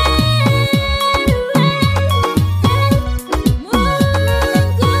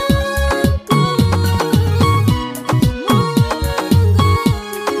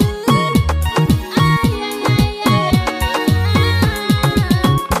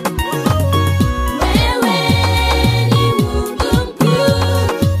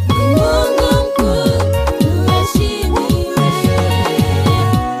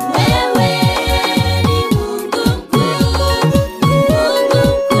 Wewe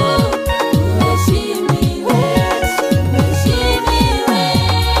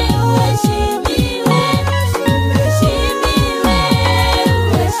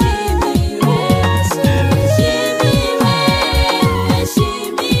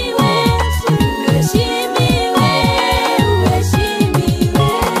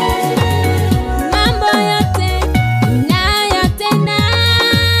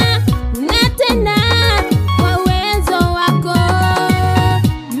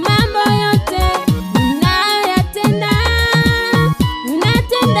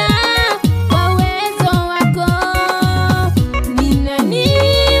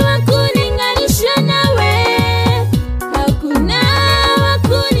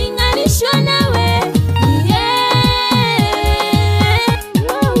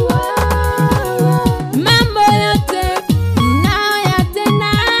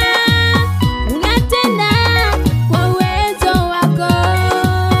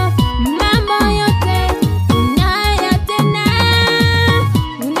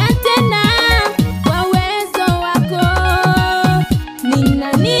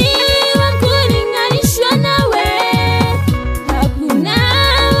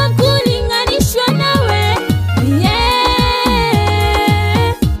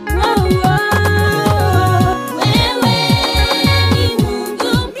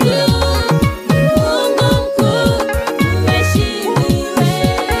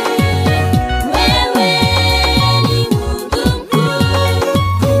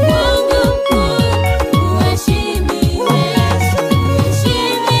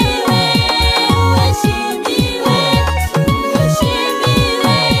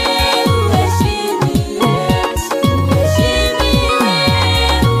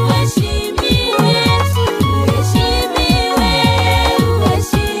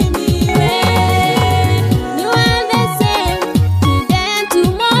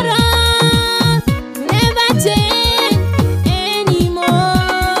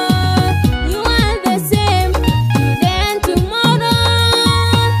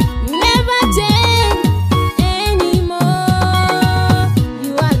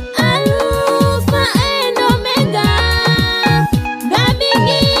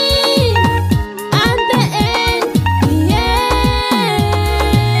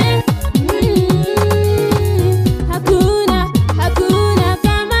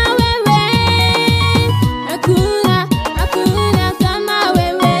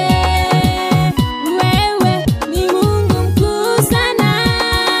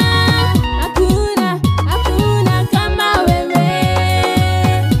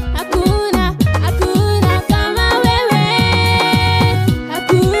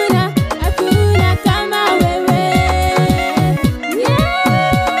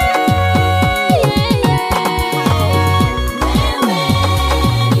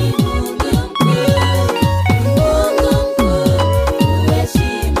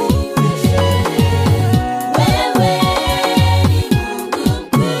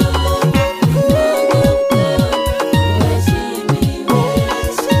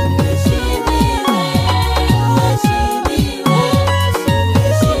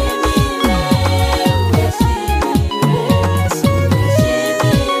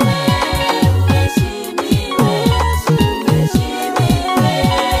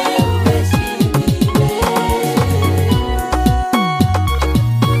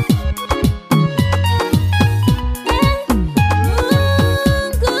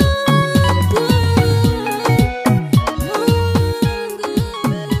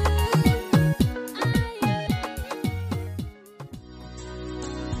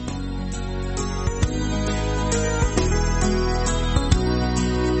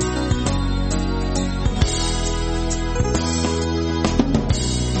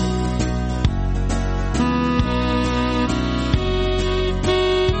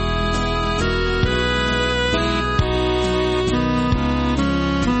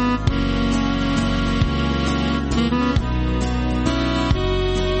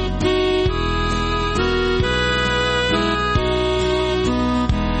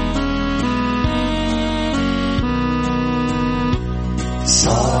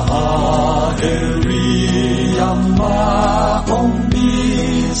Saheri ya maombi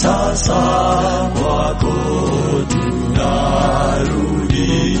sasa kwako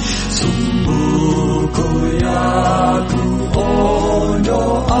tunarudi, sumbuko ya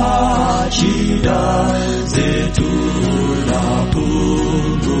kuondoa shida zetu na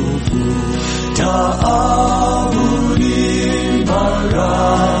pungufu, taabuni mara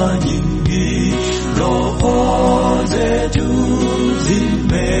nyingi, roho zetu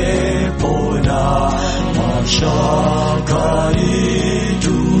zimepona, mashakani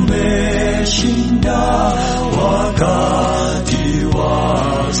tumeshinda, wakati wa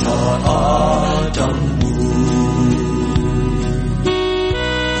saa tamu.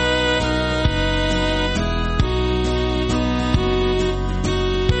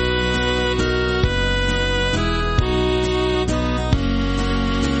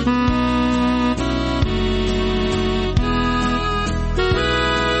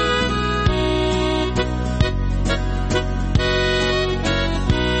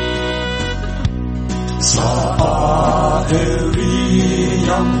 Saheri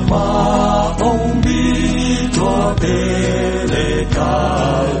ya maombi twapeleka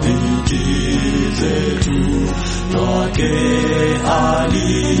dhiki zetu, kwake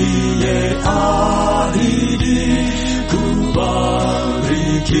aliyeahidi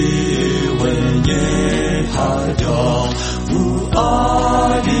kubariki wenye haja,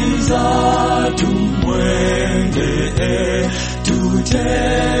 huagiza tumwendee,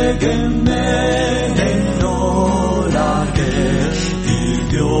 tutegemee neno lake,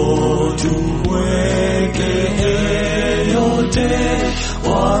 hivyo tumwekee yote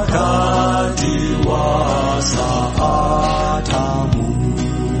wakati wa saa tamu.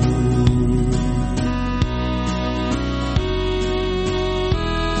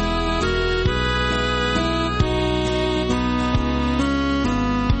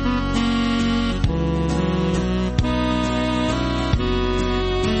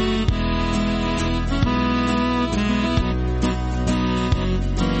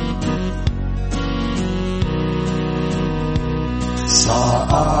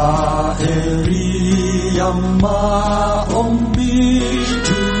 Saheri ya maombi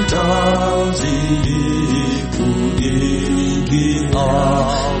tutazidi kuingia,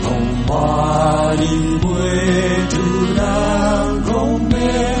 nyumbani mwetu na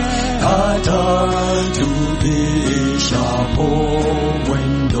ngome, hata tuishapo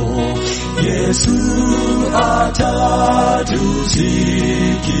mwendo, Yesu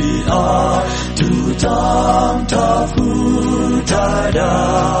atatusikia, tutamtafuta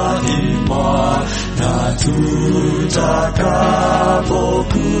daima, na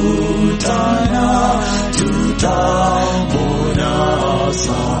tutakapokutana tutamwona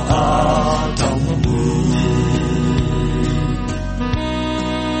saa tamu.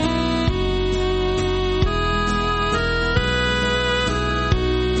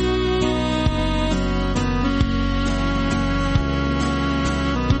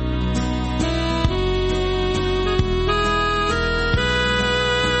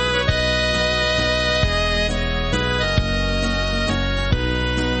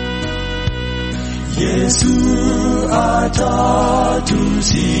 Yesu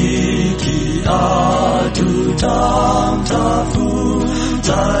atatusikia,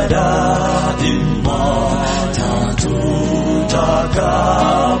 tutamtafuta daima, na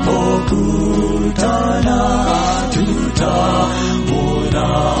tutakapokutana tutamwona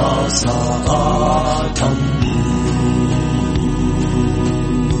saa tamu.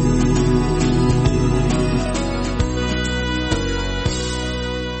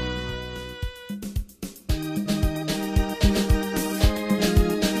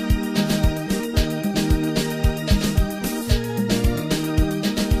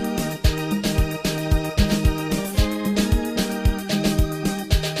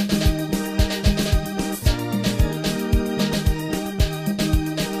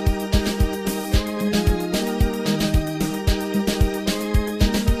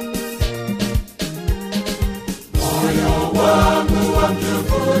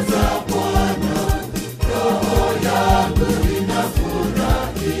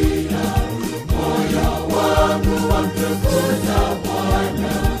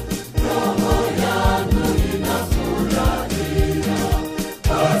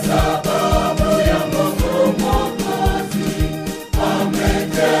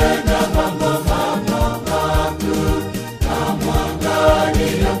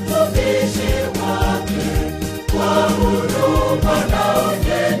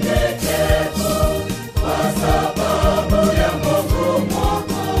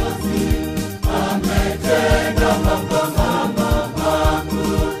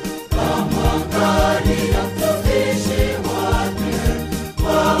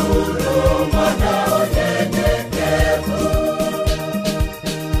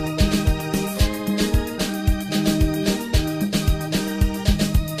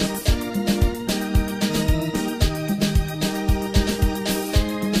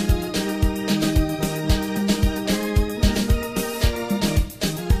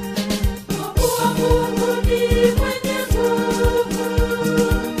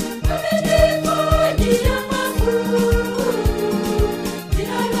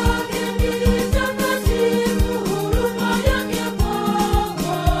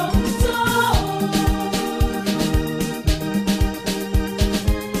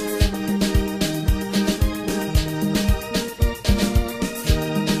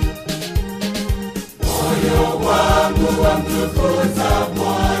 wamtukuza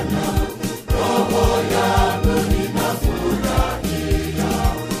Bwana, roho yangu inafurahia.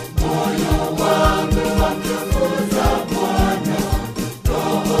 Moyo wangu wamtukuza Bwana,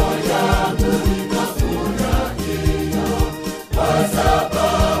 roho yangu inafurahia. Kwa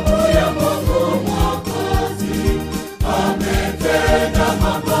sababu ya Mungu Mwokozi ametenda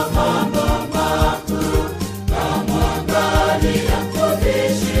mambo makuu. Kamwangalia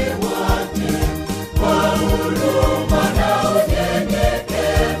mtumishi wake kwa huruma na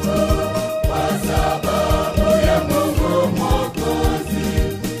unyenyekevu. Kwa sababu ya Mungu Mwokozi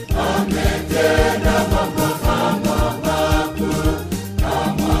ametenda mambo makuu.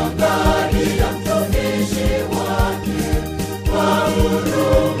 Kamwangalia mtumishi wake kwa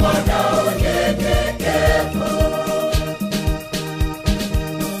huruma na unyenyekevu.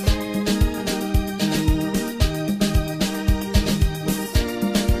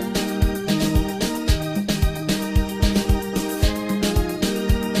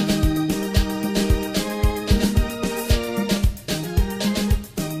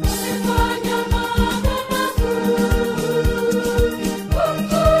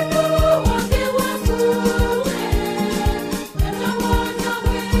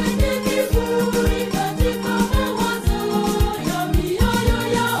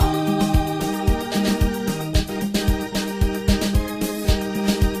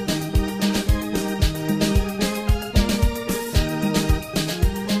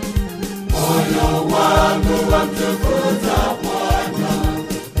 Moyo wangu wamtukuza Bwana,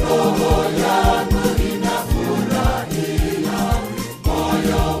 roho yangu inafurahia.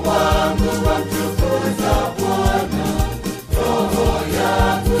 Moyo wangu wamtukuza Bwana, roho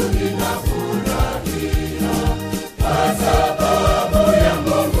yangu inafurahia. Kwa sababu ya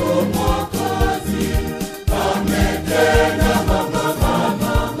Mungu Mwokozi ametenda mambo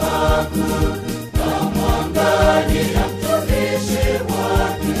makuu. Kamwangalia mtumishi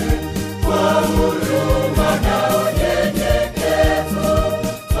wake kwa huruma na unyenyekevu.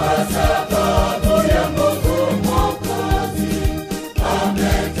 Kwa sababu ya Mungu Mwokozi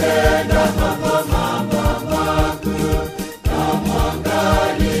ametenda mambo makuu.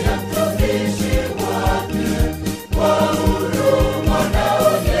 Kamwangalia mtumishi wake kwa huruma na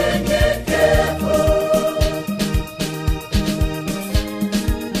unyenyekevu.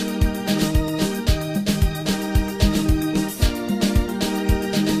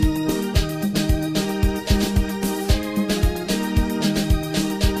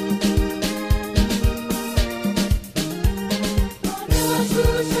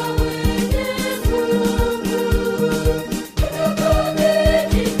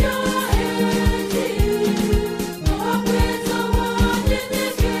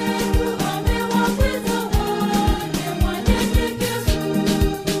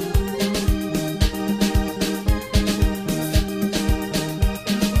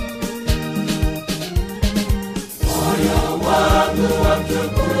 Moyo wangu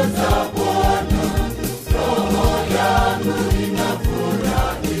wamtukuza Bwana, roho yangu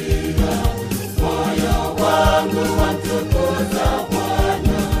inafurahia. Moyo wangu wamtukuza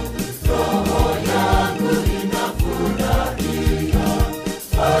Bwana, roho yangu inafurahia.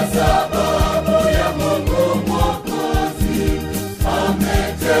 Kwa sababu ya Mungu Mwokozi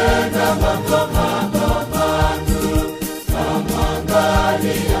ametenda mambo makuu.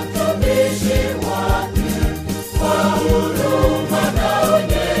 Kamwangalia mtumishi wake kwa huruma na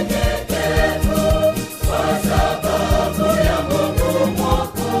unyenyekevu.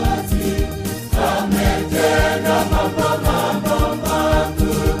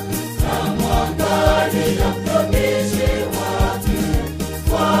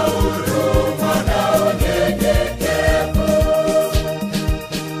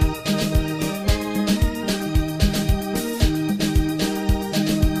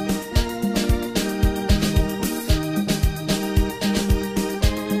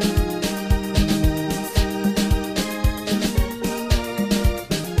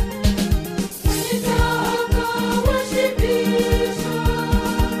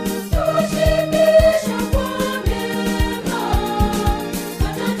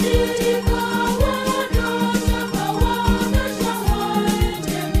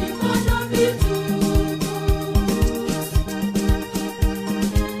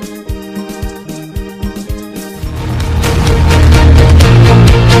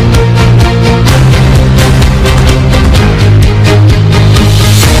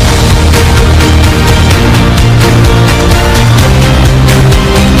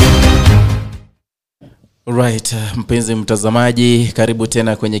 Alright, mpenzi mtazamaji, karibu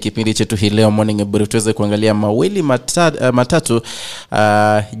tena kwenye kipindi chetu hii leo Morning Brew. Tuweze kuangalia mawili matatu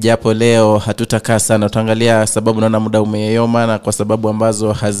japo leo hatutakaa sana. Tutaangalia sababu naona muda umeyoma na kwa sababu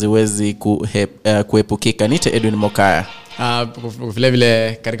ambazo haziwezi kuepukika. Nite Edwin Mokaya. Vile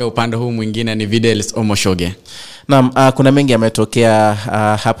vile katika upande huu mwingine ni Videlis Omoshoge. Naam, kuna mengi yametokea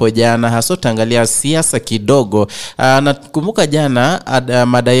hapo jana, hasa tutaangalia siasa kidogo. Nakumbuka jana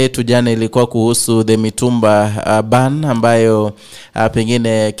mada yetu jana ilikuwa kuhusu the mitumba ban ambayo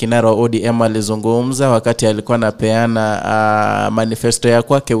pengine kinara ODM alizungumza wakati alikuwa anapeana manifesto ya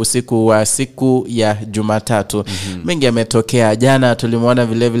kwake usiku wa siku ya Jumatatu. Mengi yametokea jana. Tulimuona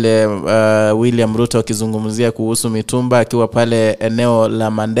vile vile William Ruto akizungumzia kuhusu mitumba akiwa pale eneo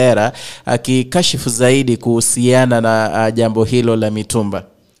la Mandera, akikashifu zaidi kuhusiana na jambo hilo la mitumba.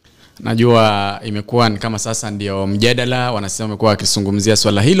 Najua imekuwa ni kama sasa ndio mjadala, wanasema wamekuwa wakizungumzia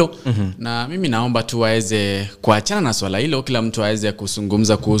swala hilo. Na mimi naomba tu waweze kuachana na swala hilo, kila mtu aweze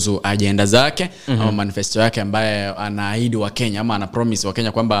kuzungumza kuhusu agenda zake au manifesto yake ambaye anaahidi wa Kenya ama ana promise wa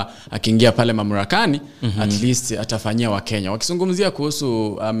Kenya kwamba akiingia pale mamlakani at least atafanyia wa Kenya. Wakizungumzia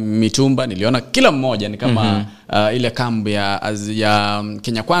kuhusu mitumba, niliona kila mmoja ni kama ile kambi ya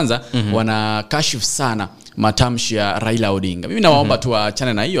Kenya Kwanza wanakashifu sana matamshi ya Raila Odinga. Mimi naomba tu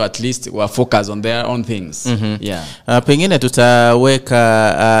waachane na hiyo, at least wa focus on their own things. Pengine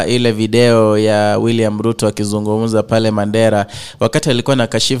tutaweka ile video ya William Ruto akizungumza pale Mandera wakati alikuwa na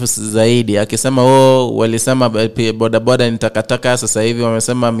kashifu zaidi akisema walisema bodaboda ni takataka, sasa hivi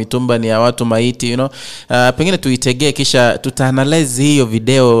wamesema mitumba ni ya watu maiti, pengine tuitegee kisha tutaanalyze hiyo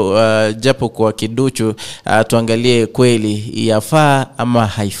video japo kwa kiduchu, tuangalie kweli yafaa ama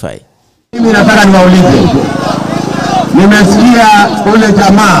haifai. Mimi nataka niwaulize, nimesikia ule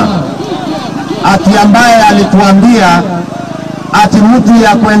jamaa ati ambaye alituambia ati mtu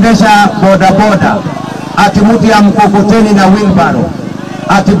ya kuendesha bodaboda, ati mtu ya mkokoteni na wheelbarrow,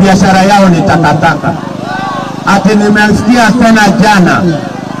 ati biashara yao ni takataka. Ati nimesikia tena jana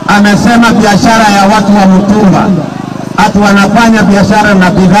amesema biashara ya watu wa mtumba, ati wanafanya biashara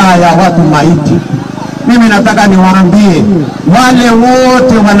na bidhaa ya watu maiti. Mimi nataka niwaambie wale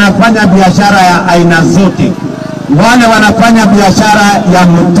wote wanafanya biashara ya aina zote, wale wanafanya biashara ya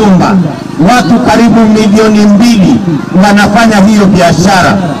mtumba, watu karibu 2,000,000 wanafanya hiyo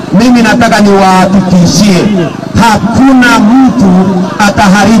biashara. Mimi nataka niwahakikishie hakuna mtu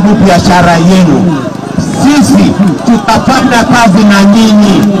ataharibu biashara yenu. Sisi tutafanya kazi na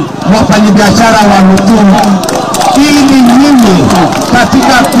nyinyi wafanyabiashara wa mtumba, ili nyinyi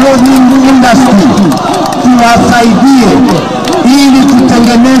katika clothing industry tuwasaidie ili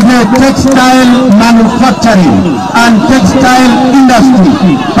tutengeneze textile manufacturing and textile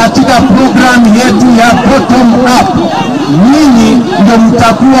industry katika program yetu ya bottom up. Nyinyi ndio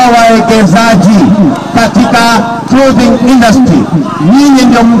mtakuwa wawekezaji katika clothing industry, nyinyi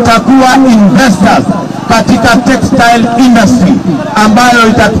ndio mtakuwa investors katika textile industry ambayo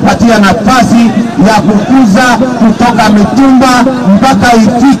itatupatia nafasi ya kukuza kutoka mitumba mpaka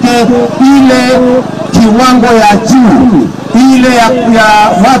ifike ile kiwango ya juu, ile ya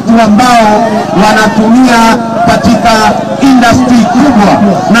watu ambao wanatumia katika industry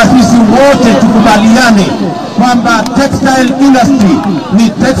kubwa. Na sisi wote tukubaliane kwamba textile industry ni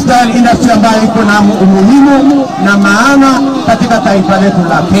textile industry ambayo iko na umuhimu na maana katika taifa letu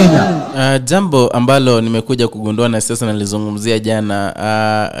la Kenya. Jambo ambalo nimekuja kugundua na sasa nalizungumzia jana,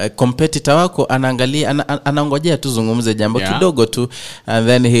 competitor wako anaangalia anaongojea tu zungumze jambo kidogo tu and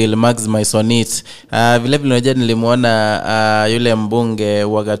then he'll maximize on it. Vile vile unajua nilimuona yule mbunge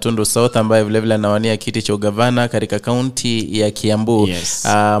wa Gatundu South ambaye vile vile anawania kiti cha gavana katika kaunti ya Kiambu,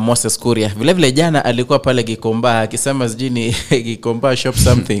 Moses Kuria. Vile vile jana alikuwa pale Gikomba akisema sijini Gikomba shop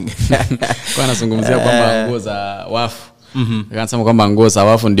something. Kwa anazungumzia kwamba nguo za wafu. Akasema kwamba nguo za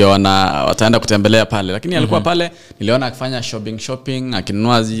wafu ndio wataenda kutembelea pale, lakini alikuwa pale niliona akifanya shopping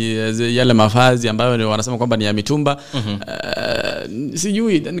akinunua yale mavazi ambayo wanasema kwamba ni ya mitumba.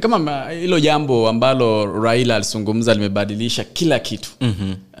 Sijui ni kama hilo jambo ambalo Raila alizungumza limebadilisha kila kitu.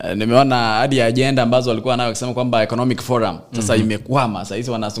 Nimeona hadi agenda ambazo walikuwa nayo akisema kwamba economic forum sasa imekwama, sasa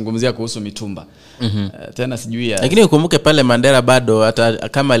hizi wanazungumzia kuhusu mitumba. Tena sijui lakini ukumbuke pale Mandera bado hata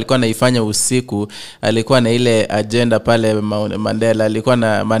kama alikuwa anaifanya usiku alikuwa na ile agenda pale Mandela alikuwa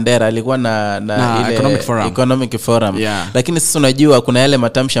na ile economic forum. Lakini sasa unajua kuna yale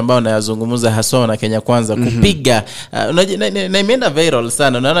matamshi ambayo anayazungumza haswa na Kenya Kwanza kupiga na imeenda viral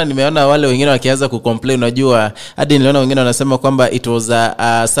sana. Unaona nimeona wale wengine wakianza kucomplain, unajua hadi niliona wengine wanasema kwamba it was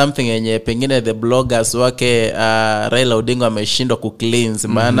something yenye pengine the bloggers wake Raila Odinga ameshindwa ku cleanse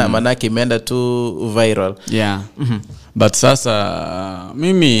maana imeenda tu viral. But sasa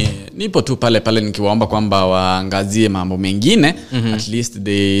mimi nipo tu pale pale nikiwaomba kwamba waangazie mambo mengine. At least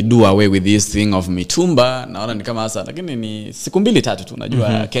they do away with this thing of mitumba. Naona ni kama sasa lakini ni siku 2-3 tu.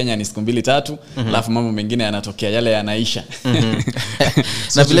 Unajua Kenya ni siku 2-3 alafu mambo mengine yanatokea yale yanaisha.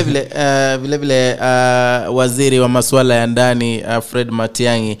 Na vile vile waziri wa masuala ya ndani Fred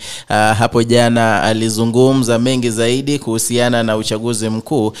Matiang'i hapo jana alizungumza mengi zaidi kuhusiana na uchaguzi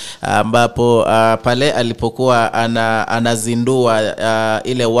mkuu, ambapo pale alipokuwa anazindua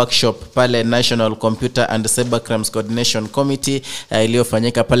ile workshop pale National Computer and Cyber Crimes Coordination Committee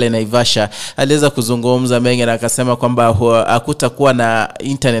iliyofanyika pale Naivasha. Aliweza kuzungumza mengi na akasema kwamba hakutakuwa na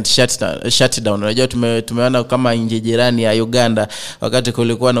internet shutdown. Unajua tumeona kama nchi jirani ya Uganda wakati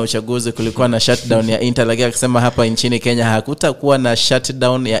kulikuwa na uchaguzi kulikuwa na shutdown ya internet, lakini akasema hapa nchini Kenya hakutakuwa na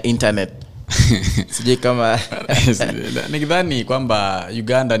shutdown ya internet. Sijui kama nikidhani kwamba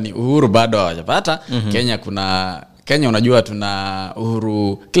Uganda ni uhuru bado hawajapata. Kenya unajua tuna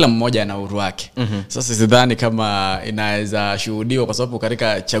uhuru, kila mmoja ana uhuru wake. Sasa sidhani kama inaweza shuhudiwa kwa sababu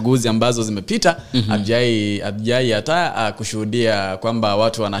katika chaguzi ambazo zimepita hatujai hata kushuhudia kwamba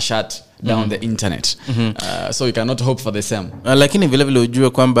watu wana shut down the internet. So you cannot hope for the same. Lakini vile vile ujue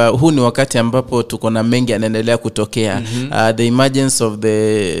kwamba huu ni wakati ambapo tuko na mengi yanaendelea kutokea. The emergence of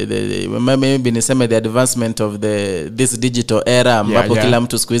maybe niseme the advancement of this digital era ambapo kila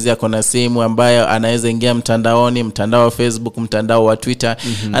mtu siku hizi ako na simu ambayo anaweza ingia mtandaoni, mtandao wa Facebook, mtandao wa Twitter.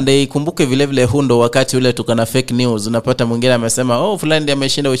 And ikumbuke vile vile huu ndo wakati ule tuko na fake news. Unapata mwingine amesema fulani ndiye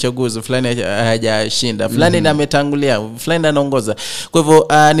ameshinda uchaguzi, fulani hajashinda, fulani ndiye ametangulia, fulani anaongoza. Kwa hivyo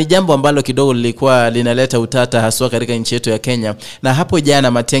ni jambo ambalo kidogo lilikuwa linaleta utata haswa katika nchi yetu ya Kenya. Na hapo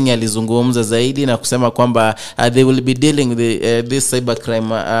jana Matiang'i alizungumza zaidi na kusema kwamba they will be dealing with this cyber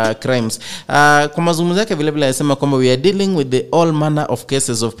crimes. Kwa mazungumzo yake vile vile anasema kwamba we are dealing with the all manner of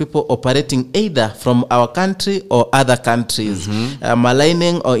cases of people operating either from our country or other countries,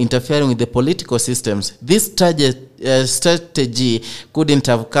 maligning or interfering with the political systems. This strategy couldn't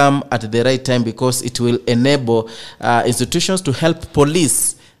have come at the right time because it will enable institutions to help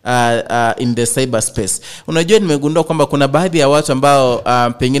police in the cyberspace. Unajua nimegundua kwamba kuna baadhi ya watu ambao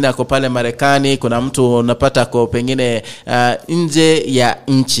pengine ako pale Marekani, kuna mtu unapata ako pengine nje ya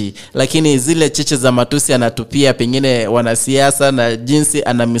nchi, lakini zile cheche za matusi anatupia pengine wanasiasa na jinsi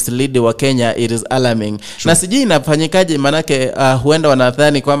ana mislead wa Kenya, it is alarming. Na sijui inafanyikaje, manake huenda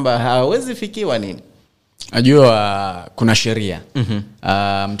wanadhani kwamba hawezi fikiwa nini. Najua kuna sheria.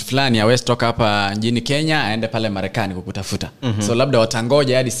 Mtu fulani hawezi toka hapa nchini Kenya aende pale Marekani kukutafuta. So labda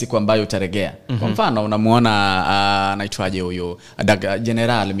watangoja hadi siku ambayo utaregea. Kwa mfano unamuona anaitwaje huyo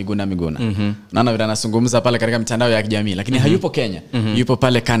General Miguna. Naona vile anazungumza pale katika mitandao ya kijamii, lakini hayupo Kenya. Yupo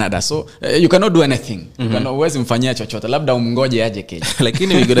pale Canada. So you cannot do anything. Huwezi mfanyia chochote. Labda umngoje aje Kenya.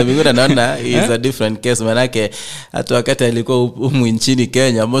 Lakini Miguna naona is a different case, manake hata wakati alikuwa humu nchini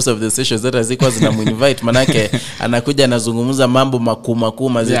Kenya, most of the sessions that zilikuwa zinamuinvite, manake anakuja anazungumza mambo makuu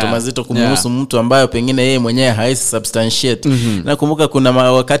mazito kumhusu mtu ambayo pengine yeye mwenyewe haisi substantiate. Nakumbuka kuna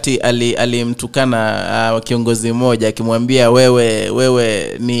wakati alimtukana kiongozi mmoja akimwambia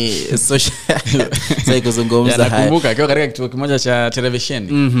wewe ni social sasa kuzungumza haya. Nakumbuka akiwa katika kituo kimoja cha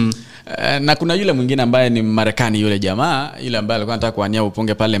televisheni. Na kuna yule mwingine ambaye ni Marekani, yule jamaa yule ambaye alikuwa anataka kuania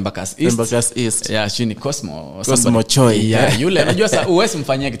uponge pale Embakasi East. Chini Cosmo Choi. Yule unajua sasa uwezi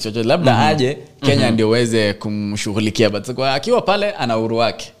mfanyia kitu chochote, labda aje Kenya ndio uweze kumshughulikia, but kwa akiwa pale ana uhuru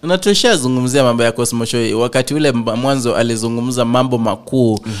wake. Na tushazungumzia mambo ya Cosmo Choi wakati ule mwanzo alizungumza mambo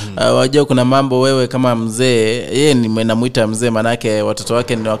makuu. Wajua kuna mambo wewe kama mzee, yeye nimemuita mzee manake watoto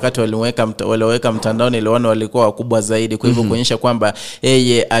wake ni wakati waliweka mtandaoni ile walikuwa wakubwa zaidi, kwa hivyo kuonyesha kwamba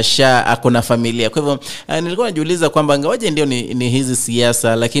yeye akona familia. Kwa hivyo nilikuwa najiuliza kwamba ngawaje ndio ni hizi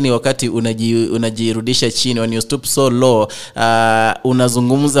siasa, lakini wakati unajirudisha chini, when you stoop so low,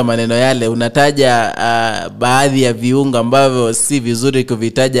 unazungumza maneno yale, unataja baadhi ya viungo ambavyo si vizuri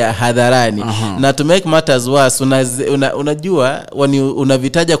kuvitaja hadharani. Na to make matters worse, unajua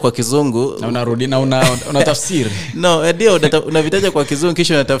unavitaja kwa Kizungu na unarudi na unatafsiri. No, ndio unavitaja kwa Kizungu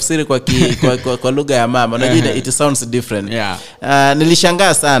kisha unatafsiri kwa lugha ya mama. Unajua it sounds different.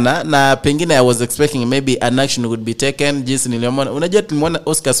 Nilishangaa sana na pengine I was expecting maybe an action would be taken. Jinsi niliona, unajua tulimuona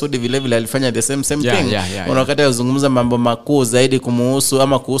Oscar Sudi vile vile alifanya the same thing. Wakati alizungumza mambo makuu zaidi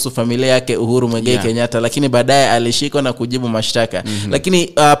kuhusu familia yake Uhuru Muigai Kenyatta, lakini baadaye alishikwa na kujibu mashtaka.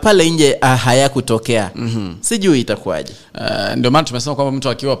 lakini pale nje hayakutokea. Sijui itakuwaje. Ndio maana tumesema kwamba mtu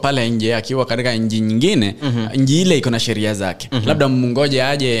akiwa pale nje, akiwa katika nchi nyingine, nchi ile iko na sheria zake. Labda mngoje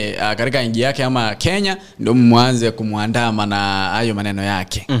aje katika nchi yake ama Kenya ndio mwanze kumuandama na hayo maneno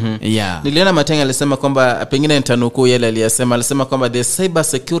yake. Niliona Matenga alisema kwamba pengine nitanukuu yale aliyasema, alisema kwamba the cyber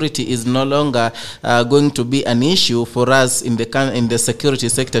security is no longer going to be an issue for us in the security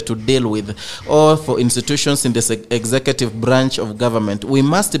sector to deal with, or for institutions in the executive branch of government. We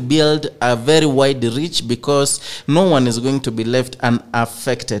must build a very wide reach because no one is going to be left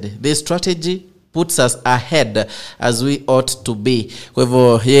unaffected. This strategy puts us ahead as we ought to be. Kwa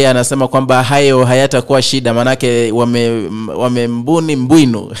hivyo yeye anasema kwamba hayo hayatakuwa shida, manake wamembuni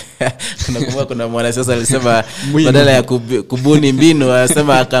mbinu. Kuna mwanasiasa alisema badala ya kubuni mbinu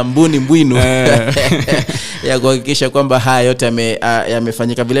anasema akambuni mbinu ya kuhakikisha kwamba haya yote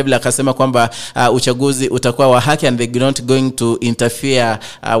yamefanyika. Vile vile akasema kwamba uchaguzi utakuwa wa haki and they're not going to interfere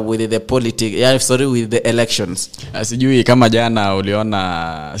with the politics, with the elections. Sijui kama jana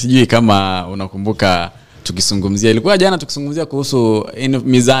uliona, sijui kama unakumbuka tukizungumzia, ilikuwa jana tukizungumzia kuhusu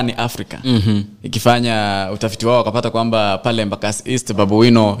Mizani Africa. Ikifanya utafiti wao wakapata kwamba pale Embakasi East Babu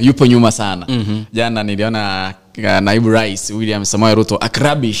Owino yupo nyuma sana. Jana niliona naibu rais William Samoei Ruto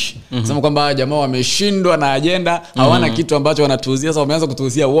akrabish sema kwamba jamaa wameshindwa na agenda, hawana kitu ambacho wanatuuzia. Sasa wameanza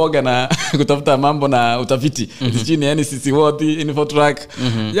kutuuzia woga na kutafuta mambo na utafiti chini, yani sisi wote Infotrack.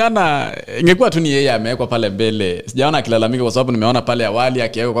 Jana ingekuwa tu ni yeye amewekwa pale mbele, sijaona akilalamika, kwa sababu nimeona pale awali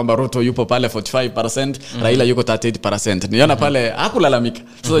akiweka kwamba Ruto yupo pale 45%, Raila yuko 38%. Niona pale hakulalamika.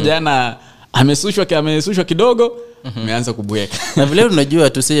 So jana amesushwa kidogo, ameanza kubweka. Na vile unajua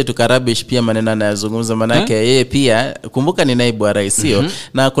tusije tukarabish pia maneno anayozungumza, manake yeye pia kumbuka ni naibu wa rais, sio?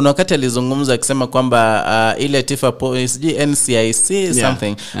 Na kuna wakati alizungumza akisema kwamba ile Tifa NCIC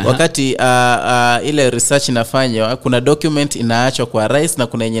something, wakati ile research inafanywa kuna document inaachwa kwa rais na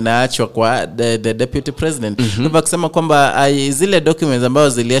kuna yenye inaachwa kwa the deputy president. Kwa akisema kwamba zile documents ambazo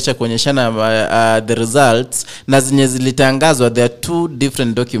ziliacha kuonyeshana the results na zenye zilitangazwa, there are two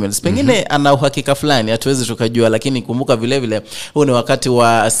different documents. Pengine ana uhakika fulani, hatuwezi tukajua, lakini kumbuka vile vile huu ni wakati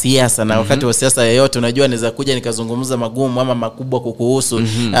wa siasa, na wakati wa siasa yoyote unajua naweza kuja nikazungumza magumu ama makubwa kukuhusu,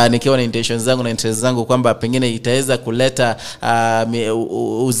 nikiwa na intentions zangu na interest zangu kwamba pengine itaweza kuleta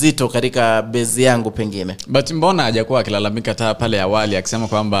uzito katika base yangu pengine. But mbona hajakuwa akilalamika pale awali akisema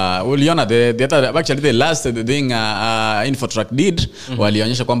kwamba uliona the last thing Infotrack did,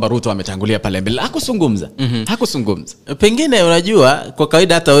 walionyesha kwamba Ruto ametangulia pale mbele, hakuzungumza. Pengine unajua kwa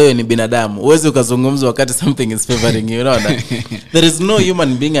kawaida hata wewe ni binadamu, uweze ukazungumza wakati something is favoring you, unaona. There is no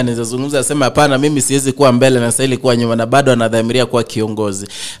human being anazungumza asema hapana mimi siwezi kuwa mbele na sasa ili kuwa nyuma, na bado anadhamiria kuwa kiongozi.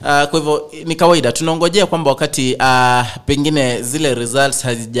 Kwa hivyo ni kawaida tunangojea kwamba wakati pengine zile results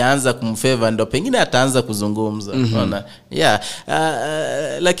hazijaanza kumfavor ndo pengine ataanza kuzungumza, unaona.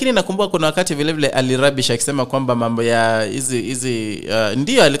 Lakini nakumbuka kuna wakati vile vile alirabisha akisema kwamba mambo ya hizi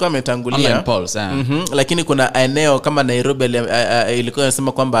ndio alikuwa ametangulia online polls, lakini kuna eneo kama Nairobi ilikuwa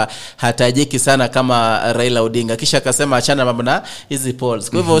inasema kwamba hatajiki sana kama Raila Odinga, kisha akasema achana mambo na hizi polls.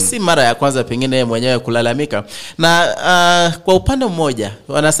 Kwa hivyo si mara ya kwanza pengine mwenyewe kulalamika. Na kwa upande mmoja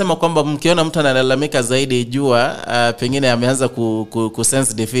wanasema kwamba mkiona mtu analalamika zaidi jua pengine ameanza ku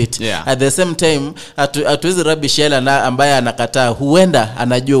sense defeat. At the same time hatuwezi rubbish yale na ambaye anakataa, huenda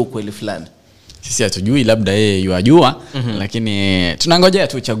anajua ukweli fulani. Sisi hatujui, labda yeye yajua, lakini tunangojea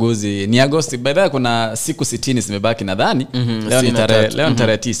tu uchaguzi ni Agosti. By the way kuna siku 60 zimebaki nadhani. Leo ni tarehe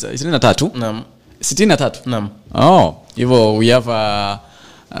 9, 23. Naam. 63. Naam. Hivyo we have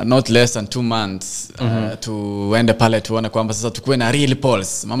not less than 2 months tuende pale tuone kwamba sasa tukue na real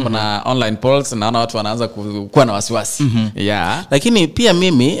polls. Mambo na online polls naona watu wanaanza kuwa na wasiwasi. Lakini pia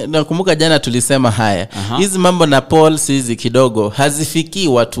mimi nakumbuka jana tulisema haya. Hizi mambo na polls hizi kidogo hazifikii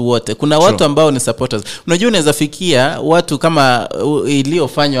watu wote. Kuna watu ambao ni supporters. Unajua unaweza fikia watu kama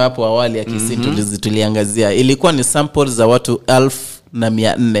iliyofanywa hapo awali ya Kisii tuliangazia. Ilikuwa ni samples za watu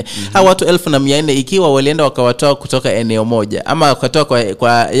 1,400. Hao watu 1,400 ikiwa walienda wakawatoa kutoka eneo moja ama wakatoa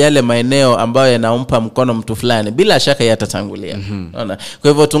kwa yale maeneo ambayo yanampa mkono mtu fulani, bila shaka yatatangulia. Unaona?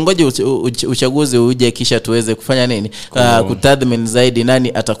 Kwa hivyo tungoje uchaguzi uje kisha tuweze kufanya nini? Kutathmini zaidi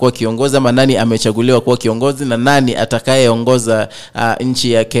nani atakuwa kiongozi ama nani amechaguliwa kuwa kiongozi na nani atakayeongoza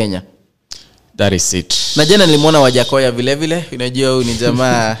nchi ya Kenya. That is it. Na jana nilimuona Wajakoya vile vile, unajua huyu ni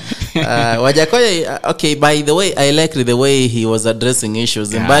jamaa Wajakoya. Okay, by the way I like the way he was addressing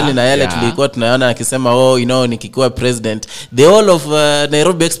issues. Mbali na yale tulikuwa tunaona akisema nikikuwa president the whole of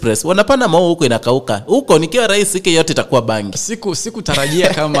Nairobi Express wanapanda mao huko inakauka. Huko nikiwa rais hiki yote itakuwa bangi. Siku tarajia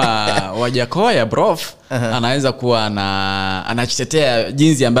kama Wajakoya bro anaweza kuwa anajitetea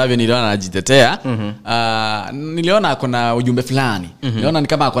jinsi ambavyo niliona anajitetea. Niliona kuna ujumbe fulani. Niliona ni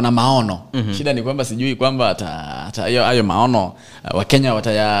kama kuna maono. Shida ni kwamba sijui kwamba hayo maono wa Kenya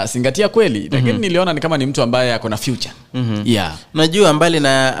watayazingatia kweli. Lakini niliona ni kama ni mtu ambaye ako na future. Yeah. Najua mbali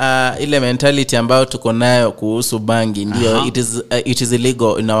na ile mentality ambayo tuko nayo kuhusu bangi ndio it is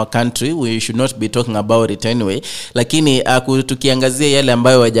illegal in our country. We should not be talking about it anyway. Lakini tukiangazia yale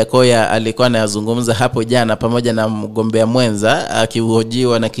ambayo Wajakoya alikuwa anazungumza hapo jana pamoja na mgombea mwenza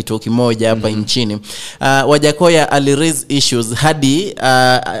akihojiwa na kituo kimoja hapa nchini. Wajakoya ali-raise issues hadi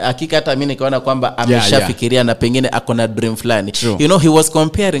hakika hata mimi nikaona kwamba ameshafikiria na pengine ako na dream fulani. You know, he was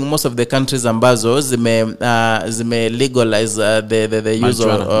comparing most of the countries ambazo zime legalize the use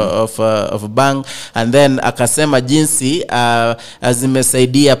of bang, and then akasema jinsi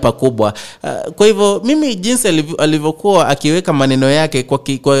zimesaidia pakubwa. Kwa hivyo mimi jinsi alivyokuwa akiweka maneno yake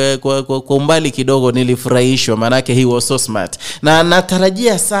kwa umbali kidogo nilifurahishwa, manake he was so smart. Na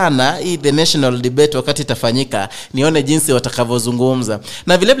natarajia sana hii the national debate wakati itafanyika nione jinsi watakavyozungumza.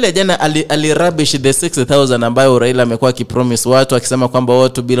 Na vile vile jana alirabish the 60,000 ambayo Raila amekuwa akipromise watu, akisema kwamba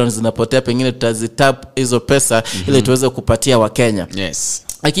 2 billion zinapotea, pengine tutazitap hizo pesa ili tuweze kupatia wa Kenya. Yes.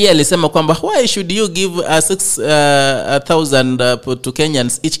 Aki alisema kwamba why should you give 6,000 to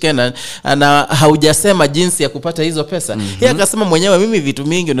Kenyans each Kenyan, na haujasema jinsi ya kupata hizo pesa. Yeye akasema mwenyewe, mimi vitu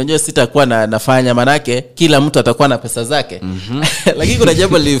mingi unajua sitakuwa nafanya, manake kila mtu atakuwa na pesa zake. Lakini kuna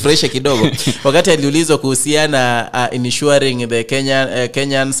jambo lilifurahisha kidogo wakati aliulizwa kuhusiana insuring the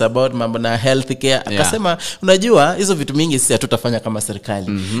Kenyans about mambo na healthcare. Akasema unajua hizo vitu mingi sisi hatutafanya kama serikali.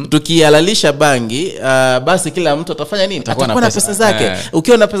 Tukihalalisha bangi basi kila mtu atafanya nini? Atakuwa na pesa zake.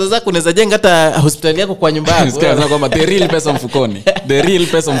 Ukiwa na pesa zako unaweza jenga hata hospitali yako kwa nyumba yako. Sikia kwamba the real pesa mfukoni. The real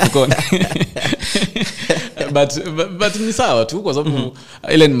pesa mfukoni. But ni sawa tu kwa sababu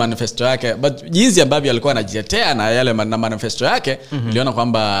ile ni manifesto yake. But jinsi ambavyo alikuwa anajitetea na yale manifesto yake, niliona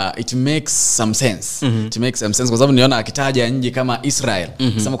kwamba it makes some sense. It makes some sense kwa sababu niliona akitaja nchi kama Israel.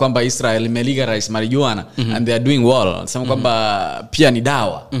 Sema kwamba Israel imelegalize marijuana and they are doing well. Sema kwamba pia ni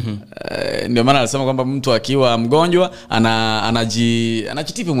dawa. Ndio maana alisema kwamba mtu akiwa mgonjwa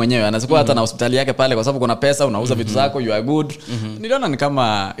anajitibu mwenyewe, anachukua hata na hospitali yake pale kwa sababu kuna pesa, unauza vitu zako, you are good. Niliona ni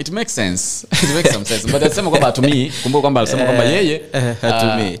kama it makes sense. It makes some sense. But alisema kwamba hatumii. Kumbuka kwamba alisema kwamba yeye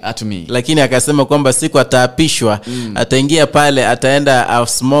hatumii. Lakini akasema kwamba siku ataapishwa ataingia pale, ataenda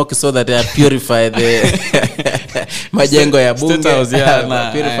smoke so that they purify the majengo ya bunge,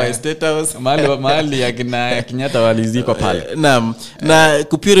 purify state house, mahali ya Kenyatta walizikwa pale. Na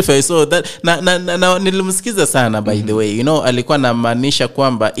kupurify so that na nilimsikiza sana by the way. You know, alikuwa anamaanisha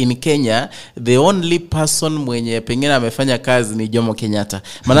kwamba in Kenya the only person mwenye pengine amefanya kazi ni Jomo Kenyatta.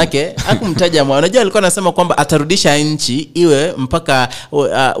 Manake hakumtaja unajua alikuwa anasema kwamba atarudisha nchi iwe mpaka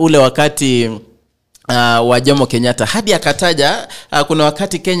ule wakati wa Jomo Kenyatta. Hadi akataja kuna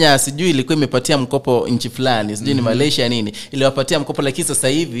wakati Kenya sijui ilikuwa imepatia mkopo nchi fulani, sijui ni Malaysia nini, iliwapatia mkopo, lakini sasa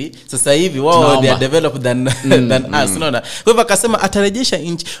hivi wao they are developed than us, unaona. Kwa hivyo akasema atarejesha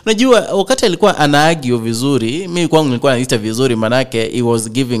nchi. Unajua wakati alikuwa anaargue vizuri, mimi kwangu nilikuwa naita vizuri, manake he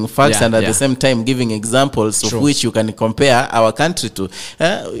was giving facts and at the same time giving examples of which you can compare our country to.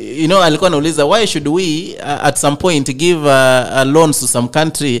 You know, alikuwa anauliza why should we at some point give loans to some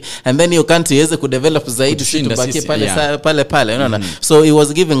country and then your country iweze kudevelop zaidi tubaki pale unaona. So he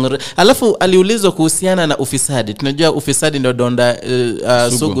was giving alafu aliulizwa kuhusiana na ufisadi. Tunajua ufisadi ndio donda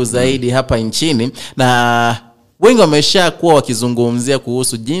sugu zaidi hapa nchini, na wengi wamesha kuwa wakizungumzia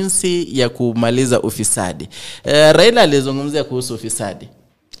kuhusu jinsi ya kumaliza ufisadi. Raila alizungumzia kuhusu ufisadi.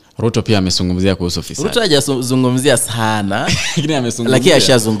 Ruto pia amezungumzia kuhusu ufisadi. Ruto hajazungumzia sana lakini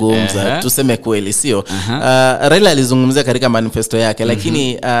ashazungumza, tuseme kweli sio. Raila alizungumzia katika manifesto yake,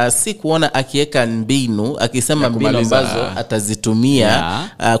 lakini si kuona akiweka mbinu, akisema mbinu ambazo atazitumia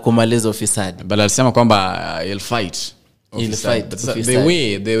kumaliza ufisadi. Bali alisema kwamba he'll fight. The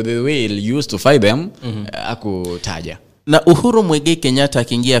way he used to fight them akutaja. Na Uhuru Muigai Kenyatta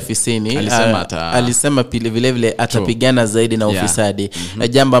akiingia afisini alisema vile vile atapigana zaidi na ufisadi.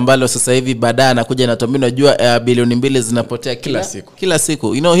 Jambo ambalo sasa hivi baadaye anakuja na tomino, unajua bilioni 2 zinapotea kila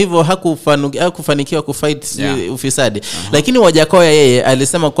siku. You know, hivyo hakufanikiwa kufight ufisadi. Lakini Wajakoya yeye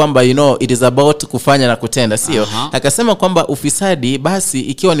alisema kwamba you know it is about kufanya na kutenda, sio? Akasema kwamba ufisadi basi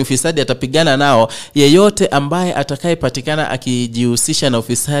ikiwa ni ufisadi atapigana nao, yeyote ambaye atakayepatikana akijihusisha na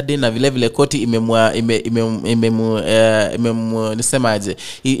ufisadi, na vile vile koti nisemaje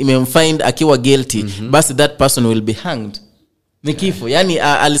imemfind akiwa guilty, basi that person will be hanged. Ni kifo. Yani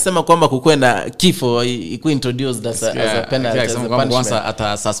alisema kwamba kukuwe na kifo ikuwe introduced as a penalty, as a punishment. Kwanza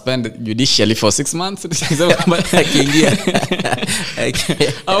ata suspend judicially for 6 months. Sema kwamba akiingia.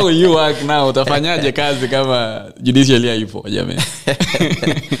 How you work now? Utafanyaje kazi kama judicially haipo jamani?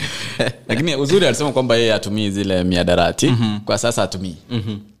 Lakini uzuri alisema kwamba yeye atumii zile miadarati. Kwa sasa atumii.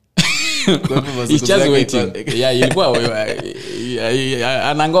 He's just waiting. Yeah, ilikuwa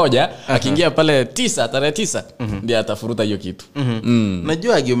anangoja akiingia pale tarehe 9 ndiye atafuruta hiyo kitu.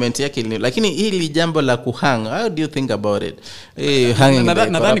 Najua argument yake ni, lakini hili jambo la kuhang, how do you think about it?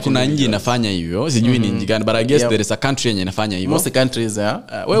 Nadhani kuna nchi inafanya hivyo, sijui ni nchi gani, but I guess there is a country yenye inafanya hivyo. Most countries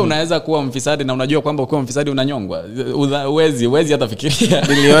wewe unaweza kuwa mfisadi na unajua kwamba ukiwa mfisadi unanyongwa. Uwezi hata fikiria.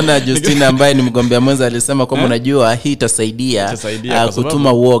 Niliona Justina ambaye ni mgombea mwenza alisema kwamba unajua hii itasaidia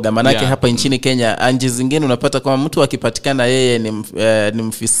kutuma uoga. Maana hapa nchini Kenya, nchi zingine unapata kama mtu akipatikana yeye ni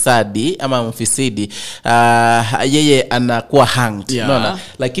mfisadi ama mfisidi, yeye anakuwa hanged. Unaona?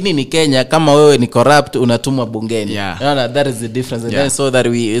 Lakini ni Kenya, kama wewe ni corrupt unatumwa bungeni. Unaona, that is the difference. And then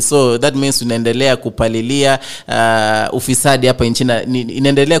so that means unaendelea kupalilia ufisadi hapa nchini,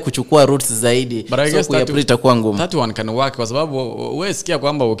 inaendelea kuchukua roots zaidi. So kuyapita itakuwa ngumu. That one can work kwa sababu wewe sikia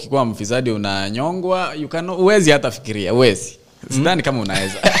kwamba ukikuwa mfisadi unanyongwa, uwezi hata fikiria, uwezi. Sidhani kama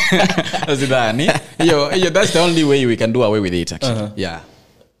unaweza. Sidhani. Hiyo that's the only way we can do away with it actually. Yeah.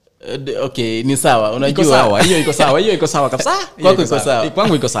 Okay, ni sawa. Unajua sawa. Hiyo iko sawa kabisa. Kwako iko sawa.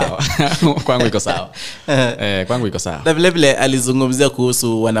 Kwangu iko sawa. Kwangu iko sawa. Kwangu iko sawa. Na vile alizungumzia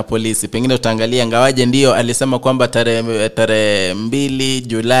kuhusu wanapolisi. Pengine utaangalia, ngawaje ndio alisema kwamba tarehe 2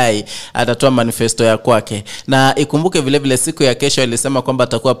 Julai atatoa manifesto ya kwake. Na ikumbuke vile siku ya kesho alisema kwamba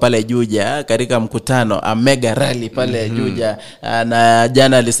atakuwa pale Juja katika mkutano, a mega rally pale Juja. Na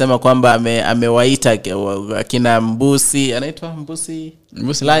jana alisema kwamba amewaita akina Mbusi, anaitwa Mbusi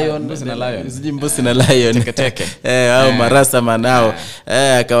Lion, Mbusi na Lion teke au marasa manao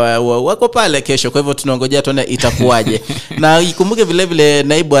wako pale kesho. Kwa hivyo tunaongojea tuone itakuwaje. Na ikumbuke vile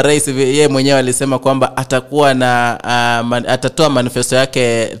naibu wa rais yeye mwenyewe alisema kwamba atakuwa na atatoa manifesto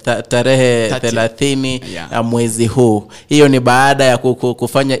yake tarehe 30 mwezi huu. Hiyo ni baada ya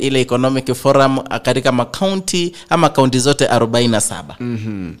kufanya ile economic forum katika makaunti ama kaunti zote 47.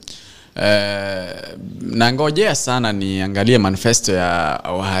 Na ngojea sana niangalie manifesto ya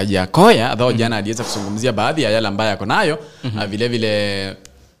Wajakoya. Though jana aliweza kuzungumzia baadhi ya yale ambayo yako nayo. Vile vile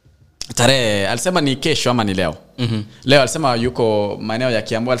tarehe alisema ni kesho ama ni leo. Leo alisema yuko maeneo ya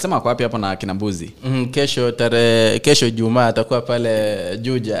Kiambu. Alisema kwa wapi hapo na Kinambuzi. Kesho Ijumaa atakuwa pale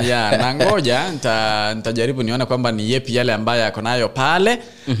Juja. Na ngoja nitajaribu nione kwamba ni yepi yale ambayo yako nayo pale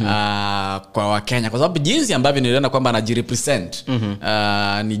kwa Wakenya, kwa sababu jinsi ambavyo niliona kwamba anajirepresent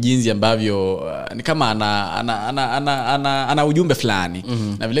ni jinsi ambavyo ni kama ana ujumbe fulani.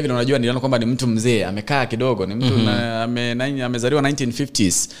 Na vile vile unajua niliona kwamba ni mtu mzee, amekaa kidogo, ni mtu amezaliwa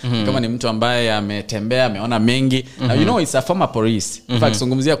 1950s. Kama ni mtu ambaye ametembea, ameona mengi. You know, it's a former police. In fact,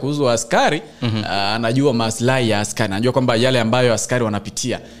 zungumzia kuhusu askari, anajua maslahi ya askari, anajua kwamba yale ambayo askari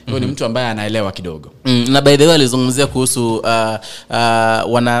wanapitia. Hiyo ni mtu ambaye anaelewa kidogo. Na by the way alizungumzia kuhusu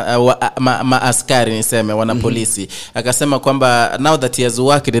askari niseme wana polisi. Akasema kwamba now that he has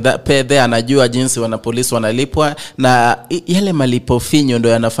worked there, anajua jinsi wana polisi wanalipwa, na yale malipo finyo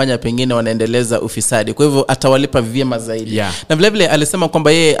ndio yanafanya pengine wanaendeleza ufisadi. Kwa hivyo atawalipa vyema zaidi. Na vile vile alisema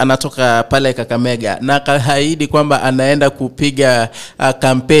kwamba yeye anatoka pale Kakamega, na akaahidi kwamba anaenda kupiga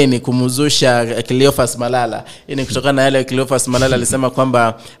kampeni kumuzusha Cleophas Malala. Ni kutokana na yale Cleophas Malala alisema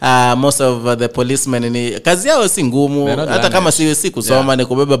kwamba most of the policemen ni kazi yao si ngumu, hata kama si kusoma, ni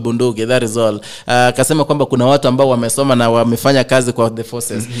kubeba bunduki, that is all. Akasema kwamba kuna watu ambao wamesoma na wamefanya kazi kwa the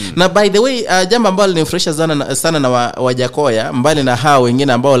forces. Na by the way, jambo ambalo linifurahisha sana na Wajakoya, mbali na hao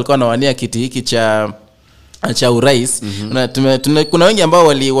wengine ambao walikuwa wanawania kiti hiki cha urais, kuna wengi ambao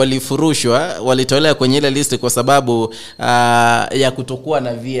walifurushwa, walitolewa kwenye ile list kwa sababu ya kutokuwa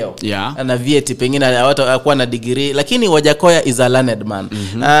na vyeo na vyeti, pengine watu hawakuwa na degree. Lakini Wajakoya is a learned man.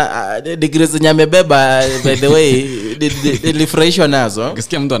 Degrees zenye amebeba, by the way, nilifurahishwa nazo.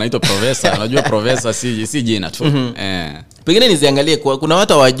 Ukisikia mtu anaitwa professor, unajua professor si jina tu. Pengine niziangalie kuna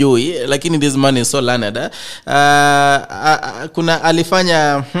watu hawajui, lakini this man is so learned. Kuna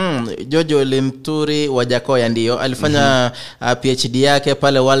alifanya Jojo Linturi Wajakoya ndio alifanya PhD yake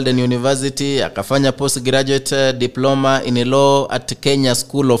pale Walden University, akafanya postgraduate diploma in law at Kenya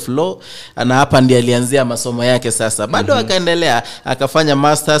School of Law, na hapa ndiye alianzia masomo yake sasa. Bado akaendelea akafanya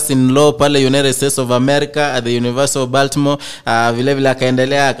masters in law pale United States of America at the University of Baltimore. Vile vile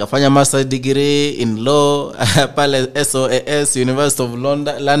akaendelea akafanya master's degree in law pale SOAS University of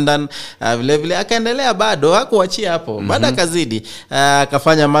London. Vile vile akaendelea, bado hakuachia hapo. Baada akazidi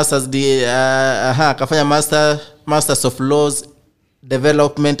akafanya masters Masters of Laws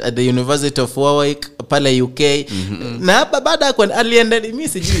development at the University of Warwick pale UK. Na hapa baada ya alienda mimi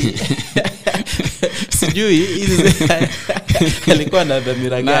sijui alikuwa na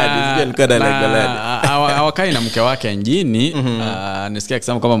dhamira gani, alikuwa na lengo gani. Hawakai na mke wake nchini. Nisikia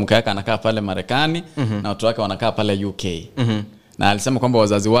akisema kwamba mke wake anakaa pale Marekani na watoto wake wanakaa pale UK. Na alisema kwamba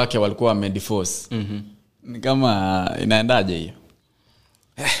wazazi wake walikuwa wamedivorce. Ni kama inaendaje hiyo?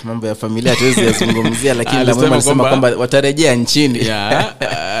 Mambo ya familia tuwezi yazungumzia, lakini na mama alisema kwamba watarejea nchini.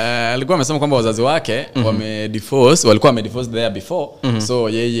 Alikuwa amesema kwamba wazazi wake wamedivorce, walikuwa wamedivorce there before. So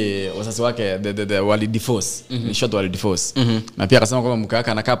yeye wazazi wake wali divorce. Ni short wali divorce. Na pia akasema kwamba mke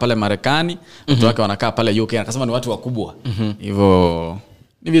wake anakaa pale Marekani, watoto wake wanakaa pale UK. Akasema ni watu wakubwa. Hivyo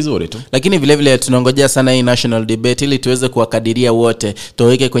ni vizuri tu. Lakini vile vile tunangojea sana hii national debate ili tuweze kuwakadiria wote,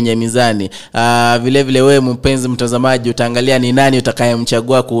 tuweke kwenye mizani. Vile vile wewe mpenzi mtazamaji utaangalia ni nani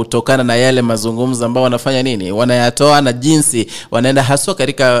utakayemchagua kutokana na yale mazungumzo ambao wanafanya nini, wanayatoa na jinsi wanaenda haswa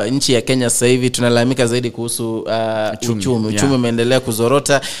katika nchi ya Kenya. Sasa hivi tunalalamika zaidi kuhusu uchumi umeendelea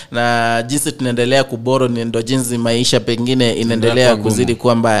kuzorota, na jinsi tunaendelea kuboro ndio jinsi maisha pengine inaendelea kuzidi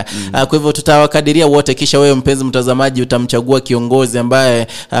kuwa mbaya. Kwa hivyo tutawakadiria wote, kisha wewe mpenzi mtazamaji utamchagua kiongozi ambaye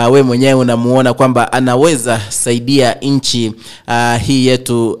we mwenyewe unamuona kwamba anaweza saidia nchi hii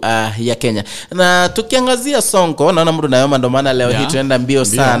yetu ya Kenya. Na tukiangazia Sonko, naona muda unayoma, ndio maana leo hii tunaenda mbio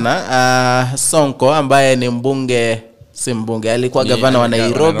sana. Sonko ambaye ni mbunge alikuwa gavana wa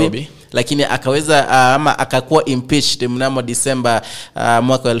Nairobi. Lakini akaweza ama akakuwa impeached mnamo Disemba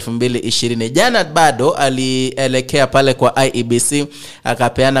mwaka 2020. Jana bado alielekea pale kwa IEBC,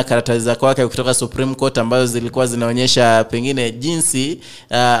 akapeana karatasi za kwake kutoka Supreme Court ambazo zilikuwa zinaonyesha pengine jinsi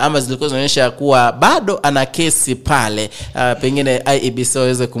ama zilikuwa zinaonyesha kuwa bado ana kesi pale. Pengine IEBC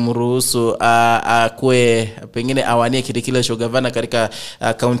waweze kumruhusu akue pengine awanie kiti kile cha gavana katika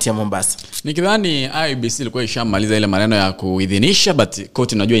kaunti ya Mombasa. Nikidhani IEBC ilikuwa ishamaliza ile maneno ya kuidhinisha, but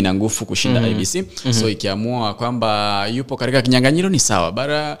court unajua ina nguvu kushinda IEBC. So ikiamua kwamba yupo katika kinyang'anyiro ni sawa.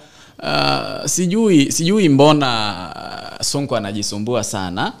 Bara sijui mbona Sonko anajisumbua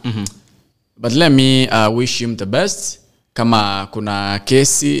sana. But let me wish him the best. Kama kuna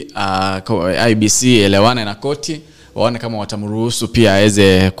kesi IEBC elewane na koti, waone kama watamruhusu pia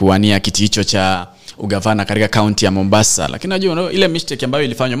aweze kuwania kiti hicho cha ugavana katika county ya Mombasa. Lakini najua ile mistake ambayo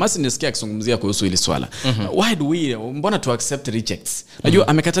ilifanywa, masi nisikia akizungumzia kuhusu ile swala. Why do we mbona to accept rejects? Najua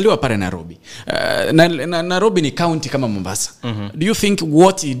amekataliwa pale Nairobi. Nairobi ni county kama Mombasa. Do you think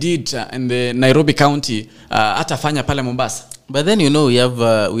what he did in the Nairobi county atafanya pale Mombasa? But then we have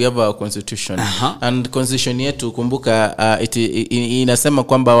a constitution. And constitution yetu kumbuka inasema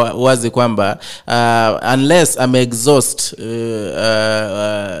kwamba wazi kwamba unless exhaust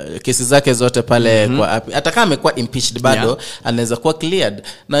kesi zake zote pale kwa hata kama amekuwa impeached bado anaweza kuwa cleared.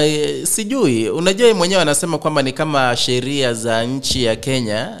 Na sijui unajua mwenyewe anasema kwamba ni kama sheria za nchi ya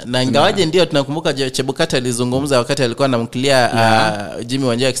Kenya, na ingawaje ndio tunakumbuka Chebukati alizungumza wakati alikuwa anamclear Jimmy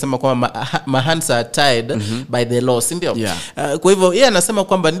Wanjigi akisema kwamba my hands are tied by the law, ndio. Kwa hivyo yeye anasema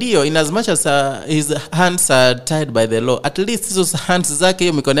kwamba ndio in as much as his hands are tied by the law, at least hizo hands zake,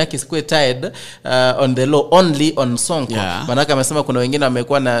 hiyo mikono yake isikuwe tied on the law, only on Sonko. Maana amesema kuna wengine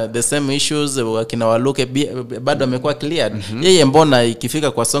wamekuwa na the same issues, wakina Waluke bado amekuwa cleared. Yeye mbona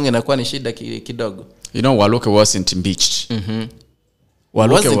ikifika kwa Sonko inakuwa ni shida kidogo? Waluke wasn't impeached.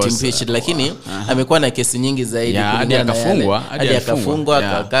 Wasn't impeached, lakini amekuwa na kesi nyingi zaidi, hadi akafungwa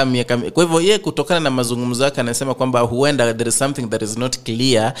akakaa miaka. Kwa hivyo yeye kutokana na mazungumzo yake anasema kwamba huenda there is something that is not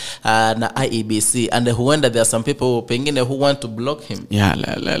clear na IEBC, and huenda there are some people pengine who want to block him.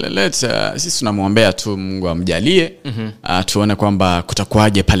 Let's sisi tunamwombea tu Mungu amjalie, tuone kwamba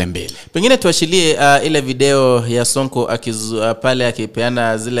kutakuwaje pale mbele. Pengine tuachilie ile video ya Sonko pale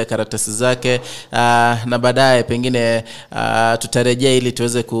akipeana zile karatasi zake, na baadaye pengine tutarejea ili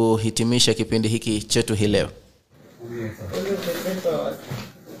tuweze kuhitimisha kipindi hiki chetu hii leo.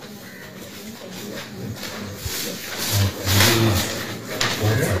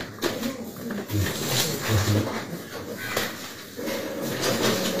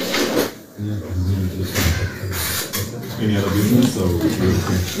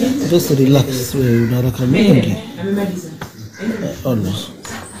 Just relax, unaraka mingi.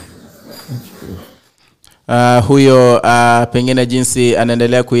 Huyo pengine jinsi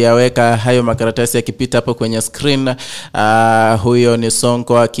anaendelea kuyaweka hayo makaratasi yakipita hapo kwenye screen. Huyo ni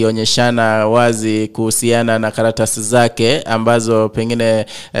Sonko akionyeshana wazi kuhusiana na karatasi zake ambazo pengine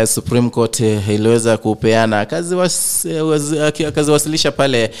Supreme Court iliweza kupeana, akaziwasilisha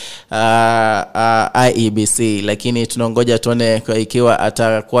pale IEBC. Lakini tunangoja tuone ikiwa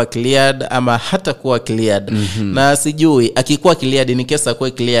atakuwa cleared ama hatakuwa cleared. Na sijui akikuwa cleared ni kesa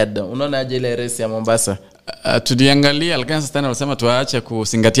kuwa cleared, unaona aje ile race ya Mombasa? tuliangalia lakini sasa tena wanasema tuache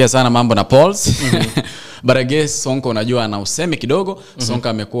kuzingatia sana mambo na polls. But I guess Sonko unajua ana usemi kidogo. Sonko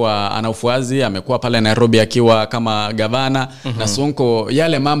amekuwa ana ufuazi, amekuwa pale Nairobi akiwa kama gavana na Sonko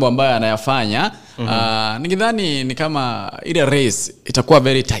yale mambo ambayo anayafanya nikidhani ni kama ile race itakuwa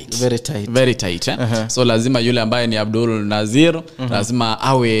very tight so lazima yule ambaye ni Abdul Nazir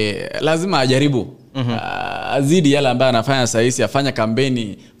lazima ajaribu azidi yale ambayo anafanya sasa, afanya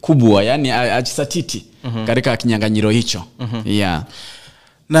kampeni kubwa, yani ajisatiti katika kinyang'anyiro hicho.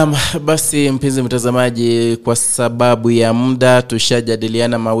 Naam, basi mpenzi mtazamaji, kwa sababu ya muda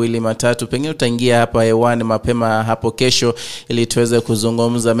tushajadiliana mawili matatu, pengine utaingia hapa hewani mapema hapo kesho ili tuweze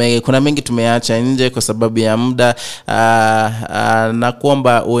kuzungumza mengi. Kuna mengi tumeacha nje kwa sababu ya muda, na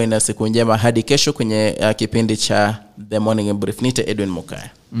kuomba uwe na siku njema hadi kesho kwenye kipindi cha The Morning Brief. Nite Edwin Mukaya.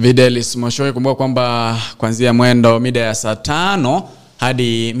 Videlis Moshoe, kumbuka kwamba kuanzia mwendo mida ya saa 5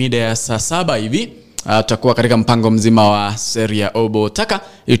 hadi mida ya saa 7 hivi tutakuwa katika mpango mzima wa Seria Obo Taka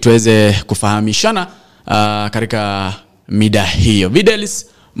ili tuweze kufahamishana katika mida hiyo. Videlis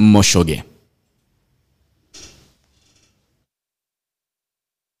Moshoge.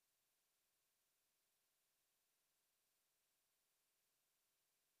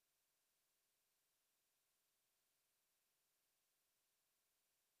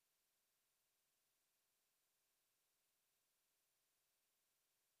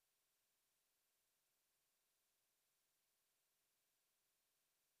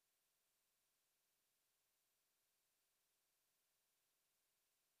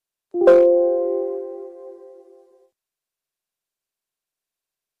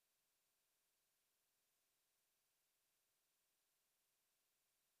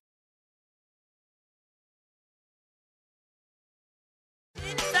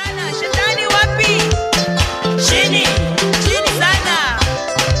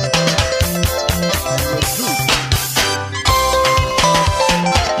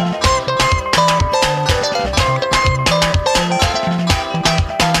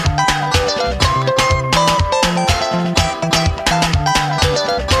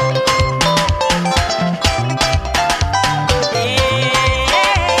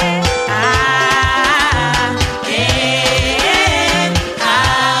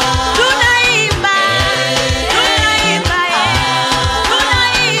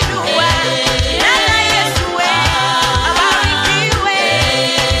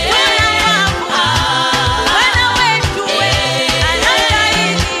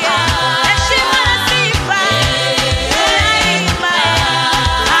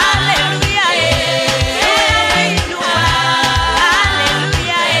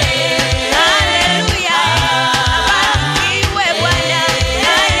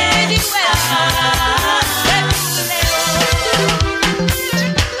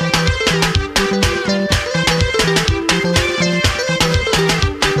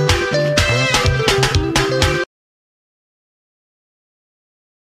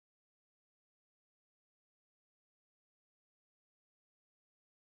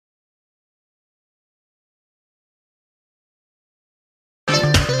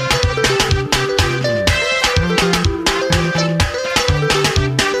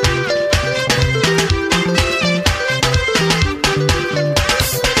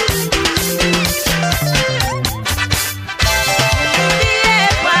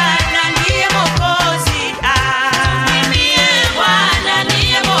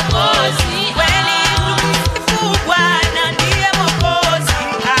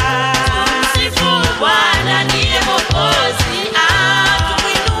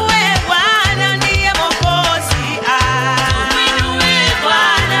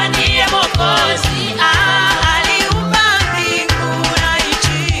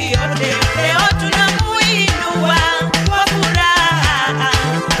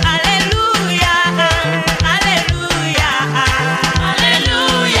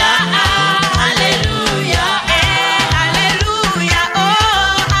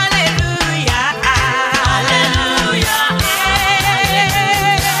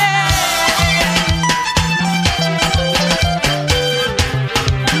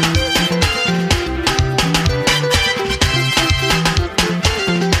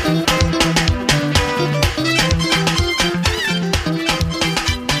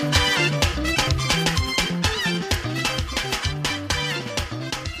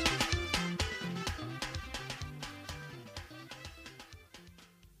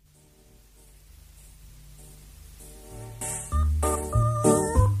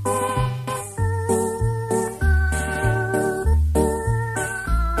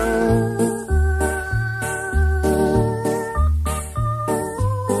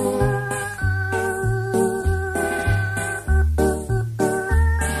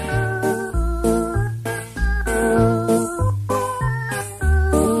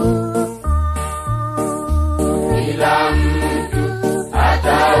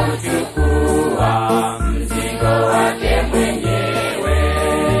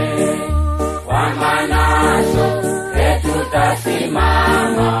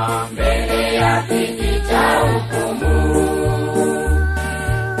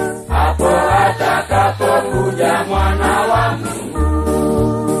 atakuja mwana wa Mungu,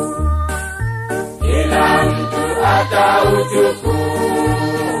 kila mtu atauchukua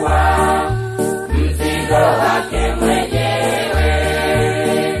mzigo wake mwenyewe,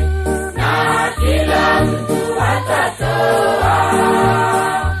 na kila mtu atatoa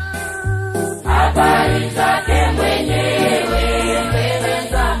habari zake mwenyewe mbele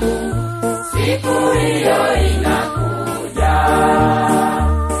za Mungu. Siku hiyo inakuja.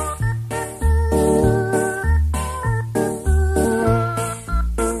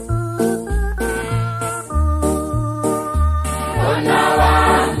 Ona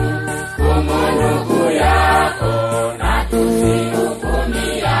wangu kumu ndugu yako na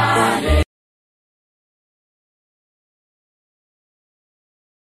tusihukumiane.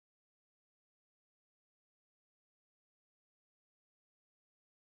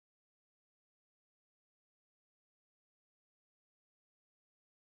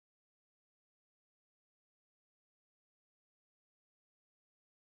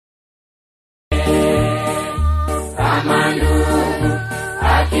 Kama ndugu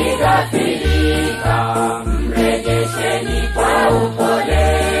akighafilika, mrejesheni kwa upole,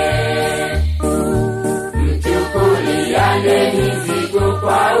 mchukuliane mizigo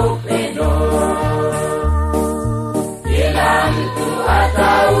kwa upendo, kila mtu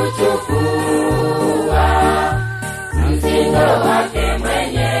atauchukua mzigo wake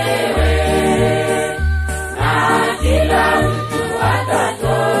mwenyewe, na kila mtu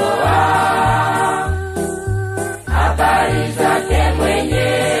atatoa habari zake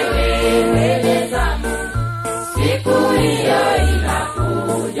mwenyewe mbele za Mungu. Siku hiyo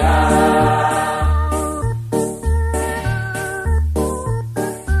inakuja.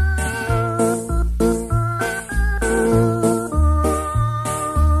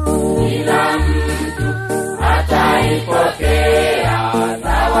 Kila mtu ataipokea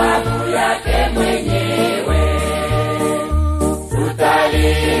thawabu yake mwenyewe.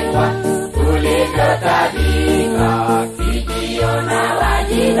 Tutalipwa tulivyotabika, kijiona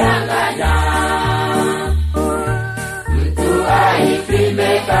wajidanganya. Mtu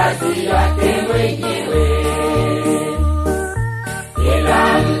aipime kazi yake mwenyewe, kila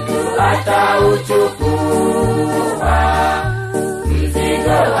mtu atauchukua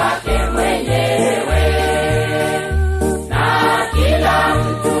mzigo wake mwenyewe, na kila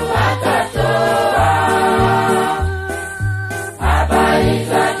mtu atatoa habari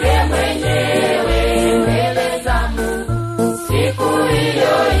zake mwenyewe mbele za Mungu. Siku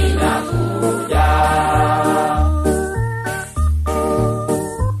hiyo inakuja.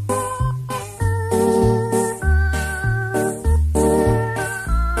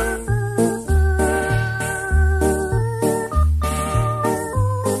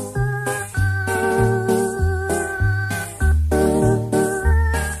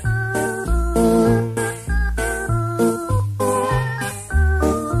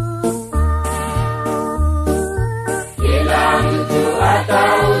 Kila mtu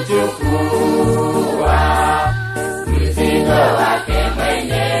atauchukua mzigo wake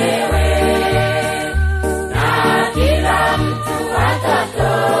mwenyewe, na kila mtu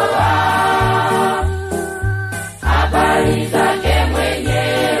atatoa habari zake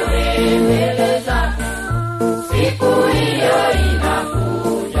mwenyewe mbele za Mungu. Siku hiyo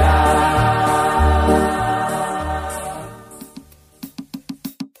inakuja.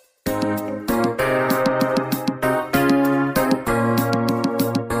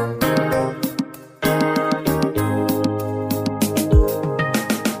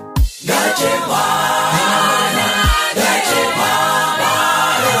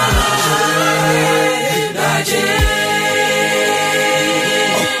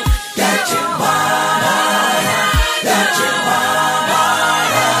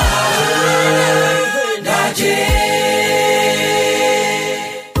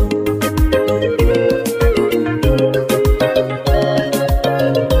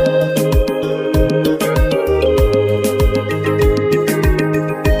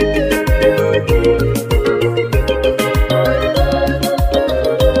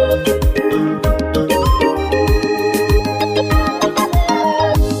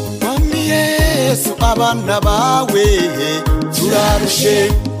 abana bawe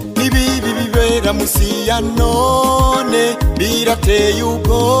turarushe nibibi bibera musi ya none birateye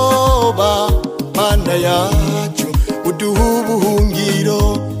ubwoba. Mana yacu uduha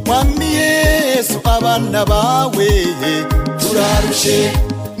ubuhungiro, Mwami Yesu abana bawe turarushe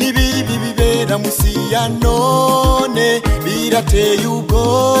nibibi bibera musi ya none birateye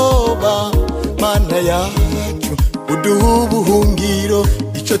ubwoba. Mana yacu uduha ubuhungiro,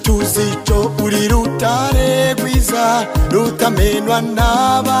 ico tuzico uri rutare rwiza rutamenwa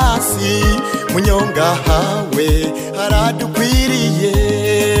n'abasi munyonga hawe haradukwiriye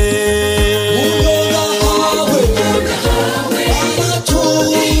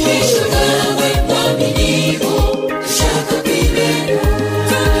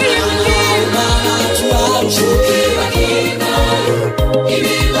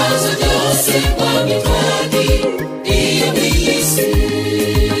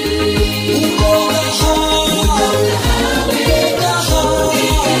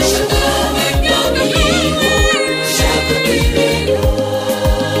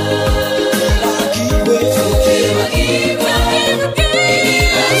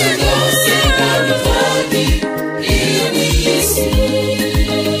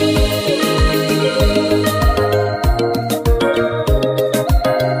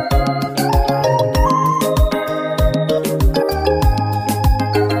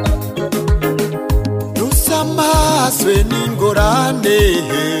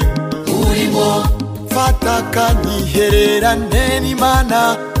urimo fata kanyihererane n'Imana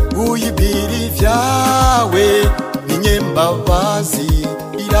uyibiri vyawe inyembabazi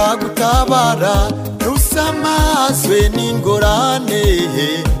iragutabara nusamazwe n'ingorane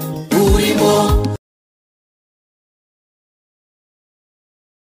urimo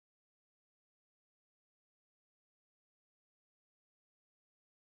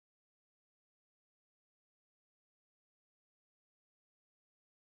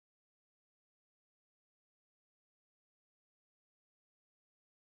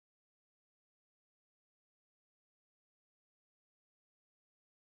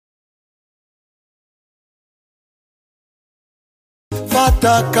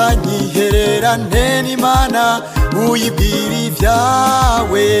fata kanyihererane n'Imana uyibiri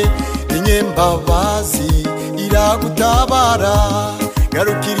vyawe inyembabazi iragutabara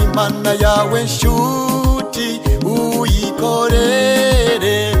garukira Imana yawe nshuti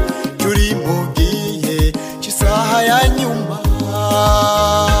uyikorere turi mu gihe cy'isaha ya nyuma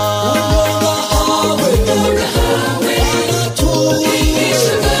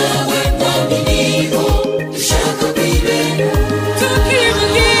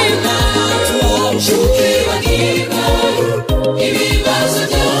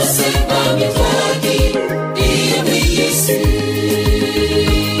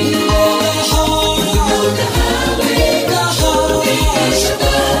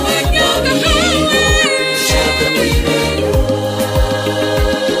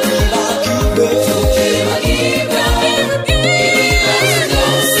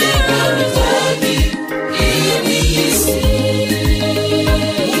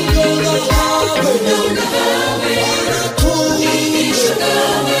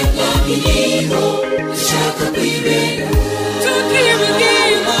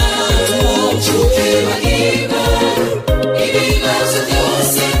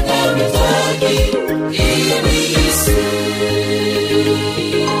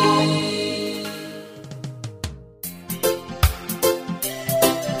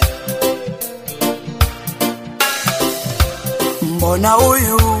Mbona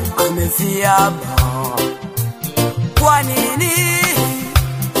huyu amefia? Kwa nini?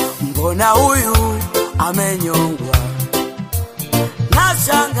 Mbona huyu amenyongwa?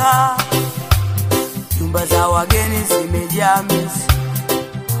 Nashanga nyumba za wageni zimejaa mizi.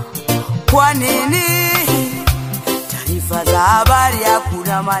 Kwa nini? Taarifa za habari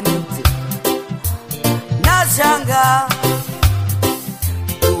hakuna manite. Nashanga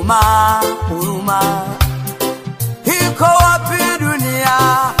huruma iko wapi dunia?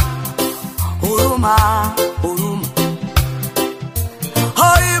 Huruma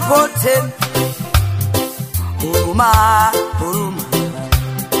haipo tena. Huruma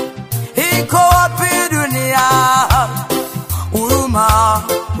iko wapi dunia? Huruma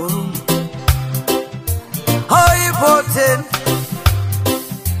haipo tena.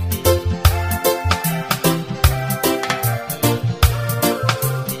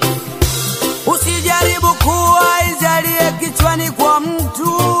 Usijaribu kuwa izalie kichwani kwa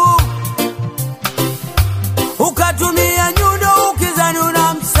mtu ukatumia nyundo ukizani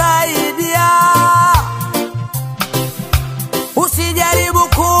unamsaidia. Usijaribu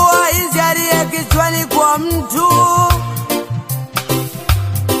kuwa izalie kichwani kwa mtu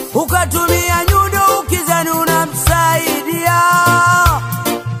ukatumia nyundo ukizani unamsaidia.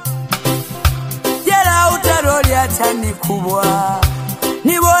 Jela utaroli hata ni kubwa,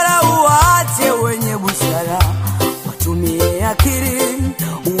 ni bora uache wenye busara watumie akili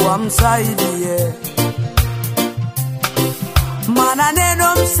uwamsaidie. Maana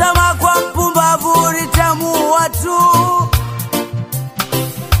neno msama kwa mpumbavu litamuua tu.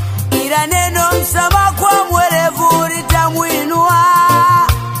 ila neno msamaha kwa mwerevu litamuinua.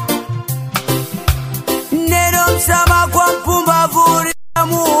 Neno msamaha kwa mpumbavu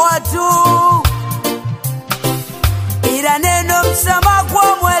litamuua tu, ila neno msamaha kwa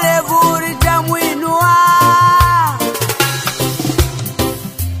mwerevu litamuinua.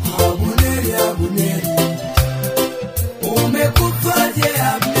 Abuneri, Abuneri, umekufaje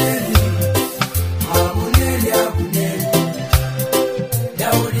Abneri? Abuneri, Abuneri,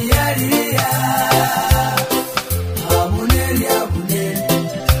 Daudi alilia. Abuneri, Abuneri,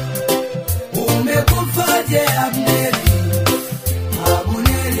 umekufaje Abneri?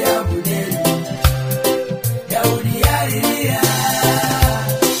 Abuneri, Abuneri, Daudi alilia.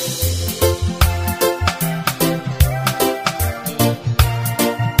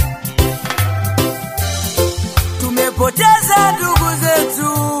 Tumepoteza ndugu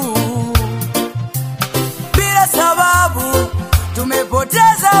zetu bila sababu,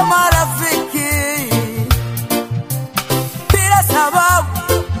 tumepoteza marafiki bila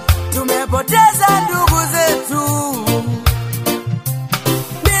sababu, tumepoteza ndugu zetu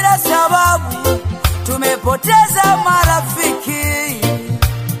bila sababu, tumepoteza marafiki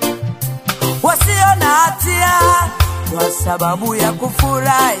wasio na hatia kwa sababu ya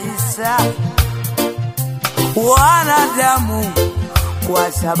kufurahisha wanadamu,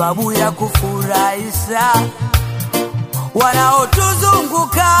 kwa sababu ya kufurahisha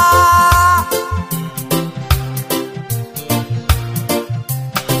wanaotuzunguka.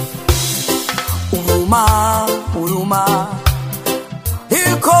 Huruma, huruma,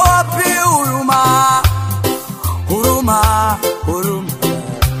 iko wapi huruma? Huruma, huruma,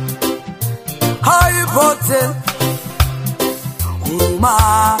 haipo tena. Huruma,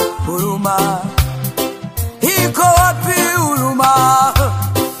 huruma, iko wapi huruma?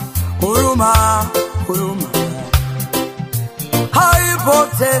 Huruma, huruma, haipo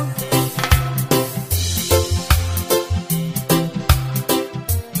tena.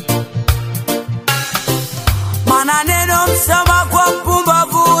 Maana neno msamaha kwa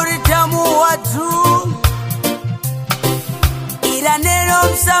mpumbavu litamuua tu, ila neno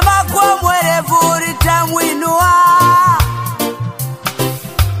msamaha kwa mwerevu litamuinua.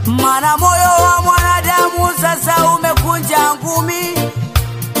 Maana moyo wa mwanadamu sasa umekunja ngumi,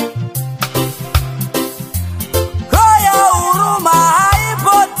 roho ya huruma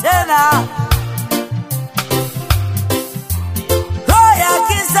haipo tena, roho ya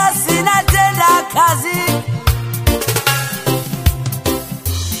kisasi inatenda kazi,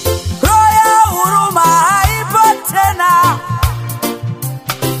 roho ya huruma haipo tena,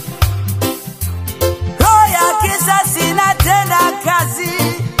 roho ya kisasi inatenda kazi.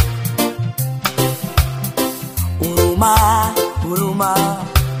 Huruma, huruma,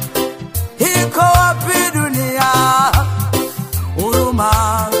 iko wapi dunia? Huruma,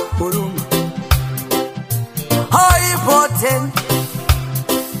 huruma, haipo tena.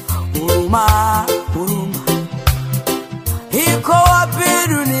 Huruma, huruma, iko wapi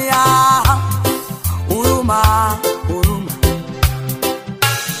dunia? Huruma, huruma,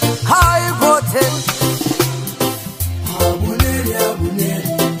 haipo tena. Abuneri, Abuneri,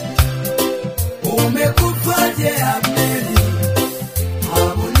 umekufaje Abneri?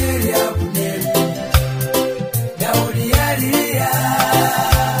 Abuneri, Abuneri, Daudi alilia.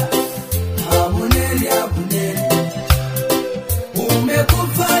 Abuneri, Abuneri,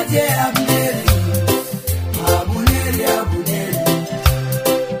 umekufaje Abneri? Abuneri, Abuneri,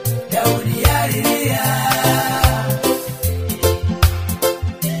 Daudi alilia.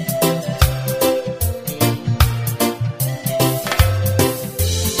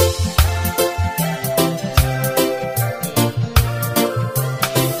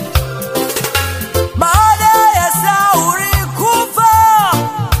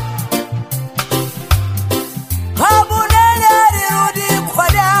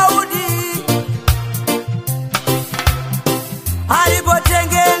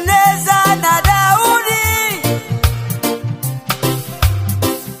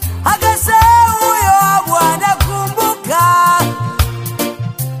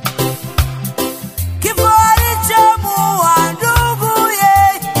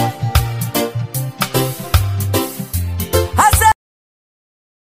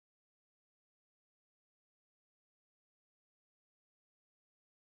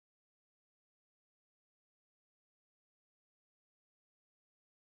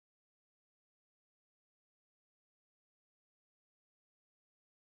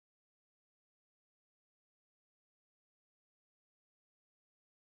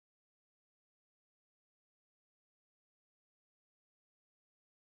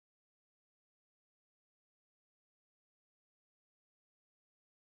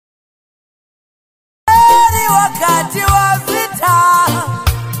 wakati wa vita.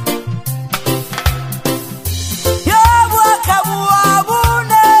 Yobu akamua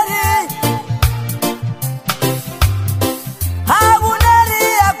Abuneri, Abuneri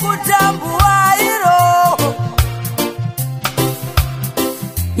hakutambua hilo.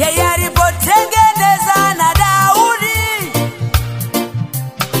 Yeye alipotengeneza na Daudi,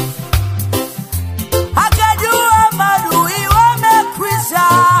 akajua maadui wamekwisha.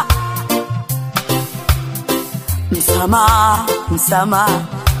 Msamaha, msamaha,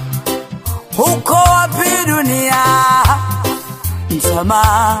 uko wapi dunia?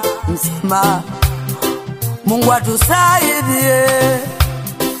 Msamaha, msamaha, Mungu atusaidie.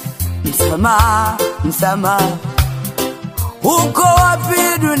 Msamaha, msamaha, uko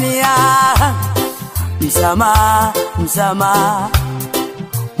wapi dunia? Msamaha, msamaha,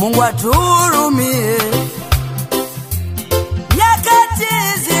 Mungu atuhurumie. Nyakati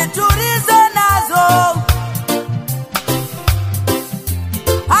hizi tulizo nazo,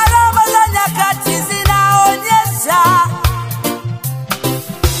 alama za nyakati zinaonyesha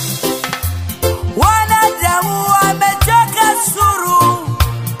wanadamu wamechoka suru,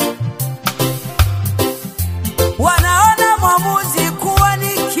 wanaona mwamuzi kuwa ni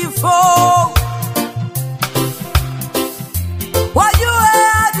kifo. Wajue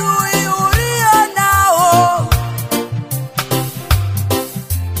adui ulio nao,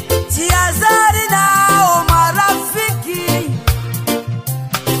 jihadhari nao marafiki.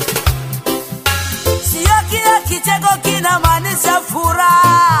 Sio kila kicheko kinamaanisha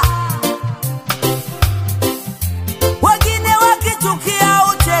furaha, wengine wakichukia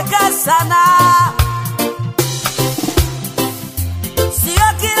ucheka sana. Sio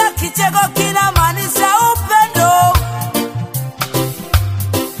kila kicheko kinamaanisha upendo,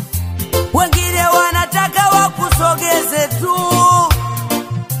 wengine wanataka wakusogeze tu,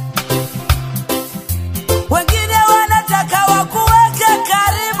 wengine wanataka wakuweke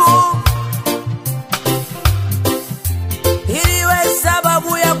karibu, ili iwe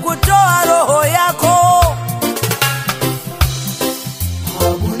sababu ya kutoa roho yako.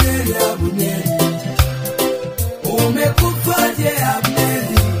 Abuneri, Abuneri,